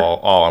not better.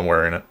 Oh, I'm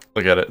wearing it.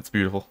 Look at it. It's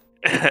beautiful.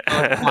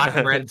 Black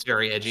and red's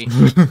very edgy.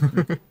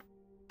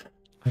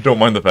 Don't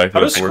mind the fact How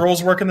that do it's worth.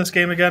 scrolls work in this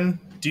game again?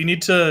 Do you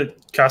need to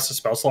cast a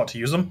spell slot to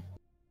use them?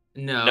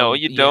 No,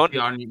 you don't, You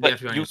have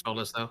to be on your spell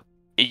list though.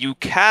 You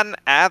can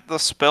add the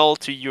spell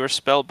to your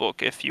spell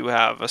book if you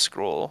have a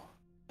scroll,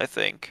 I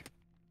think.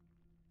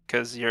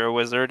 Because you're a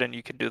wizard and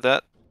you can do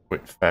that.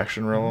 Wait,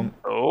 faction realm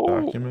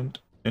Oh. document.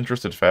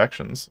 Interested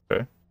factions.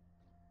 Okay.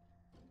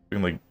 You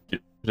can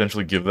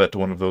potentially give that to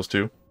one of those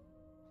two.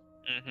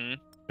 Mm-hmm.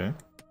 Okay.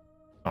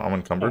 Oh, I'm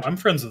encumbered. I'm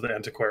friends with the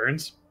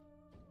antiquarians.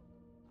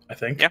 I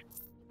think. Yeah.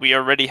 We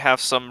already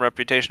have some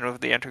reputation with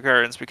the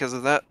antiquarians because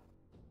of that.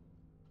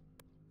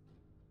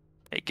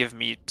 They give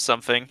me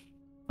something.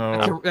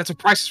 Oh. That's a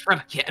priceless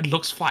friend. Yeah, it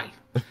looks fine.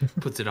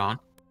 Puts it on.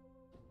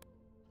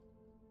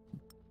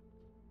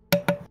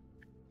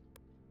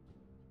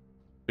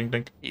 Ding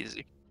ding.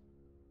 Easy.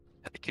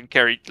 I can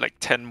carry like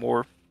 10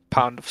 more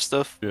pound of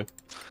stuff. Yeah.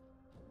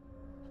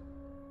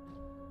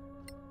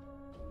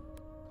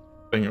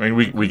 I mean,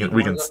 we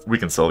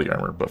can sell the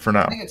armor, but for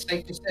now. I think it's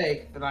safe to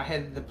say that I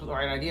had the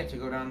right idea to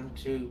go down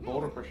to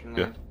boulder pushing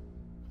land.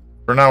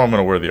 For now, I'm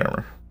gonna wear the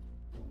armor.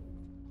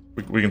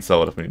 We can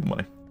sell it if we need the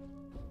money.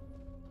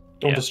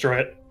 Don't destroy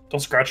it.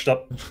 Don't scratch it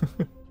up.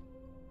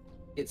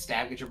 Get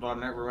stabbed, get your blood,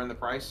 and never win the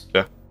price.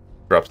 Yeah.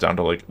 Drops down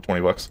to like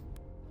 $20.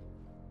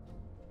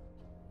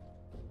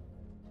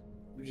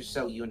 We just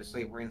sell you into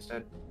slavery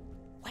instead.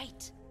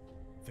 Wait.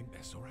 Think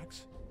they're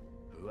Sorax?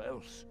 Who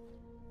else?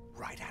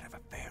 Right out of a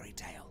fairy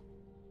tale.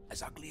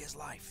 As ugly as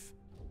life.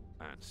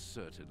 And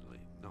certainly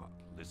not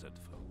lizard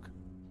folk.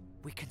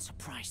 We can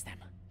surprise them.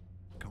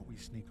 Can't we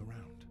sneak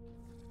around?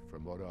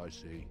 From what I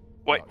see.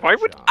 Why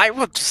would I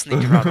want to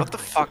sneak around? What the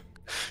fuck?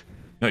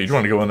 No, you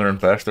want to go in there and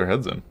bash their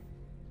heads in.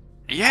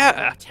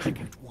 Yeah. Attack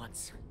at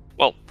once.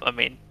 Well, I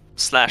mean,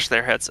 slash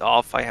their heads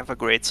off. I have a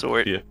great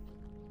sword. Yeah.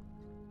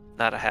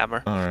 Not a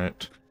hammer.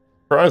 Alright.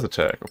 Surprise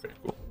attack. Okay,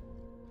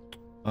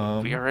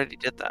 cool. We already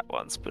did that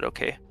once, but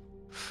okay.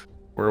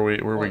 Where are we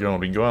going?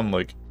 We can go on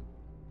like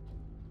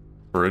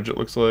bridge, it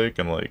looks like,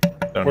 and like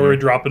down Where are we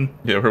here. dropping?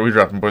 Yeah, where are we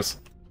dropping, boys?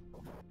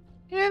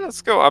 Yeah,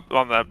 let's go up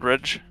on that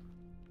bridge.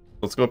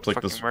 Let's go up to like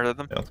Fucking this. murder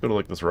them. Yeah, let's go to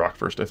like this rock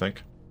first, I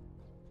think.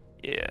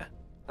 Yeah,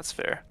 that's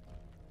fair.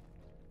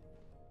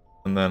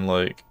 And then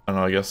like I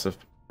don't know. I guess if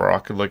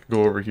Brawk could like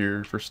go over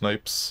here for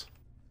snipes.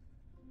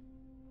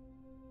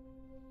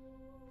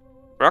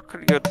 Brawk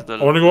could go to the.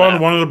 I want to go on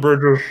one of the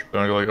bridges. Do you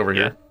want to go like over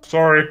here?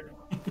 Sorry.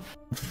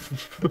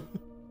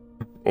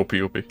 OP.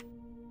 I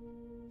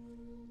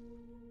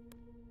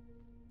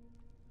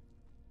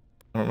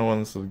don't know when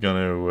this is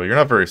gonna. You're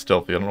not very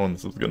stealthy. I don't know when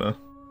this is gonna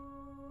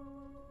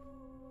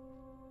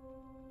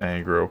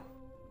aggro.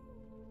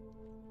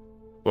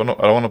 I don't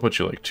want to put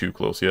you like too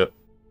close yet.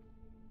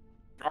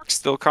 Brawk's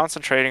still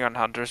concentrating on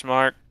Hunter's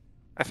Mark.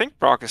 I think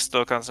Brawk is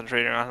still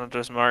concentrating on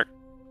Hunter's Mark.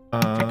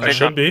 I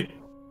should be.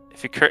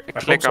 If you click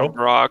on so.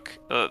 Brawk,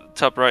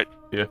 top right.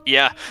 Yeah.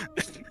 Yeah.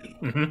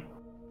 Mm-hmm.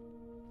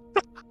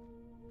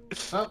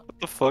 What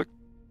the fuck?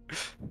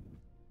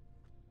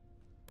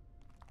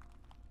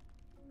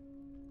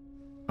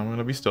 I'm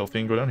gonna be stealthy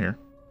and go down here.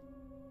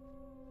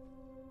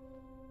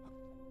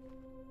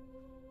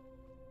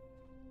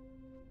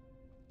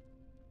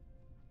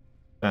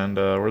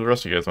 And where the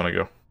rest of you guys want to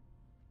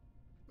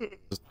go?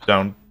 Just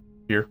down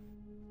here.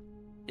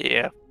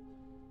 Yeah.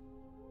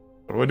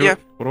 What do I do? Yeah.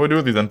 What do I do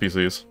with these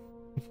NPCs?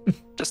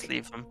 Just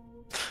leave them.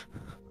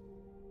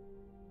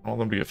 I want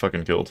them to get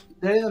fucking killed.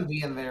 Letting them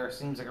be in there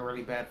seems like a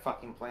really bad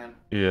fucking plan.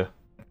 Yeah.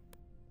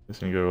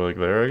 Just gonna go like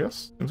there, I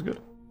guess. Seems good.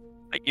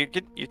 Like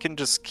you can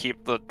just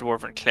keep the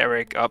dwarven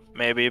cleric up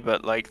maybe,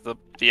 but like the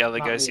other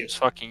Not guy me. seems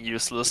fucking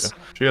useless.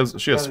 Yeah. She has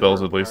Rather spells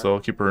dwarven at least, so cleric.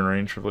 I'll keep her in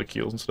range for like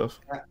heals and stuff.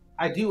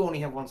 I do only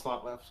have 1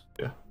 slot left.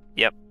 Yeah.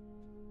 Yep.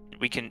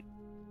 We can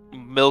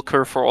milk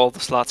her for all the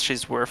slots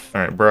she's worth.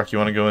 All right, Brawk, you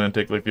want to go in and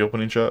take like the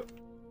opening shot?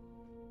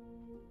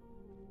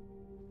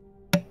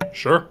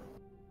 Sure.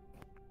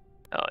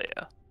 Oh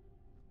yeah.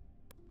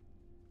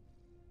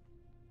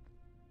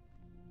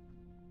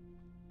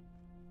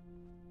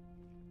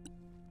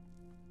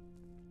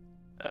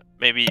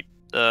 Maybe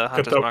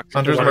Hunter's that- Mark.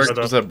 Hunter's one Mark, for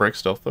the- does that break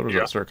stealth though, or does Yeah.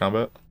 that start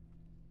combat?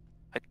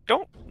 I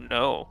don't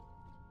know.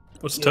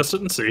 Let's test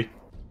it and see.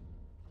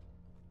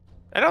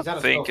 I He's out don't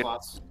of think spell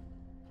it. slots.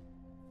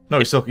 No,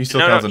 he's still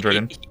No,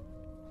 concentrating.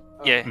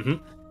 Yeah, Mhm.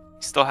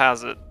 he still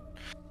has it.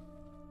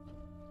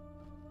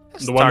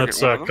 Let's The one target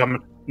that's one of them.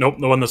 coming. Nope,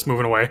 the one that's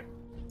moving away,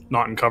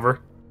 not in cover.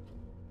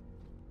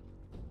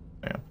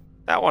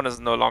 That one is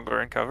no longer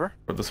in cover.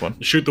 Or this one.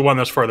 Shoot the one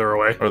that's further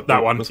away. Or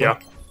That one, this yeah,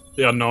 one?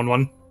 the unknown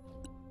one.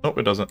 Nope,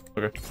 it doesn't.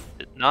 Okay.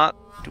 Did not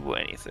do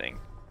anything.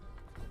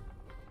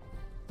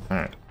 All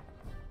right.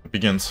 It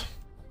begins.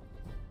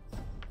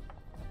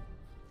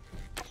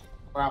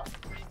 Wow.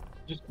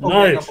 Just Nice.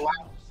 opening up a lap.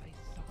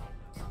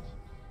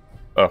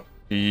 Oh,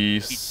 he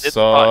did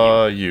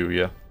saw you.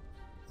 Yeah.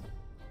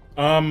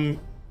 I'm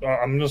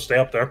gonna stay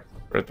up there.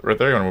 Right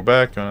there. You want to move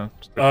back?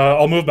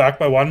 I'll move back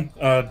by 1.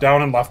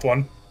 Down and left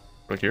 1.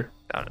 Right here.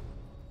 Got it.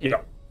 Yeah.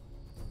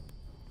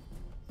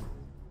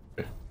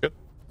 Okay, good.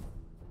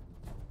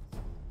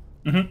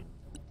 Mm-hmm.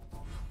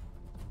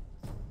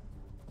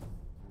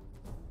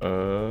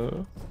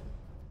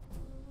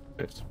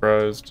 Okay,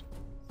 surprised.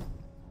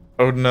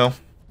 Oh no.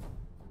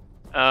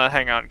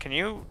 Hang on. Can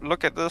you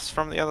look at this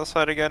from the other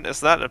side again? Is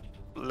that a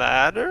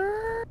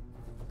ladder?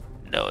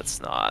 No,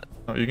 it's not.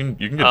 Oh, you can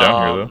get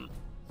down here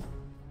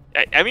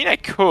though. I mean, I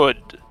could.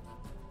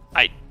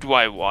 Do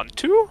I want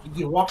to? You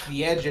can walk to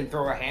the edge and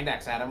throw a hand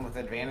axe at him with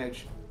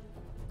advantage.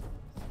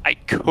 I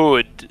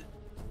could.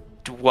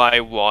 Do I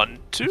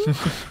want to?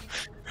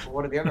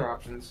 What are the other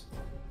options?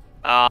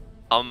 Like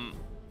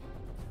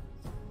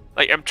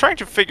I'm trying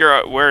to figure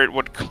out where it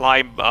would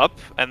climb up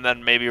and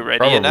then maybe ready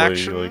Probably in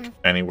action. like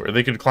anywhere.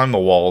 They could climb the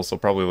walls, so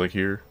probably like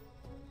here.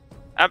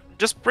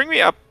 Just bring me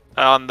up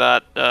on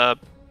that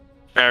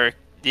barrack.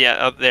 Yeah,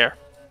 up there.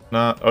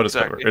 Nah. Oh, it is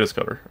cover. Exactly. It is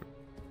cover.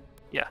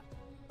 Yeah.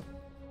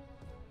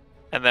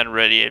 And then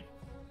ready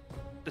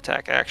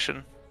attack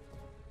action.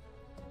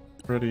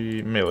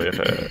 Ready melee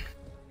attack.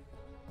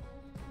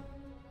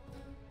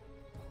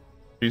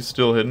 She's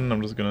still hidden.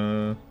 I'm just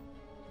gonna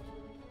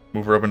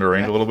move her up into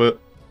range a little bit.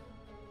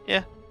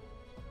 Yeah.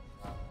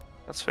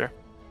 That's fair.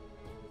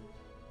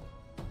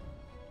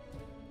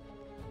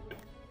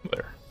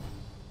 There.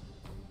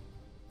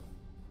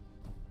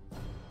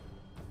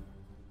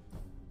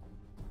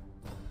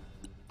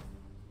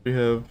 We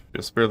have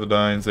Spare the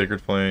Dying,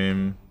 Sacred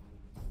Flame,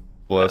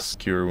 Bless,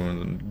 Cure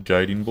Wounds, and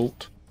Guiding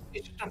Bolt.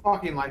 It's just a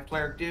fucking life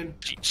cleric, dude.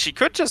 She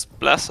could just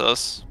bless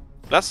us.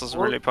 Bless is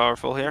Or- really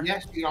powerful here.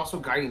 Yes, you also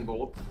guiding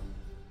bolt.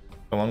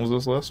 How long was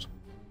this last?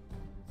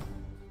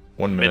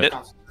 1 minute.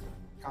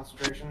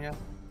 Concentration, yeah.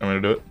 I'm gonna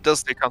do it.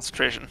 Does the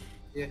concentration.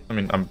 Yeah. I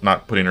mean, I'm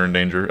not putting her in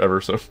danger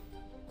ever, so.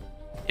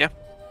 Yeah.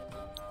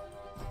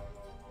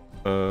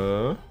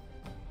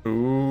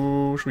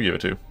 Who should we give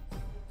it to?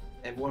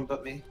 Everyone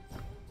but me.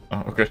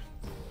 Oh, okay.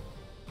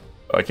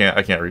 I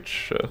can't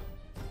reach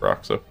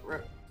Brawk, so. Right.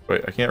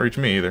 Wait, I can't reach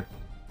me either.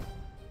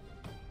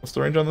 What's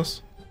the range on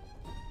this?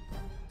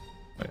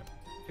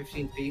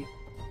 15 feet.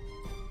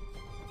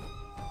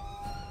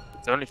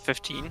 It's only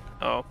 15.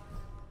 Oh.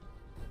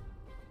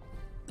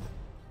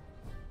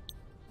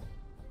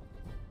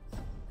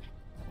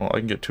 Well, I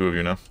can get 2 of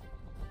you now.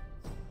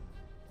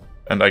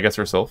 And I guess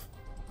herself.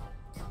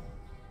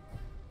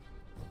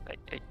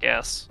 I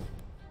guess.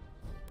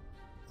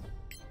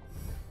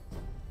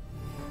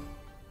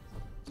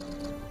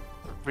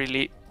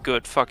 Really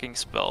good fucking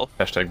spell.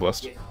 Hashtag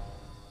blessed. Yeah.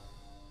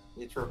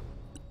 Yeah, true.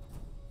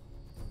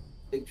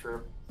 Big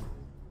true.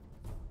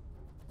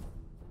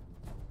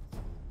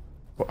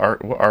 What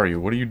are you?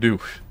 What do you do?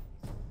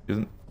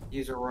 Isn't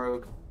He's a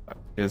rogue.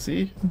 is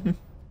he?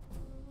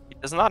 He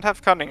does not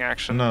have cunning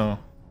action. No.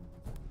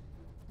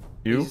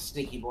 You? He's a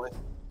sneaky boy.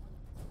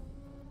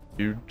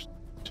 You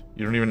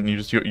don't even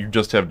you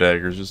just have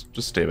daggers. Just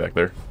stay back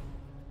there.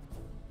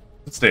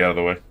 Let's stay out of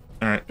the way.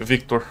 All right,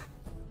 Viktor.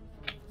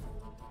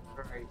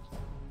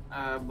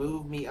 Alright.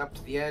 Move me up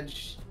to the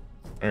edge.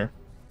 There.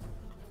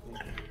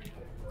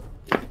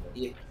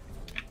 Yeah.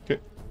 Okay.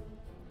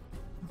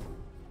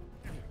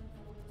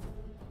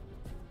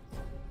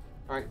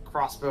 Alright,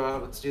 crossbow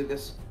out. Let's do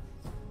this.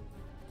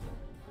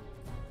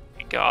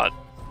 God.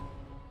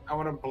 I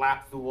want to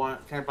blap the one.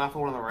 Can I blap the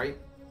one on the right?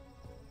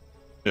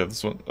 Yeah,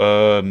 this one.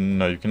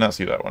 No, you cannot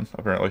see that one,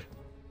 apparently.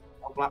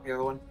 I'll flap the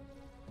other one.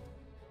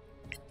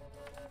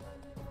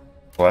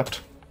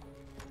 Flapped?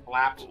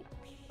 Flapped.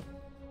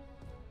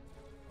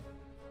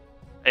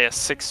 Yeah,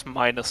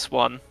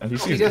 6-1. And he Oh,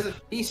 sees he doesn't.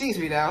 He sees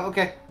me now.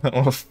 Okay.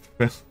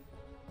 me.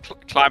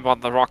 Climb on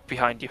the rock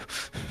behind you.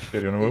 Yeah,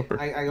 you wanna move? Or?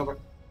 I go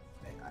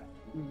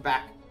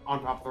back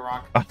on top of the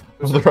rock. On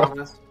top of the rock?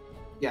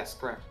 Yes,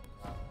 correct.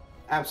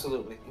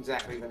 Absolutely,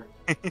 exactly there.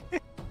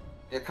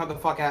 Yeah, come the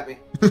fuck at me.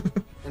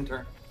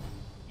 Enter.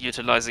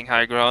 Utilizing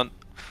high ground.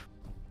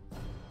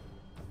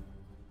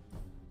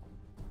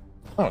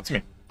 Oh, it's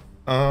me.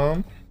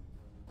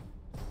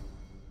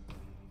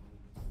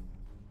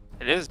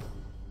 It is.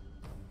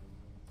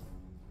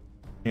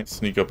 Can't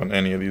sneak up on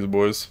any of these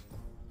boys.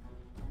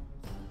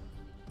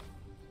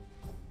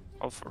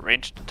 Oh, for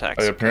ranged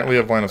attacks. I apparently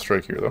have line of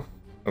strike here, though.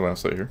 Or line of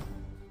sight here.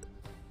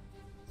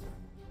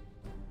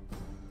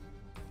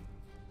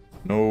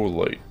 No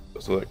light,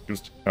 so that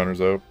just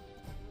counters out.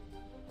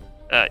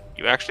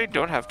 You actually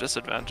don't have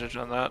disadvantage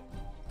on that.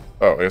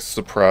 Oh, I guess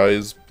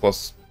surprise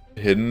plus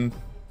hidden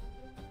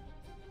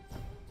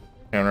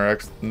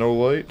counteracts no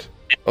light.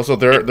 Also,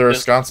 there are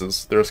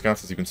sconces. There are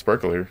sconces you can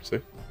sparkle here. See?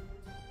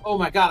 Oh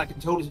my god, I can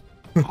totally.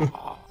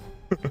 Oh.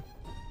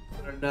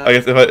 I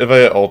guess if I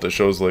hit alt, it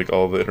shows like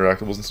all the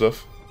interactables and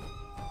stuff.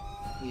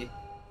 Yeah.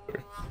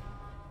 Okay.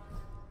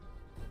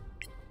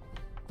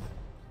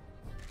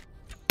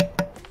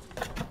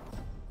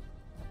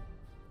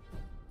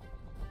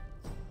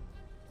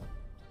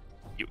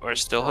 You are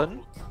still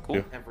hidden? Cool.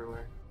 Yeah.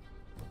 Everywhere.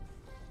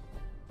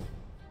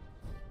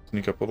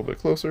 Sneak up a little bit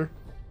closer.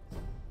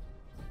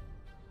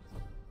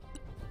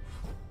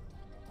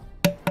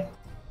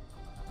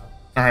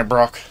 Alright,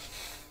 Brawk.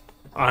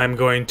 I'm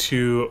going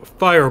to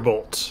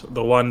firebolt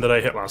the one that I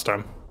hit last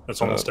time.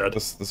 That's almost dead.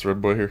 This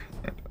red boy here.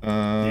 Right.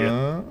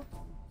 Yeah.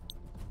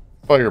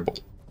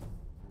 Firebolt.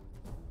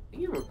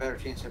 You have a better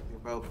chance of your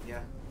bow, but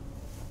yeah.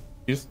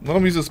 Let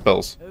him use his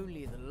spells.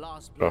 Only the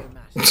last Oh.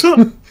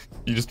 master.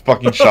 You just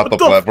fucking shot the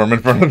platform in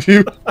front of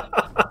you.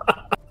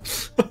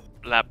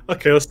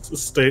 Okay, let's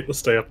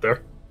stay up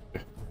there.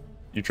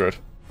 You tried.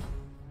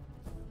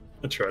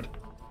 I tried.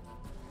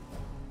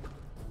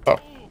 Oh.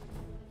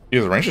 He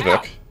has a ranged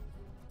attack.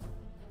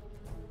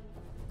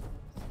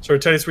 Sorry,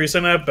 Titus, were you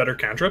saying I have better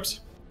cantrips?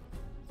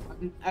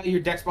 Your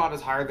dex bot is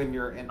higher than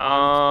your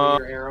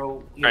your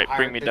arrow. Right,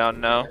 bring me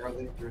down now.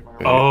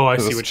 Oh, I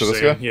see what you're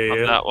saying. Yeah,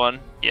 yeah. That one,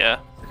 yeah.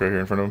 Right here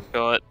in front of him.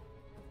 Kill it.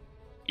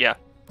 Yeah.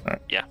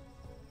 Alright. Yeah.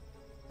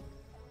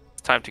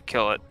 It's time to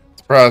kill it.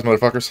 Surprise,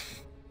 motherfuckers.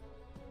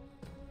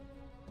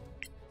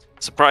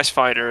 Surprise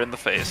fighter in the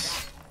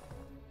face.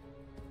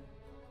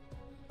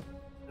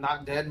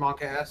 Not dead,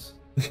 monk ass.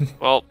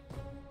 Well,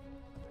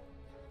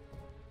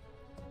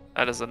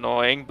 that is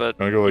annoying, but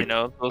Go, like, you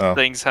know, those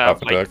things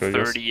have half like attack, I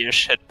guess.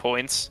 30-ish hit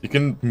points. You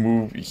can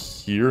move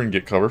here and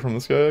get cover from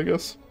this guy, I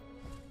guess.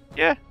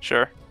 Yeah,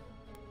 sure.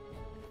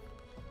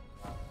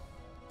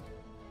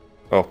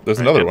 Oh, there's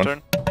Alright, another one.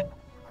 turn.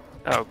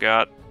 Oh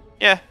god.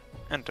 Yeah,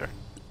 enter.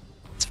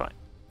 It's fine.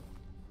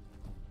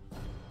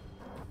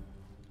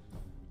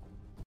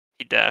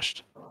 He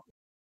dashed.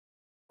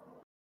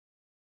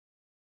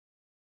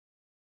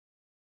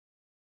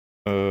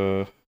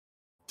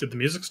 Did the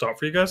music stop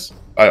for you guys?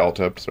 I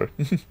alt-tabbed, sorry.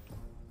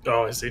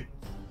 Oh, I see.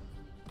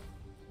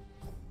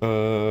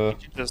 You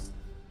just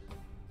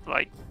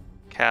like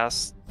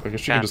cast. I guess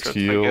she can just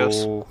cantrips, I guess.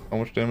 heal. How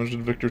much damage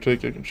did Viktor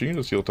take? She can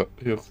just heal.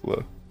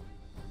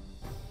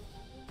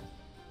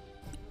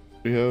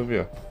 We have,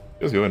 yeah.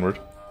 Just heal inward.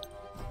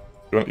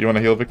 You want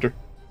to heal, Viktor?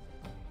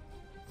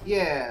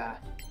 Yeah.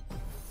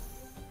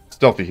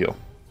 Stealthy heal.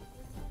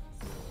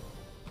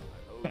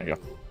 There you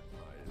go.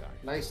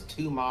 Nice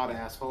 2 mod,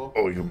 asshole.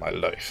 Oh, you my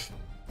life.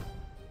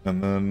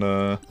 And then,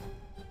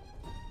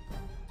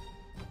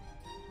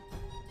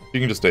 you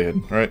can just stay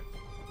hidden, right?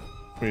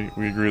 We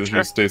agree that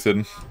he stays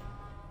hidden.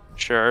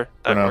 Sure,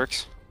 that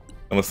works.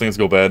 Unless things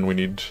go bad and we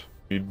need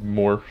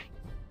more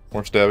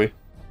stabby.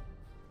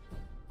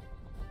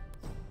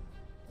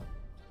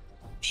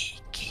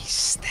 Sneaky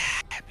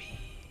stabby.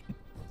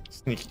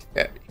 Sneaky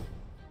stabby.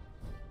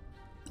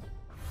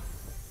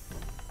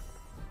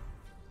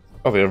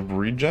 Oh, they have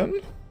regen?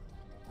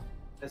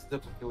 That's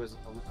looks like it was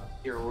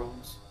hero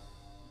wounds.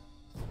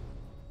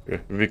 Okay,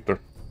 Viktor.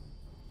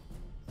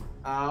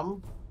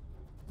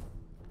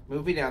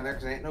 Move me down there,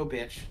 because I ain't no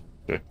bitch.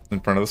 Okay, in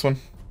front of this one?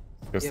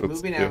 Guess Yeah,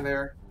 move me down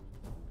there.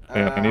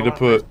 Yeah, I need to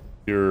put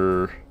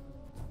your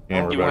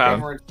hammer back on.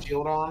 Hammer and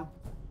shield on.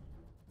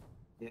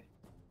 Yeah.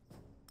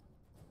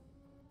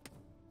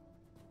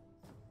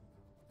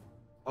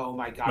 Oh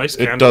my god. Nice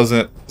It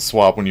doesn't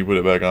swap when you put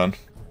it back on.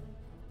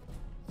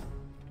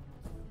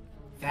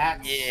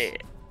 That's... Yeah.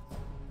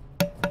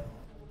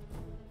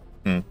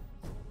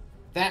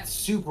 That's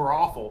super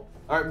awful.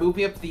 Alright, move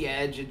me up to the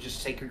edge and just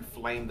sacred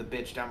flame the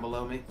bitch down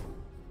below me.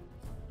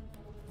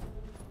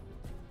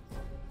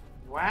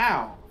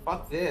 Wow.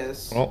 Fuck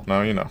this. Well,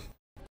 now you know.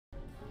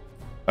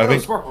 I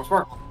think... Sparkle.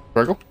 Sparkle?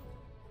 Sparkle.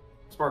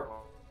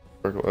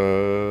 Sparkle,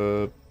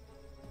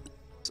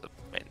 It's a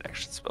main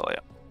action spell, yeah.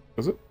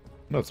 Is it?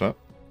 No, it's not.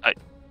 There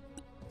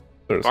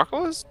it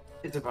is.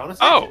 It's a bonus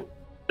Oh,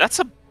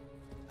 action.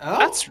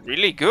 that's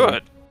really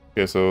good.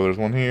 Okay, so there's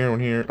one here,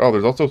 one here. Oh,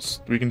 there's also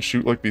we can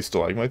shoot like these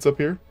stalagmites up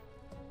here.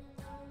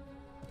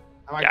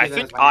 Yeah, I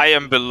think I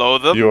am below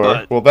them. You are.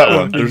 But, Well, that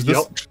one. There's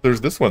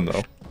There's this one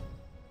though.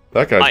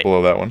 That guy's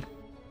below that one.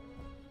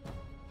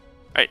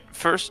 Right,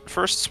 first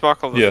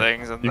sparkle the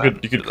things, and you then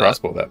could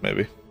crossbow that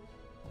maybe.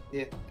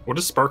 Yeah. What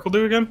does sparkle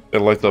do again? It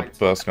lights up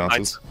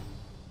sconces.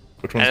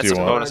 Which ones do you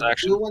want? Bonus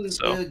action.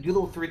 Do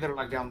the 3 that are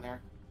like down there.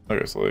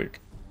 Okay, so like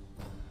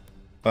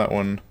that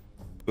one,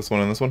 this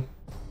one, and this one.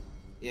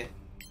 Yeah.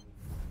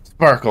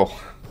 Sparkle.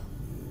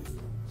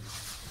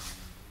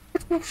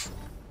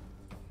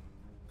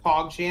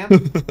 Pog champ.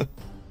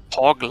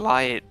 Pog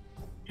light.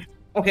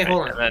 Okay,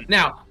 hold on.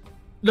 Now,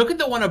 look at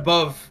the one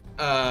above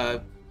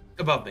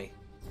me.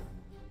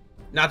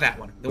 Not that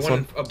one. The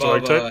one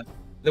above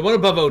the one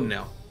above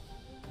Odinel.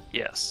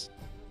 Yes.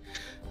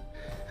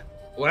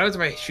 What happens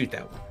if I shoot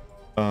that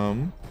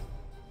one?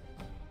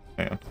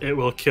 Hang on. It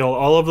will kill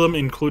all of them,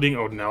 including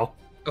Odinel.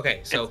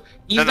 Okay, so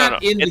he's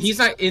not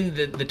in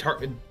the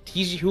target.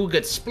 He's who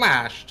gets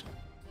splashed.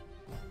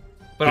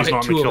 But I'll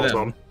hit 2 of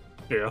them.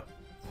 Yeah.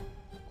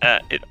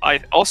 I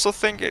also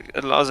think it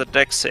allows a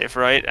dex save,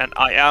 right? And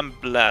I am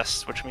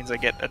blessed, which means I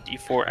get a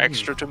d4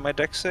 extra to my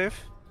dex save.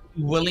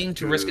 Willing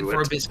to risk it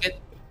for a biscuit?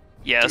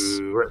 Yes.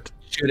 Do it.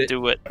 Shoot it.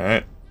 Do it.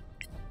 Alright.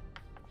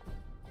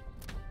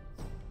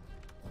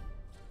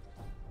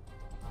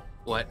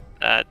 What?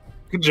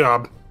 Good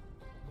job.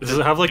 Does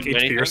it have like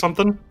HP or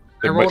something?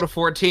 I rolled a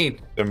 14.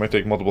 It might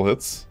take multiple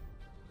hits.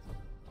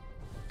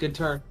 Good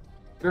turn.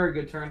 Very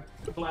good turn.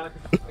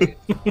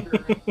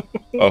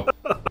 Oh,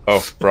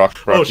 Brawk,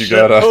 Oh, you shit.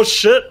 gotta. Oh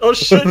shit! Oh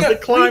shit! They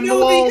climb the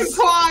walls.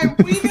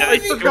 I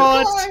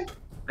forgot.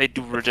 They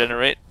do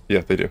regenerate.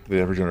 Yeah, they do. They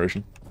have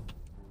regeneration.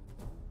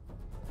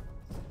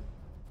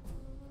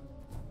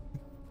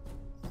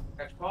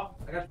 Catch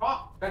pop. I got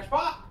pop. Catch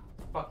pop.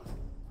 Fuck.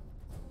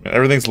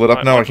 Everything's lit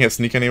up now. I can't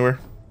sneak anywhere.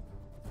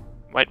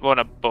 Might want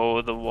to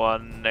bow the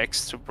one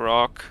next to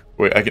Brawk.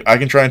 Wait, I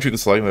can try and shoot the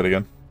stalagmite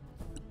again.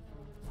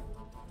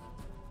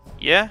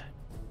 Yeah,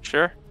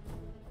 sure.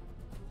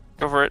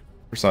 Go for it.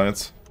 For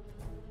science.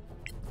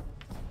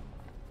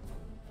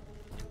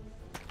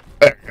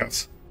 There it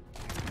goes.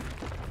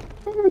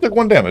 Oh, we took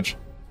 1 damage.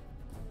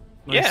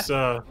 Nice,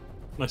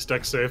 nice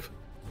deck save.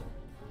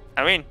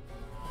 I mean,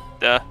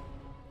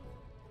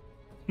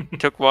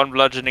 took 1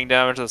 bludgeoning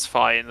damage. That's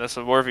fine. That's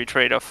a worthy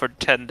trade-off for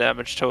 10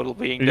 damage total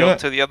being dealt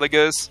to the other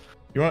guys.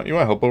 You want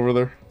help over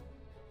there,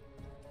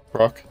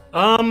 Brawk?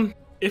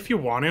 If you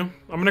want to,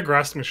 I'm gonna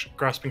grasping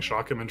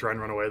shock him and try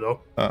and run away though.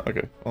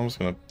 Okay. I'm just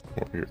gonna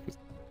come over here.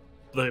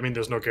 I mean,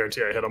 there's no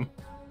guarantee I hit him.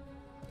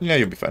 Yeah,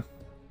 you'll be fine.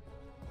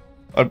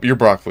 You're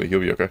Brawk Lee. You'll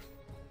be okay.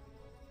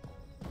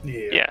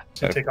 Yeah.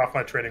 To take off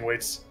my training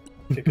weights,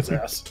 kick his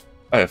ass.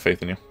 I have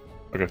faith in you.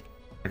 Okay.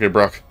 Okay,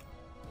 Brawk.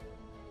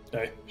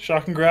 Okay.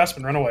 Shock and grasp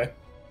and run away.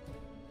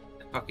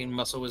 Fucking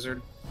muscle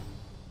wizard.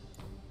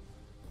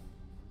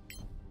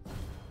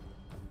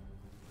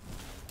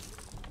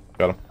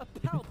 Got him.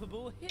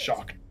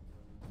 Shock.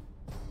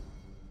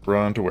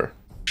 Run to where?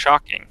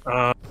 Shocking.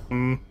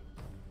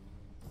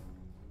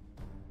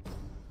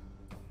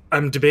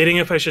 I'm debating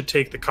if I should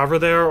take the cover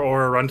there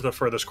or run to the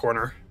furthest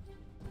corner.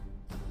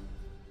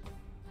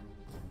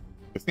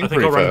 I think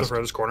I'll run to the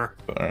furthest corner.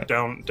 Right.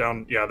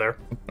 Down, yeah, there.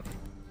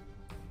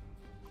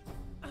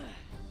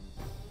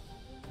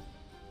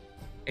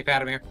 Hey,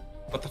 Vladimir.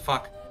 What the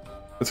fuck?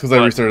 It's because I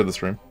restarted the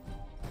stream.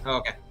 Oh,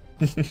 okay.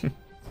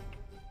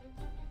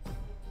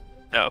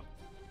 No.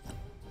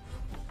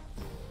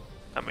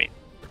 I mean...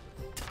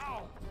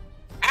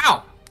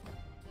 Ow!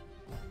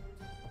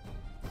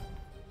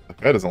 That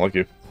guy doesn't like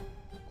you.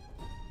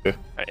 Okay.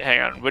 Right,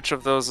 hang on. Which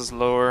of those is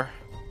lower?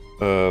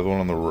 The one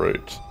on the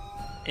right.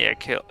 Yeah,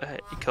 kill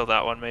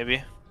that one,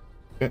 maybe.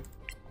 Okay.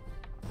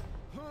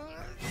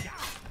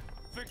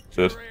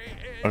 Did.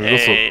 Oh,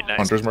 Hey, also nice.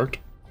 Hunter's marked?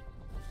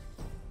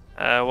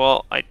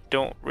 Well, I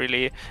don't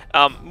really...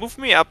 move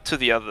me up to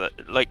the other...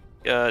 Like,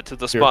 to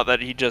the spot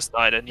that he just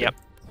died in. Yep.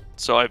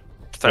 So I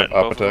threatened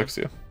both of them. attacks,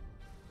 yeah.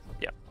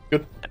 Yeah.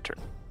 Good. Enter.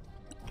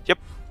 Yep.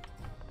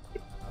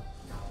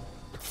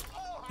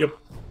 Yep.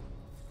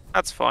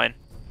 That's fine.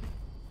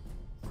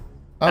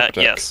 Attack.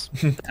 Yes.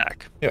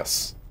 Attack.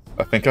 Yes.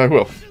 I think I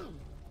will.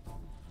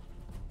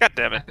 God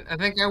damn it. I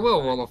think I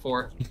will roll a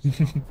 4.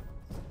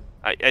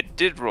 I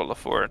did roll a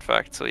 4, in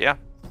fact, so yeah.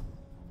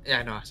 Yeah,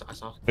 I know, I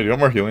saw. Hey, do you want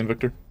more healing,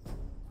 Victor?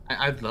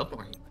 I'd love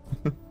more.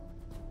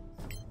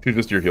 You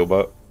just your heal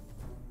bot.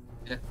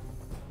 Yeah.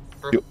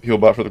 Heal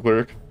bot for the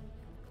cleric.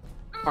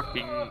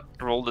 Fucking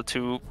rolled a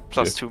 2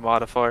 plus 2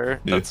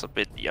 modifier. Yeah. That's a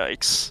bit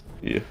yikes.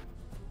 Yeah.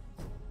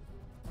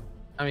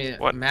 I mean,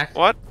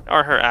 What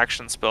are her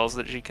action spells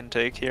that she can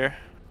take here?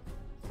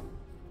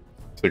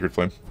 Sacred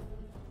Flame.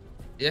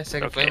 Yeah,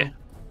 Sacred Flame.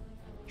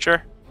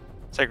 Sure.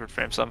 Sacred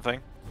Flame something.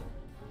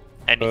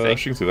 Anything.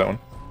 She can see that one.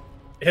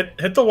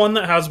 Hit the one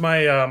that has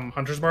my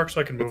hunter's mark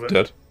so I can move it.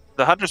 Dead.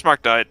 The Hunter's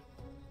Mark died.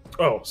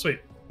 Oh, sweet.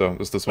 So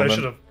is this one I then?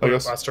 should have I played it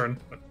guess. last turn.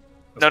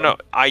 No,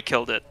 I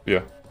killed it.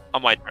 Yeah.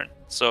 On my turn.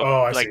 So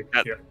I like see.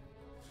 that Yeah.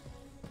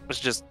 was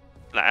just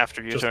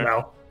after your Just turn.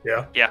 now.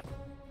 Yeah. Yeah.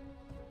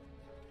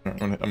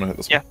 Alright, I'm gonna hit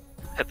this Yeah.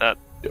 one. Hit that.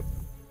 Yep.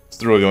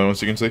 It's really the only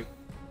ones you can see.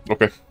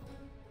 Okay.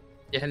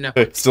 Yeah, no.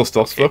 Hey, still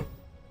stealth though.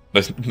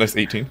 Nice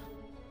 18.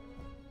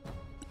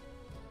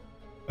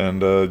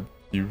 And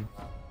you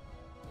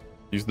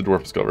use the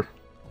dwarf as cover.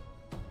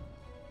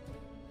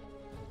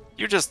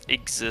 You just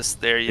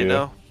exist there, you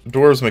know.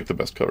 Dwarves make the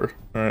best cover.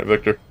 All right,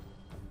 Viktor.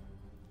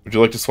 Would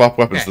you like to swap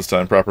weapons this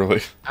time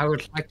properly? I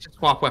would like to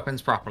swap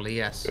weapons properly.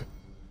 Yes. Okay.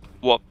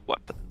 What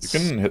weapons? You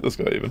can hit this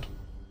guy even.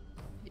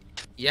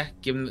 Yeah,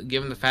 give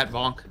him the fat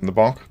bonk. In the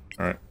bonk.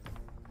 All right.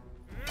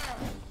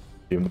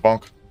 Give him the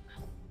bonk.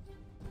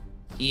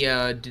 He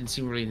didn't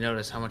seem to really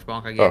notice how much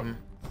bonk I gave him.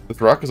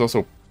 This rock is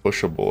also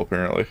pushable,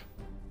 apparently.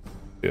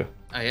 Yeah.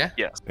 Oh yeah.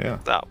 Yes. Yeah.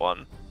 That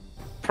one.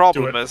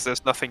 Problem is,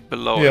 there's nothing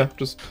below Yeah, it.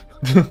 just.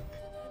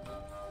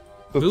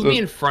 Move me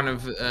in front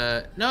of.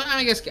 No,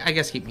 I guess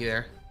keep me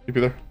there. Keep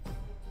you there.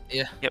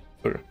 Yeah. Yep.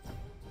 Okay.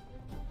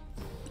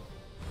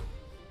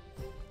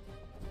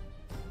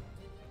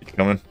 You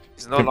coming?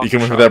 He's no You longer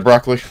coming for sharp. that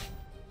broccoli?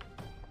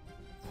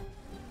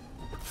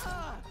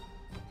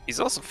 He's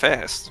also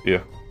fast.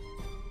 Yeah.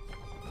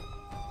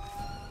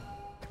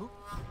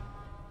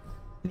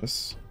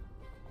 Miss.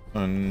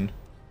 Alright.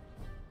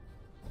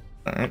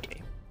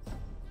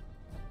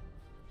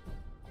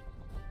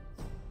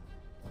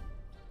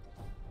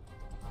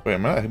 Wait,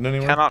 am I not hidden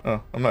anywhere? Cannot.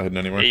 Oh, I'm not hidden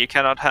anywhere. Yeah,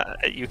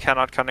 you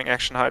cannot cunning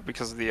action hide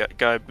because of the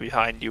guy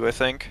behind you, I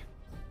think.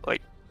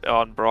 Like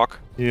on Brawk.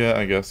 Yeah,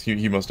 I guess.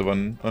 He must have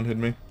unhid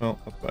me. Oh,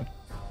 that's fine.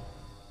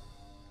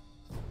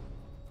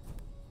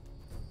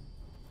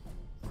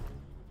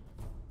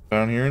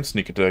 Down here and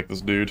sneak attack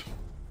this dude.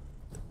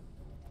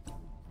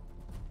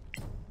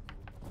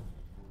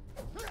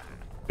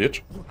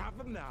 Bitch.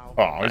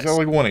 Oh, he's got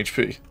like 1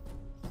 HP.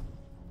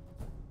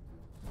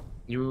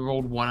 You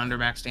rolled 1 under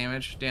max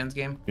damage, Dan's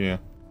game. Yeah.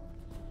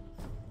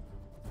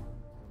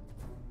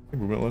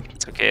 Movement left.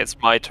 It's okay, it's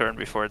my turn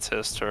before it's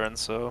his turn,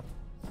 so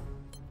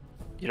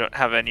you don't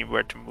have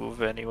anywhere to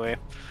move anyway.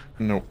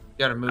 Nope.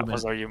 You got a movement. That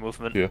was all your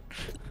movement. Yeah.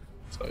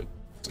 Side.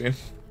 Didn't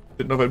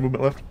know if I had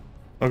movement left.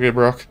 Okay,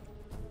 Brawk.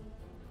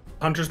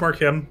 Hunters mark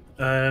him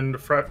and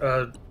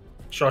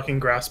shocking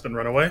grasp and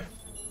run away.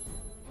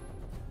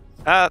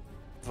 That's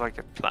like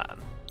a plan.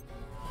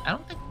 I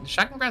don't think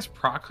Shotgun Grass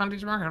proc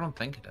Hunter's Mark. I don't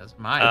think it does.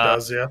 Mine. It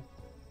does, yeah.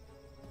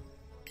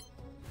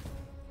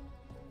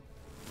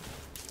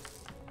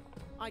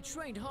 I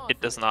trained hard.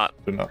 It does not.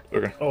 Did not.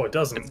 Okay. Oh, it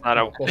doesn't. It's not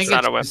a. Oh, It's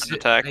not a weapon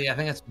attack. Yeah, I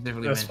think that's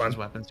specifically That's mentions fine.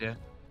 weapons. Yeah.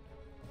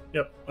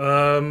 Yep.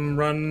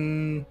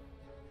 Run.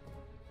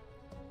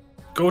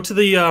 Go to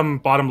the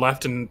bottom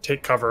left and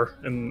take cover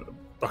in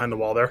behind the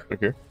wall there.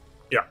 Okay.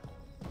 Yeah.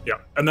 Yeah.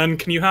 And then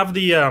can you have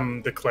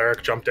the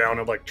cleric jump down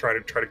and like try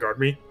to guard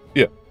me?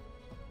 Yeah.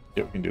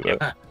 Yeah, we can do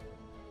that.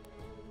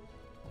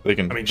 They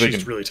can. I mean, they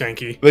she's can, really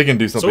tanky. They can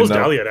do something So is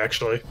now. Daliad,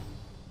 actually.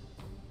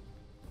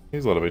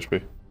 He's a lot of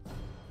HP.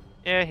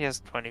 Yeah, he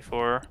has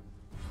 24.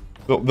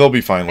 They'll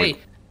be fine. Like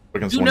Hey,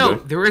 against you one know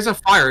guy. there is a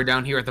fire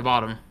down here at the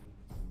bottom.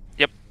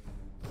 Yep.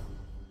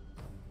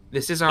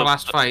 This is our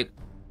last fight.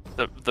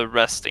 The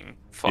resting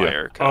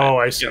fire. Kind Oh,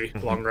 I see.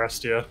 Long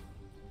rest, yeah.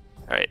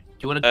 Alright. Do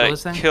you want to kill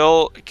this thing?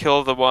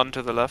 Kill the one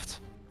to the left.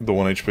 The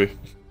 1 HP.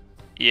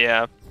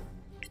 Yeah.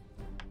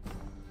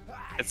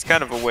 It's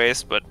kind of a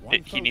waste, but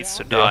he needs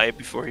to die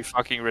before he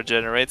fucking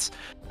regenerates.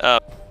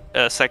 A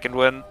second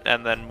one,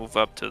 and then move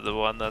up to the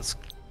one that's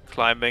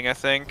climbing, I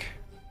think.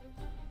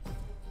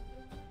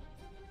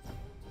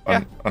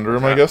 Under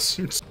him, I guess.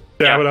 Stab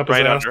Yeah, it up his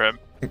right ass. under him.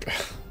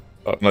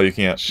 No, you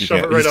can't. You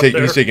Shove can't. it right up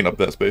there. He's taking up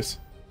that space.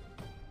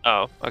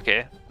 Oh, okay.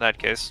 In that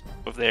case,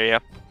 move there, yeah.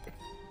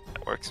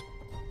 That works.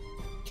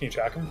 Can you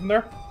attack him from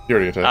there? He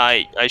already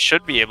attacked. I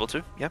should be able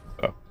to, yeah.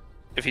 Oh.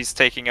 If he's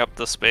taking up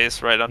the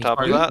space right on top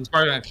of He's that.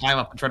 probably gonna climb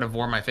up and try to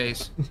vor my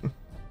face.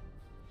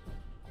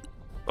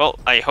 Well,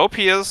 I hope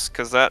he is,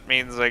 because that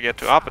means I get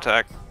to op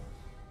attack.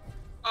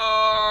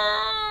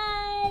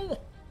 Oh!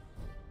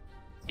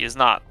 He is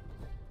not.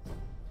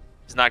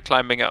 He's not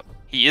climbing up.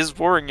 He is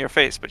voring your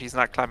face, but he's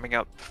not climbing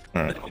up.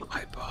 All right.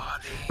 My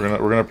body. We're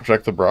gonna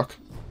protect the Brawk.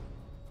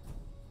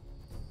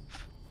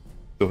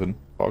 Still hidden.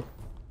 Fog.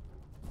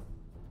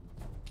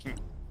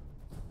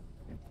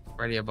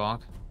 Ready a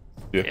bonk.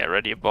 Yeah,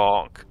 ready a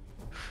bonk.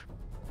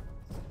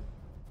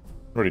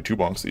 Already 2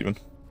 bonks even.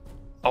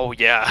 Oh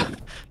yeah.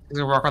 He's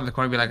gonna walk around the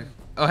corner and be like,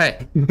 "Oh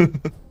hey."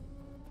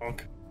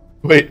 Bonk.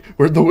 Wait,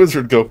 where'd the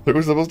wizard go? There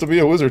was supposed to be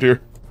a wizard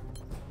here.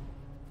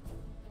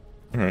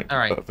 All right. All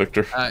right.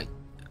 Viktor.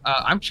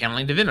 I'm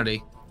channeling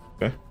divinity.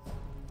 Okay.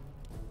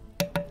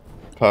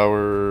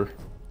 Power.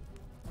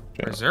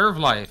 Channel. Preserve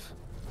life.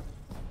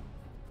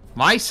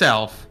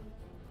 Myself.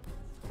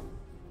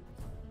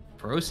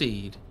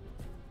 Proceed.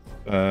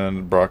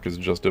 And Brawk is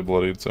just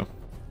bloodied, so.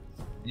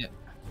 Yeah.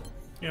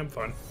 Yeah, I'm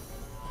fine.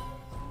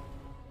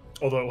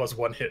 Although it was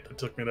 1 hit that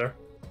took me there.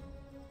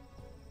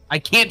 I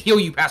can't heal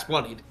you past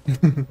bloodied.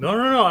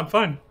 No, I'm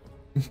fine.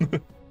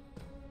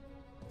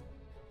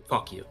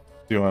 Fuck you.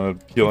 Do you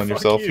want to heal on Fuck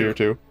yourself you. here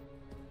too?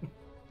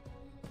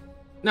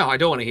 No, I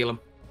don't want to heal him.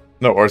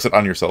 No, or is it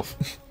on yourself?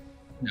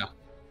 No.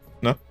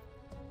 No?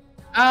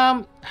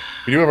 Um,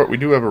 We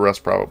do have a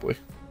rest probably.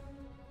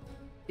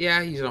 yeah,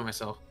 I use it on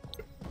myself.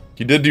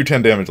 You did do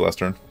 10 damage last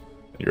turn.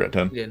 You're at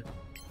 10. I did.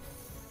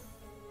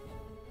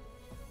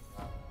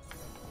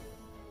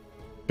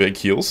 Big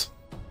heals.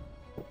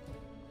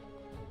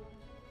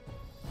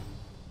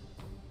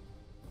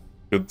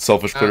 Good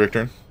selfish cleric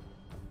turn.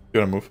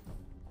 Good move.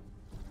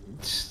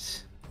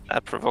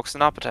 That provokes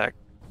an up attack.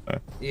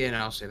 Yeah, no,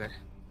 I'll stay there.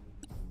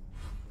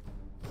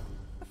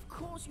 Of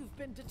course you've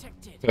been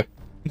detected.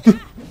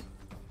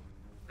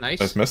 Nice.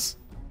 Nice miss.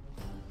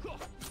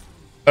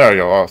 There you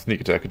go. Oh,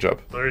 sneak attack. Good job.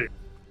 There you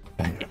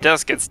He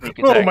does get sneak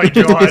Oh attack. my He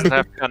God. doesn't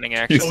have cunning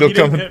action. He's still he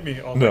didn't coming. hit me.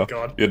 Oh no, my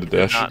God. you had to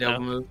dash. Not- Double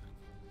no.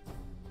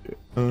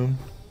 move.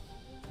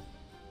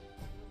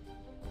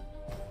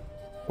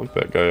 Look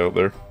that guy out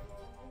there.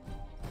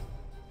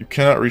 You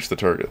cannot reach the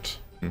target.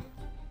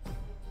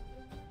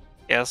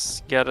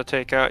 Yes, you gotta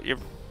take out your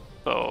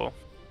bow.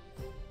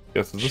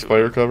 Yes, is this Shoot.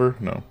 fire cover?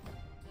 No.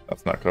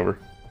 That's not cover.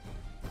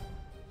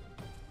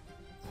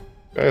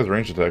 Guy has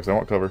ranged attacks. I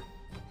want cover.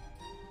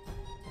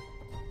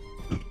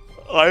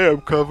 I am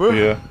cover.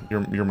 Yeah,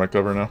 you're my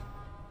cover now.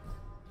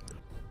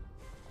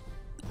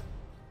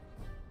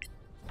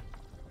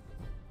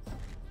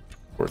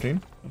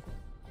 $14.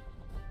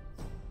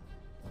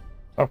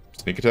 Oh,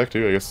 sneak attack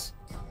too, I guess.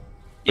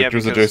 Yeah,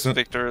 Victor's because adjacent.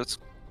 Victor is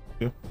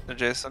Yeah.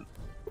 adjacent.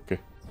 Okay.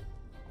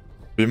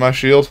 Be my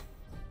shield.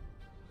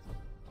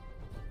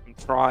 I'm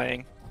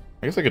trying.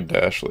 I guess I could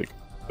dash like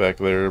back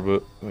there,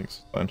 but I think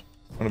it's fine.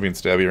 I'm gonna be in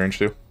stabby range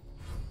too.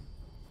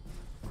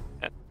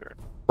 Enter.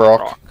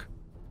 Brawk.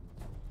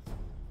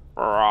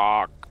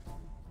 Brawk.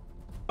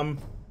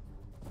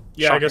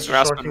 Yeah, Shock I guess and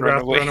grasp Shark and and run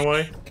grasp away. run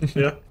away.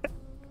 Yeah.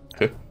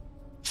 Okay.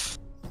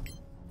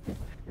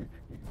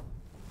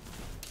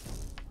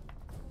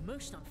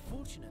 Most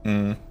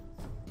unfortunate.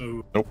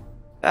 Ooh. Nope.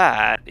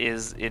 That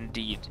is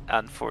indeed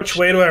unfortunate. Which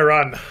way do I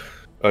run?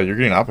 You're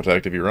getting op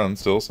attacked if you run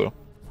still, so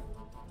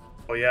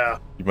Oh yeah.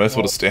 you might as well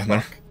Well, just stand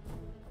there.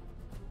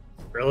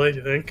 Really?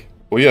 You think?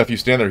 Well, yeah, if you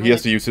stand there, he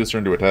has to use his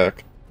turn to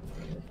attack.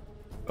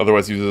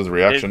 Otherwise, use it as a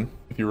reaction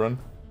if you run.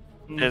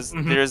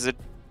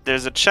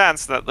 There's a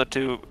chance that the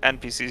two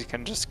NPCs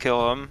can just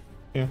kill him.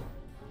 Yeah.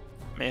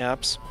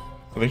 Mayhaps.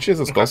 I think she has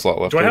a spell slot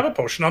left. Do I too. have a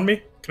potion on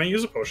me? Can I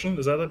use a potion?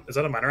 Is that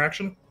a minor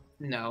action?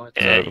 No, it's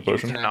I have a you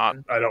potion? cannot.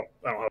 I don't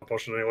have a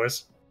potion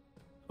anyways.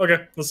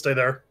 Okay, let's stay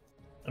there.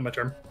 On my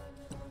turn.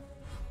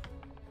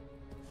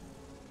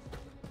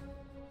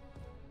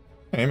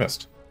 Hey, you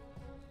missed.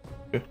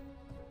 Okay.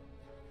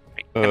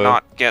 I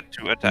cannot get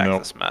to attack no.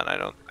 this man, I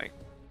don't think.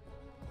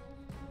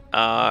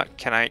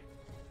 Can I?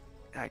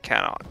 I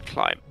cannot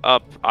climb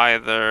up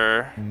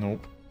either.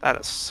 Nope. That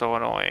is so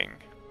annoying.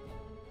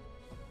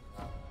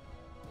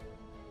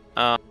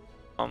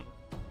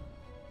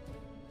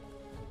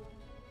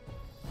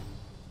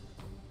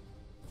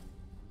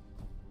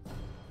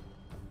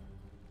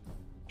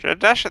 Should I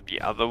dash at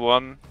the other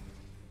one?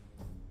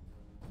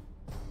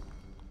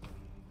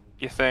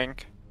 You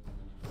think?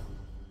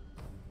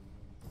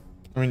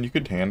 I mean, you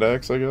could hand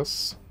axe, I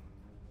guess.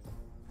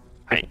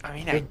 I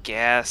mean, I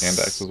guess. Hand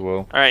axe as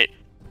well. Alright.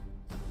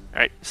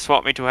 Alright,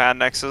 swap me to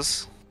hand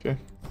axes. Okay.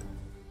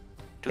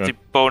 Do Good. the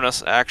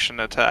bonus action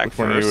attack Which first.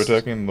 one are you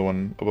attacking? The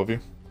one above you?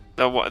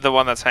 The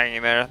one that's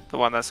hanging there. The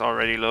one that's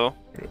already low.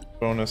 Okay.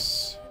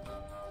 Bonus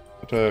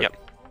attack. Yep.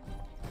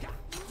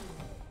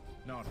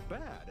 Not bad,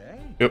 eh?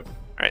 Yep.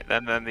 Alright,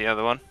 then the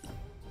other one.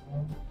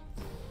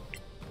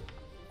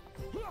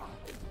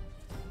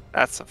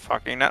 That's a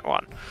fucking net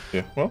one.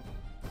 Yeah, well,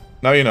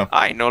 now you know.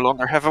 I no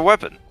longer have a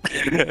weapon.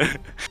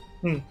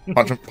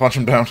 Punch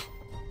him down.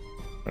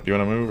 Do you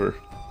want to move, or?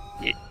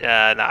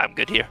 Nah, I'm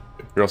good here.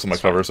 You're also my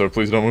cover, so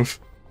please don't move.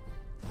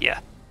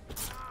 Yeah.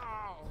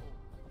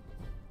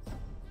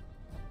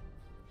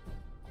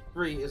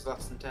 3 is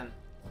less than 10.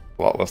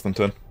 A lot less than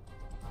 10.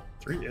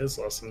 3 is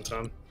less than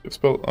 10.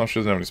 Oh, she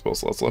doesn't have any spell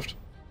slots left.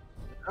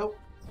 Oh.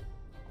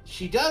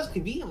 She does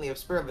conveniently have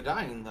Spare the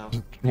Dying,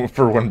 though.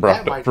 For when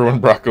That might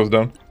Brawk goes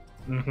down.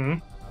 Mm-hmm.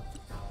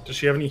 Does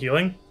she have any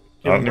healing? Not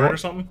Healing anymore. word or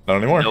something? Not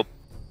anymore. Nope.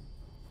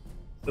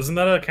 Isn't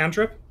that a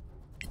cantrip?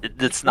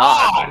 It's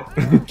not.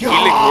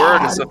 Healing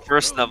word is a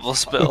first level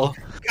spell.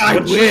 I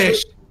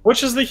wish!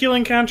 Which is the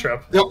healing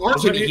cantrip? There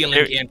aren't any There-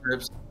 healing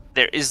cantrips.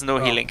 There is no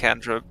healing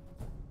cantrip.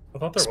 I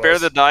thought there Spare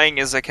was. the Dying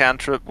is a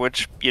cantrip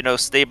which,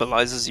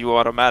 stabilizes you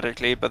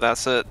automatically, but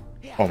that's it.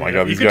 Oh my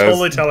god, You these can guys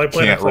totally tell I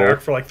played a can't cleric roll.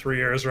 for like 3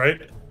 years, right?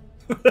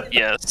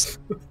 Yes.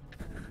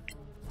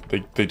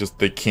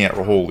 They can't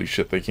roll. Holy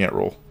shit, they can't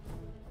roll.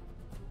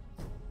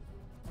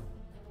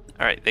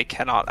 Alright, they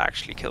cannot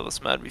actually kill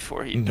this man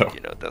before he, No.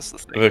 does the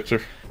thing.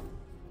 Victor.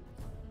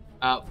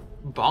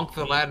 Bonk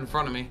the lad in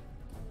front of me.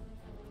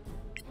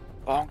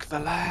 Bonk the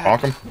lad.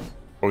 Bonk him.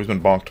 Oh, he's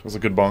been bonked. That's a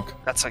good bonk.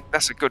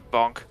 That's a good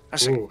bonk.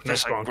 That's Ooh, a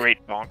nice bonk.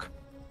 great bonk.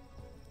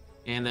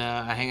 And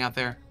I hang out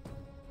there.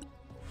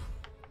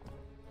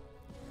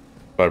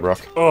 Bye,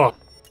 Brawk. Oh,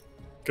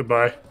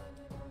 goodbye.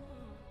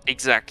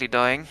 Exactly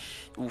dying.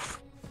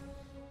 Oof.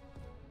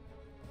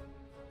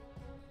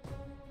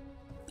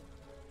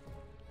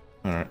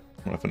 Alright,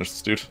 I'm gonna finish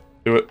this dude.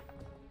 Do it.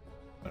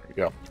 There we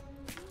go.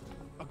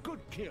 A good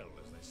kill,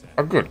 as they say.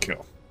 A good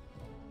kill.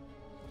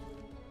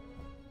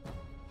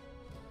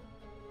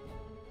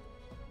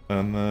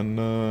 And then,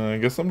 I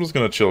guess I'm just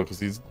gonna chill, because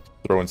he's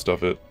throwing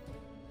stuff at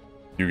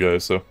you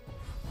guys, so...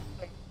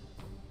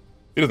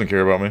 He doesn't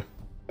care about me.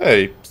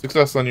 Hey,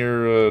 success on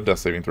your death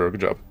saving throw.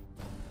 Good job.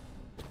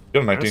 You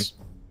got a 19. Nice.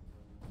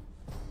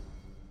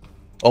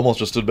 Almost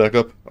just stood back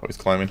up. Oh, he's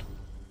climbing.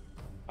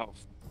 Oh,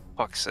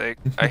 fuck's sake.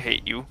 I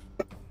hate you.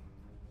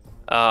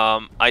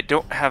 I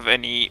don't have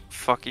any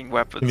fucking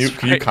weapons.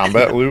 Can you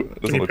combat loot?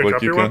 It doesn't you look pick like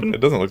up you your can. weapon?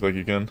 It doesn't look like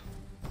you can.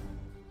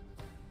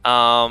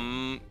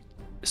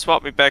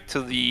 Swap me back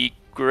to the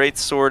great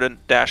sword and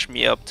dash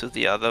me up to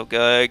the other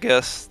guy, I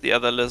guess. The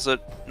other lizard.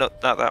 No,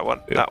 not that one.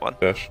 Yeah, that one.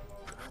 Dash.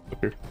 Up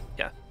here.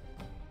 Yeah.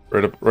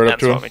 Right up And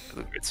to swap him? me to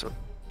the great sword.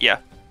 Yeah.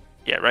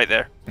 Yeah, right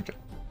there. Okay.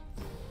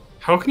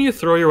 How can you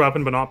throw your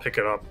weapon but not pick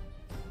it up?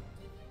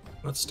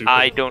 That's stupid.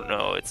 I don't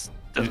know. It's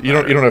You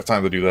don't have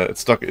time to do that. It's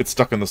stuck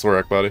in the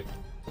Sorak body.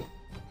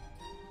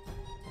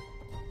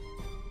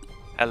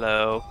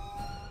 Hello.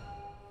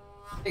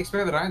 Hey,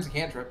 spare the dime's a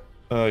cantrip.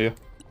 Yeah.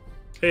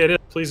 Hey, it is.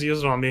 Please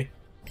use it on me.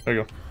 There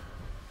you go.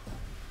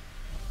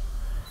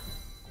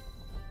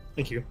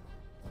 Thank you.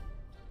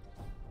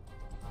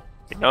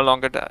 You no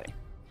longer die.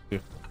 Yeah.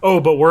 Oh,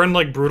 but we're in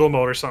like brutal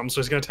mode or something, so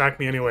he's gonna attack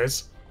me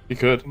anyways. He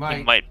could. He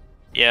might.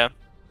 Yeah.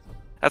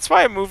 That's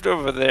why I moved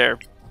over there.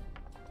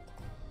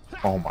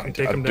 Oh my god,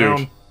 Take him dude.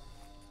 down.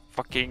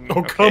 Fucking.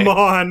 Oh, come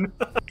on.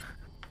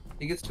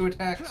 He gets 2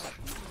 attacks.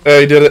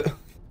 Hey, he did it.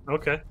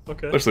 Okay,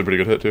 okay. That's actually a pretty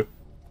good hit, too.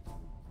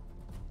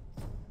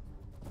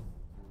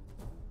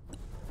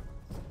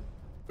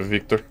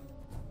 Viktor.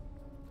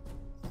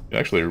 You can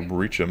actually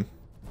reach him.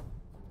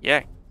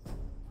 Yeah.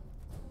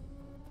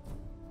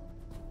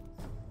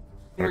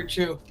 Here,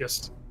 Chew.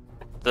 Yes.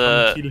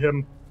 The. Kill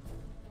him.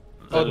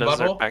 Oh, the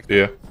lizard butthole? back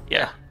Yeah.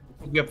 Yeah.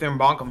 Get up there and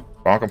bonk him.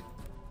 Bonk him.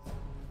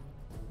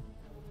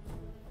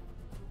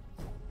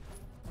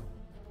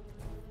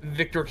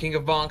 Viktor, king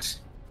of bonks.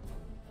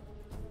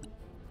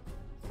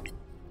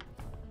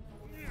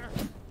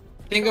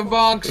 King of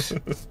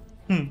bonks.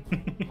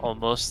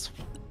 Almost.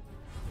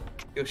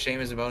 Go shame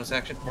as a bonus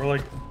action. Or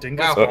like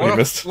dingus. Wow, Oh, what he a-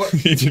 missed. what-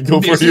 He did go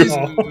for This you. is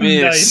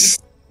Miss.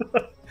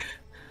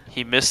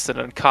 He missed an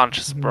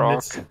unconscious Brawk.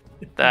 Missed-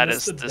 That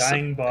missed is the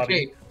dying body.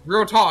 Okay,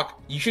 real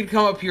talk. You should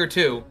come up here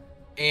too,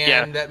 and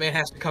Yeah. that man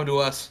has to come to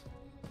us.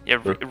 Yeah,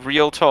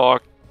 real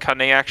talk.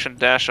 Cunning action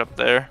dash up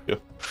there. Yeah.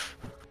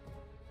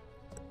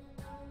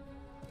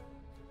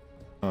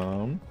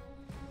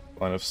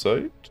 Line of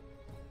sight.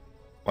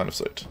 Line of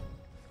sight.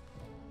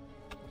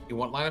 You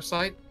want line of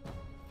sight?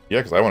 Yeah,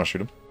 because I want to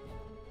shoot him.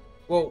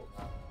 Well,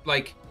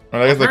 like,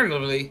 I guess, like,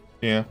 alternatively,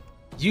 yeah.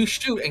 you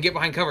shoot and get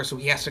behind cover, so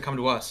he has to come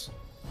to us.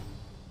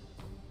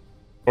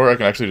 Or I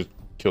can actually just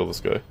kill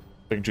this guy.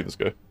 I can shoot this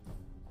guy.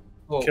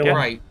 Well, Kill him.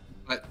 right,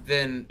 but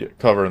then Yeah,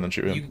 cover and then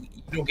shoot him. you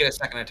don't get a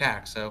second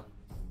attack, so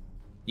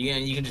you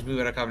can just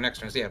move out of cover next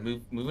turn. So yeah,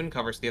 move in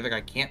cover so the other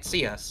guy can't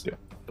see us. Yeah.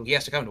 So he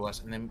has to come to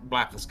us and then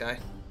blap this guy.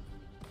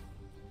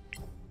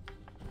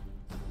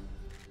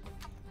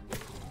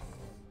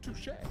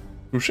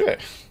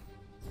 Touché.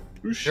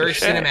 Very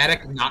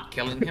cinematic, of not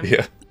killing him.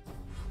 Yeah.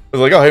 I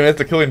was like, oh, hey, man, it's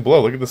a killing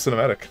blow. Look at the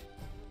cinematic.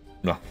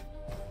 No.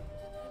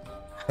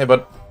 Hey,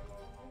 bud.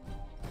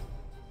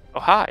 Oh,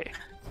 hi.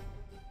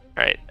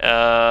 Alright,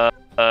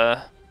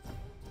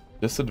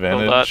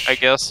 Disadvantage. well, that, I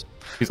guess.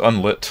 He's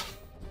unlit.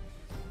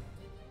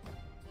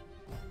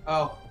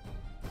 Oh.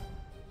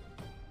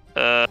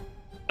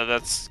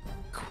 That's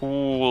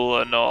cool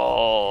and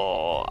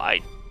all.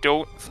 I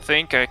don't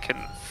think I can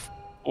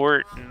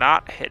afford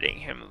not hitting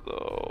him,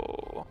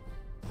 though.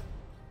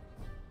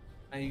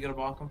 Now you gotta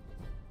bonk him.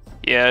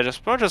 Yeah,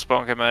 we'll just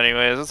bonk him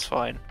anyways, it's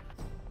fine.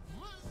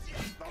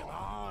 Come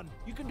on,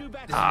 you can do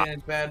better.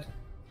 Disadvantage bad.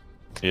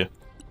 Yeah.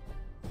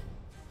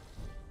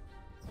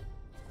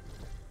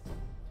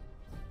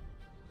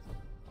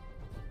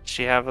 Does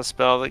she have a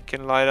spell that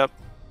can light up?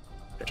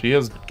 She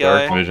has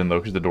Guy. dark vision,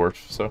 though. She's a dwarf,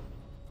 so.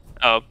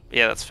 Oh,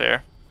 yeah, that's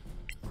fair.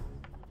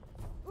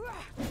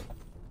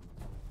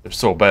 They're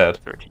so bad.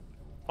 13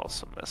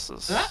 also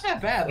misses. Not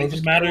that bad. They Doesn't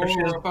just matter go if she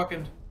over has- a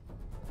fucking.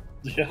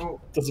 Yeah.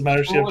 Doesn't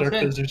matter if she Roll has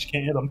dark with vision, she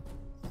can't hit him.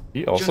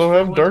 He Just also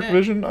have roll dark with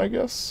vision, I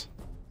guess?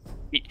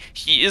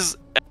 He is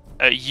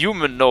a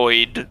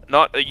humanoid,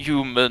 not a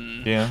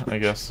human. Yeah, I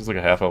guess. He's like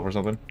a half elf or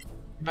something.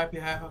 Might be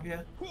half of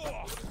yeah.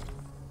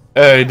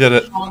 Hey, he did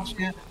it.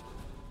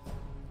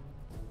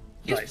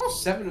 He has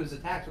 +7 to his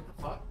attacks. What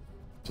the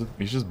fuck?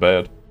 He's just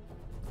bad.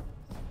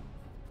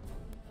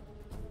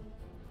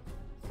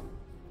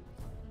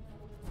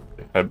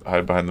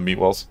 Hide behind the meat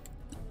walls.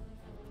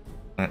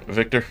 Alright,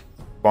 Viktor.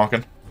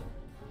 Bonking.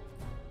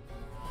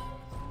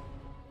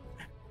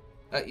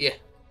 Yeah.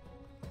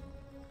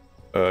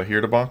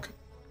 Here to bonk.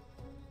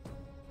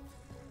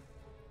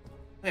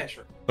 Yeah,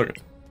 sure. Okay.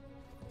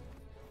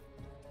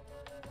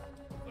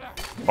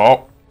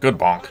 Oh, good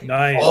bonk.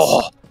 Nice.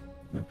 Oh.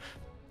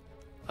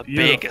 The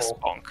Beautiful. biggest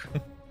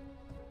bonk.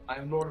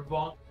 I'm Lord of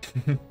Bonk.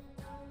 I'm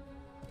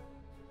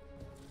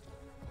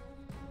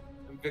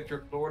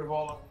Viktor, Lord of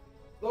all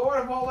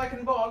I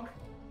can bonk.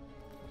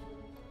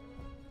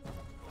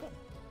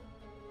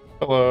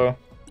 Hello.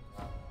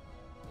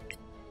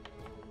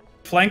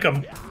 Flank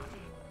him.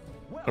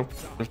 Nope.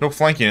 There's no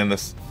flanking in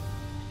this.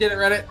 Get it,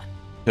 Reddit?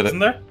 Hit it. Isn't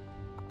there?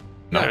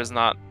 No. There's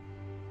not.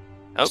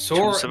 Oh, They're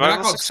not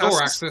survival called successes.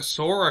 Sorax, they're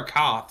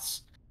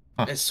Sorakoths.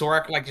 Huh. Is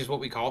Sorak like just what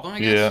we call them, I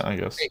guess? Yeah, I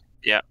guess.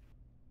 Yeah.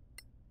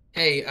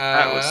 Hey,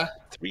 That was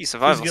 3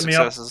 survival get me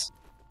up. successes.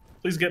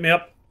 Please get me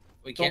up.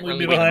 we don't can't leave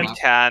really me get behind. them We up.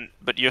 can,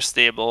 but you're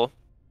stable.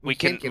 We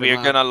can't get are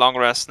him gonna long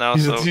rest now,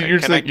 so You're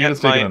can I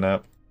just get taking a my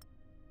nap.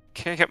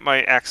 can I get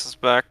my axes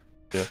back?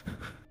 Yeah.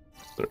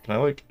 Can I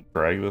like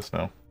drag this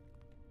now?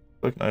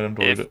 Like an item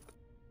to If- loot it.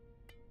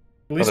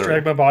 At least there we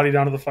drag my body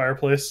down to the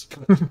fireplace.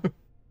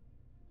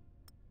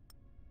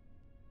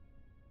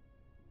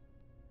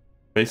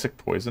 Basic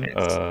poison.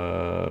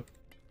 I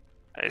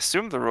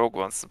assume the rogue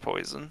wants the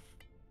poison.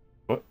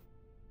 What?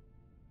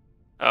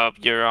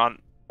 You're on.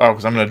 Oh,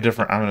 because I'm in a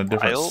different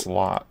Pile?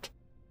 slot.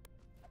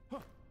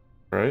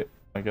 Right?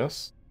 I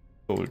guess.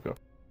 The loot go.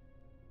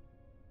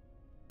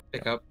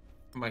 Pick up.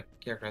 My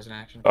character has an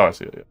action. Oh, I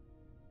see it. Yeah.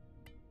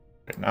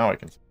 Okay, now I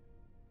can.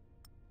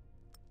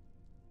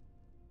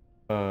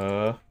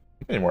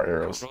 Any more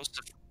arrows?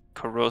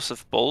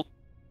 Corrosive bolt.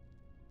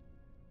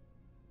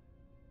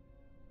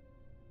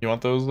 You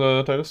want those,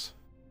 Titus?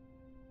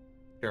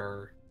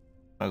 Sure.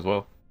 Might as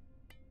well.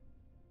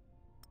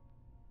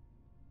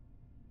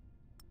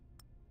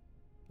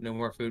 No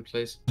more food,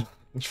 please.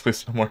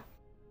 Please, no more.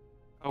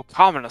 Oh,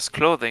 commoners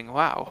clothing.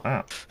 Wow.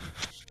 Wow.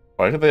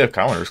 Why do they have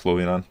commoners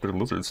clothing on? They're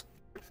lizards.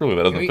 Surely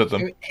that doesn't fit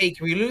them. Hey,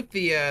 can we loot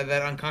the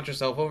that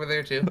unconscious elf over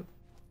there too?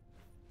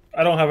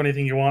 I don't have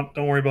anything you want.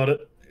 Don't worry about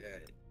it.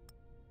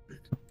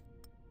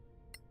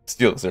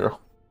 Steal it, Zero.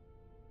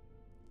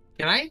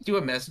 Can I do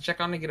a medicine check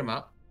on to get him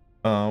up?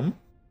 I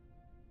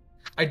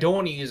don't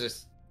want to use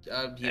this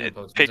healing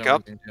potion. Pick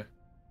up?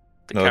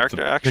 The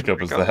character action.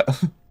 Pickup is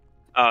that.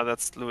 Oh,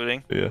 that's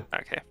looting? Yeah.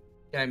 Okay.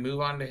 Can I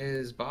move on to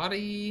his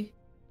body?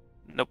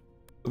 Nope.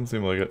 Doesn't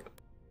seem like it.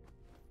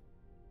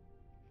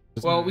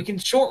 Well, we can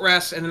short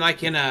rest, and then I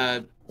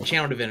can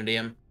channel divinity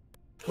him.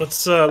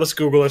 Let's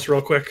Google this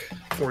real quick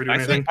before we do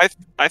anything.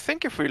 I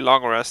think if we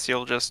long rest,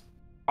 you'll just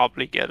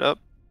probably get up,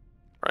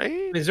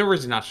 right? There's no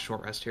reason not to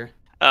short rest here.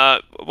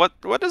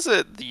 What does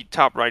it the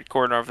top right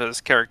corner of his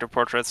character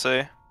portrait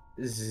say?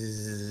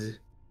 Zzz.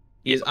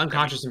 He is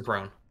unconscious and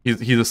prone.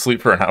 He's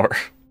asleep for an hour.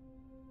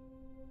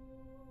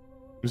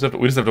 We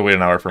just have to wait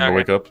an hour for him to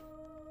wake up.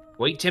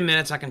 Wait 10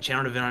 minutes, I can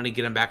channel divinity,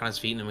 get him back on his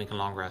feet, and then we can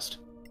long rest.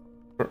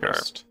 Short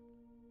rest.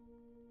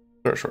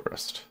 Short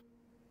rest.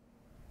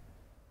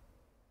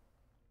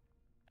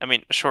 I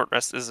mean, a short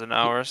rest is an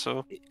hour,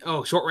 so...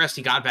 Oh, short rest,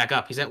 he got back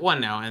up. He's at 1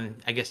 now, and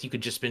I guess you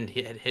could just spend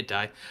hit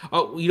die.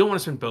 Oh, you don't want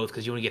to spend both,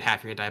 because you want to get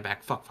half your hit die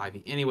back. Fuck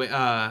 5e. Anyway,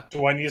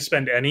 Do I need to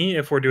spend any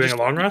if we're doing a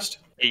long rest?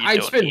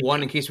 I'd spend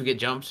 1 in case we get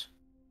jumped.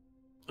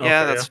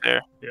 Yeah, Okay, that's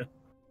fair. Yeah.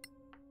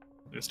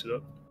 Let's do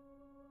that.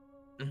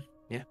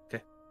 Yeah,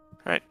 okay.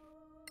 Alright.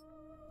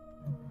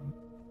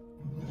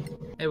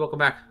 Hey, welcome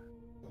back.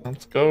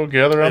 Let's go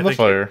gather around the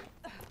fire.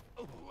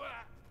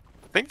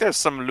 I think there's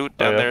some loot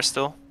down there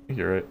still. I think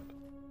you're right.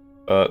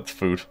 It's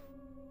food.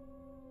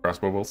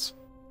 Crossbow bolts. Is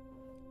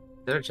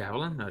there a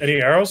javelin? No,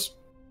 Any arrows?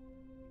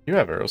 You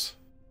have arrows.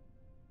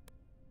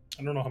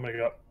 I don't know how many I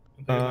got.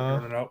 I think I might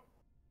be running out.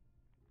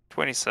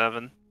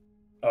 27.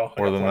 Oh,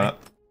 More than that.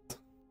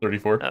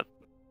 34.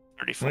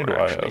 34, How many do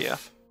I actually,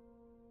 have?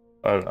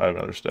 I have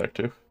another stack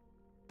too.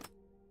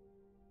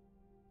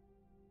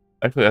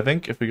 Actually, I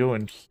think if we go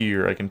in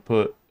here, I can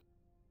put.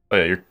 Oh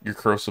yeah, your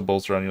corrosive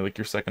bolts are on you, like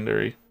your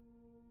secondary.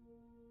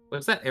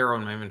 What's that arrow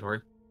in my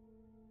inventory?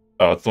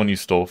 Oh, it's the one you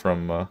stole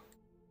from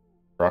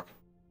Brawk.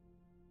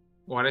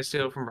 Why did I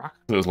steal it from Brawk?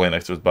 It was laying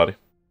next to his body.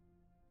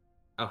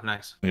 Oh,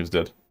 nice. He was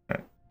dead.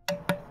 Alright.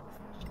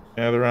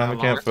 Gather around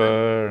the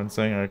campfire and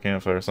sing our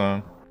campfire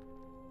song.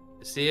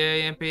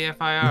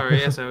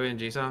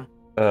 CAMPFIRESONG song.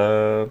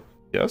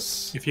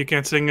 Yes. If you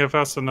can't sing it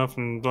fast enough,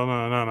 and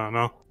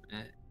no.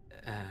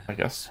 I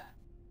guess.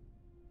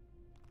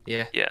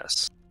 Yeah.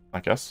 Yes. I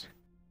guess.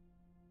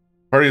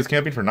 Party is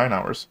camping for 9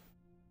 hours.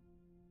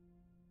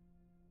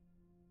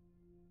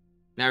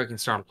 Now we can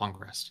start a long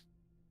rest.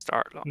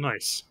 Start long.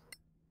 Nice.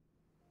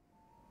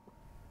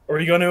 Are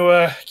you going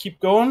to keep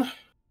going?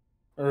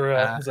 Or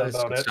is that that's a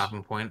about good it?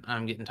 stopping point.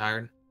 I'm getting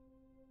tired.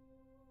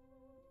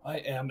 I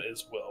am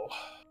as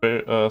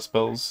well.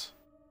 Spells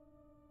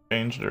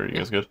changed, or are you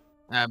guys good?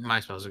 My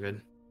spells are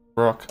good.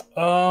 Brawk.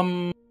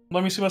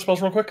 Let me see my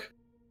spells real quick.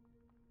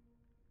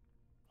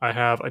 I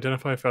have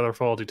Identify,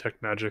 Featherfall,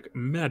 Detect Magic,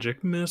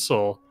 Magic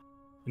Missile,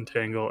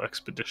 Entangle,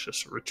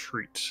 Expeditious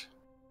Retreat.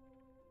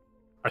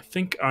 I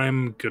think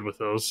I'm good with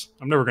those.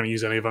 I'm never going to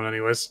use any of them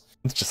anyways.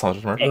 It's just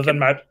Hunter's Mark. Other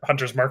than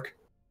Hunter's Mark.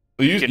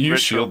 You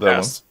shield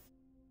that one.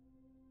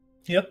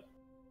 Yep.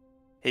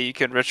 Hey, you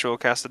can ritual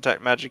cast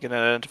Detect Magic and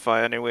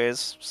Identify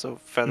anyways, so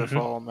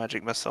Featherfall,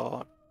 Magic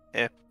Missile,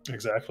 yeah.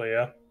 Exactly,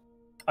 yeah.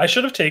 I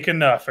should have taken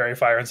Fairy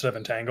Fire instead of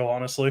Entangle,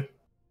 honestly.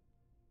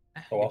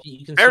 Oh, well.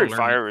 You can Fairy still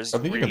Fire learn. is I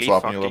think you can really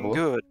swap when you fucking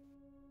level up. good.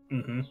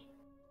 Mm-hmm.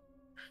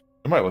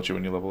 It might let you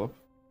when you level up.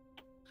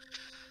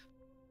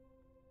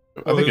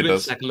 I Oh, think it maybe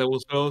does. second level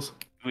spells.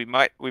 We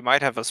might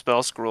have a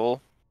spell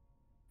scroll.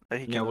 That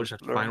he Yeah, can we'll just have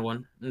to learn. find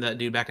one. And that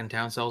dude back in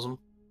town sells them.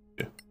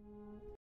 Yeah.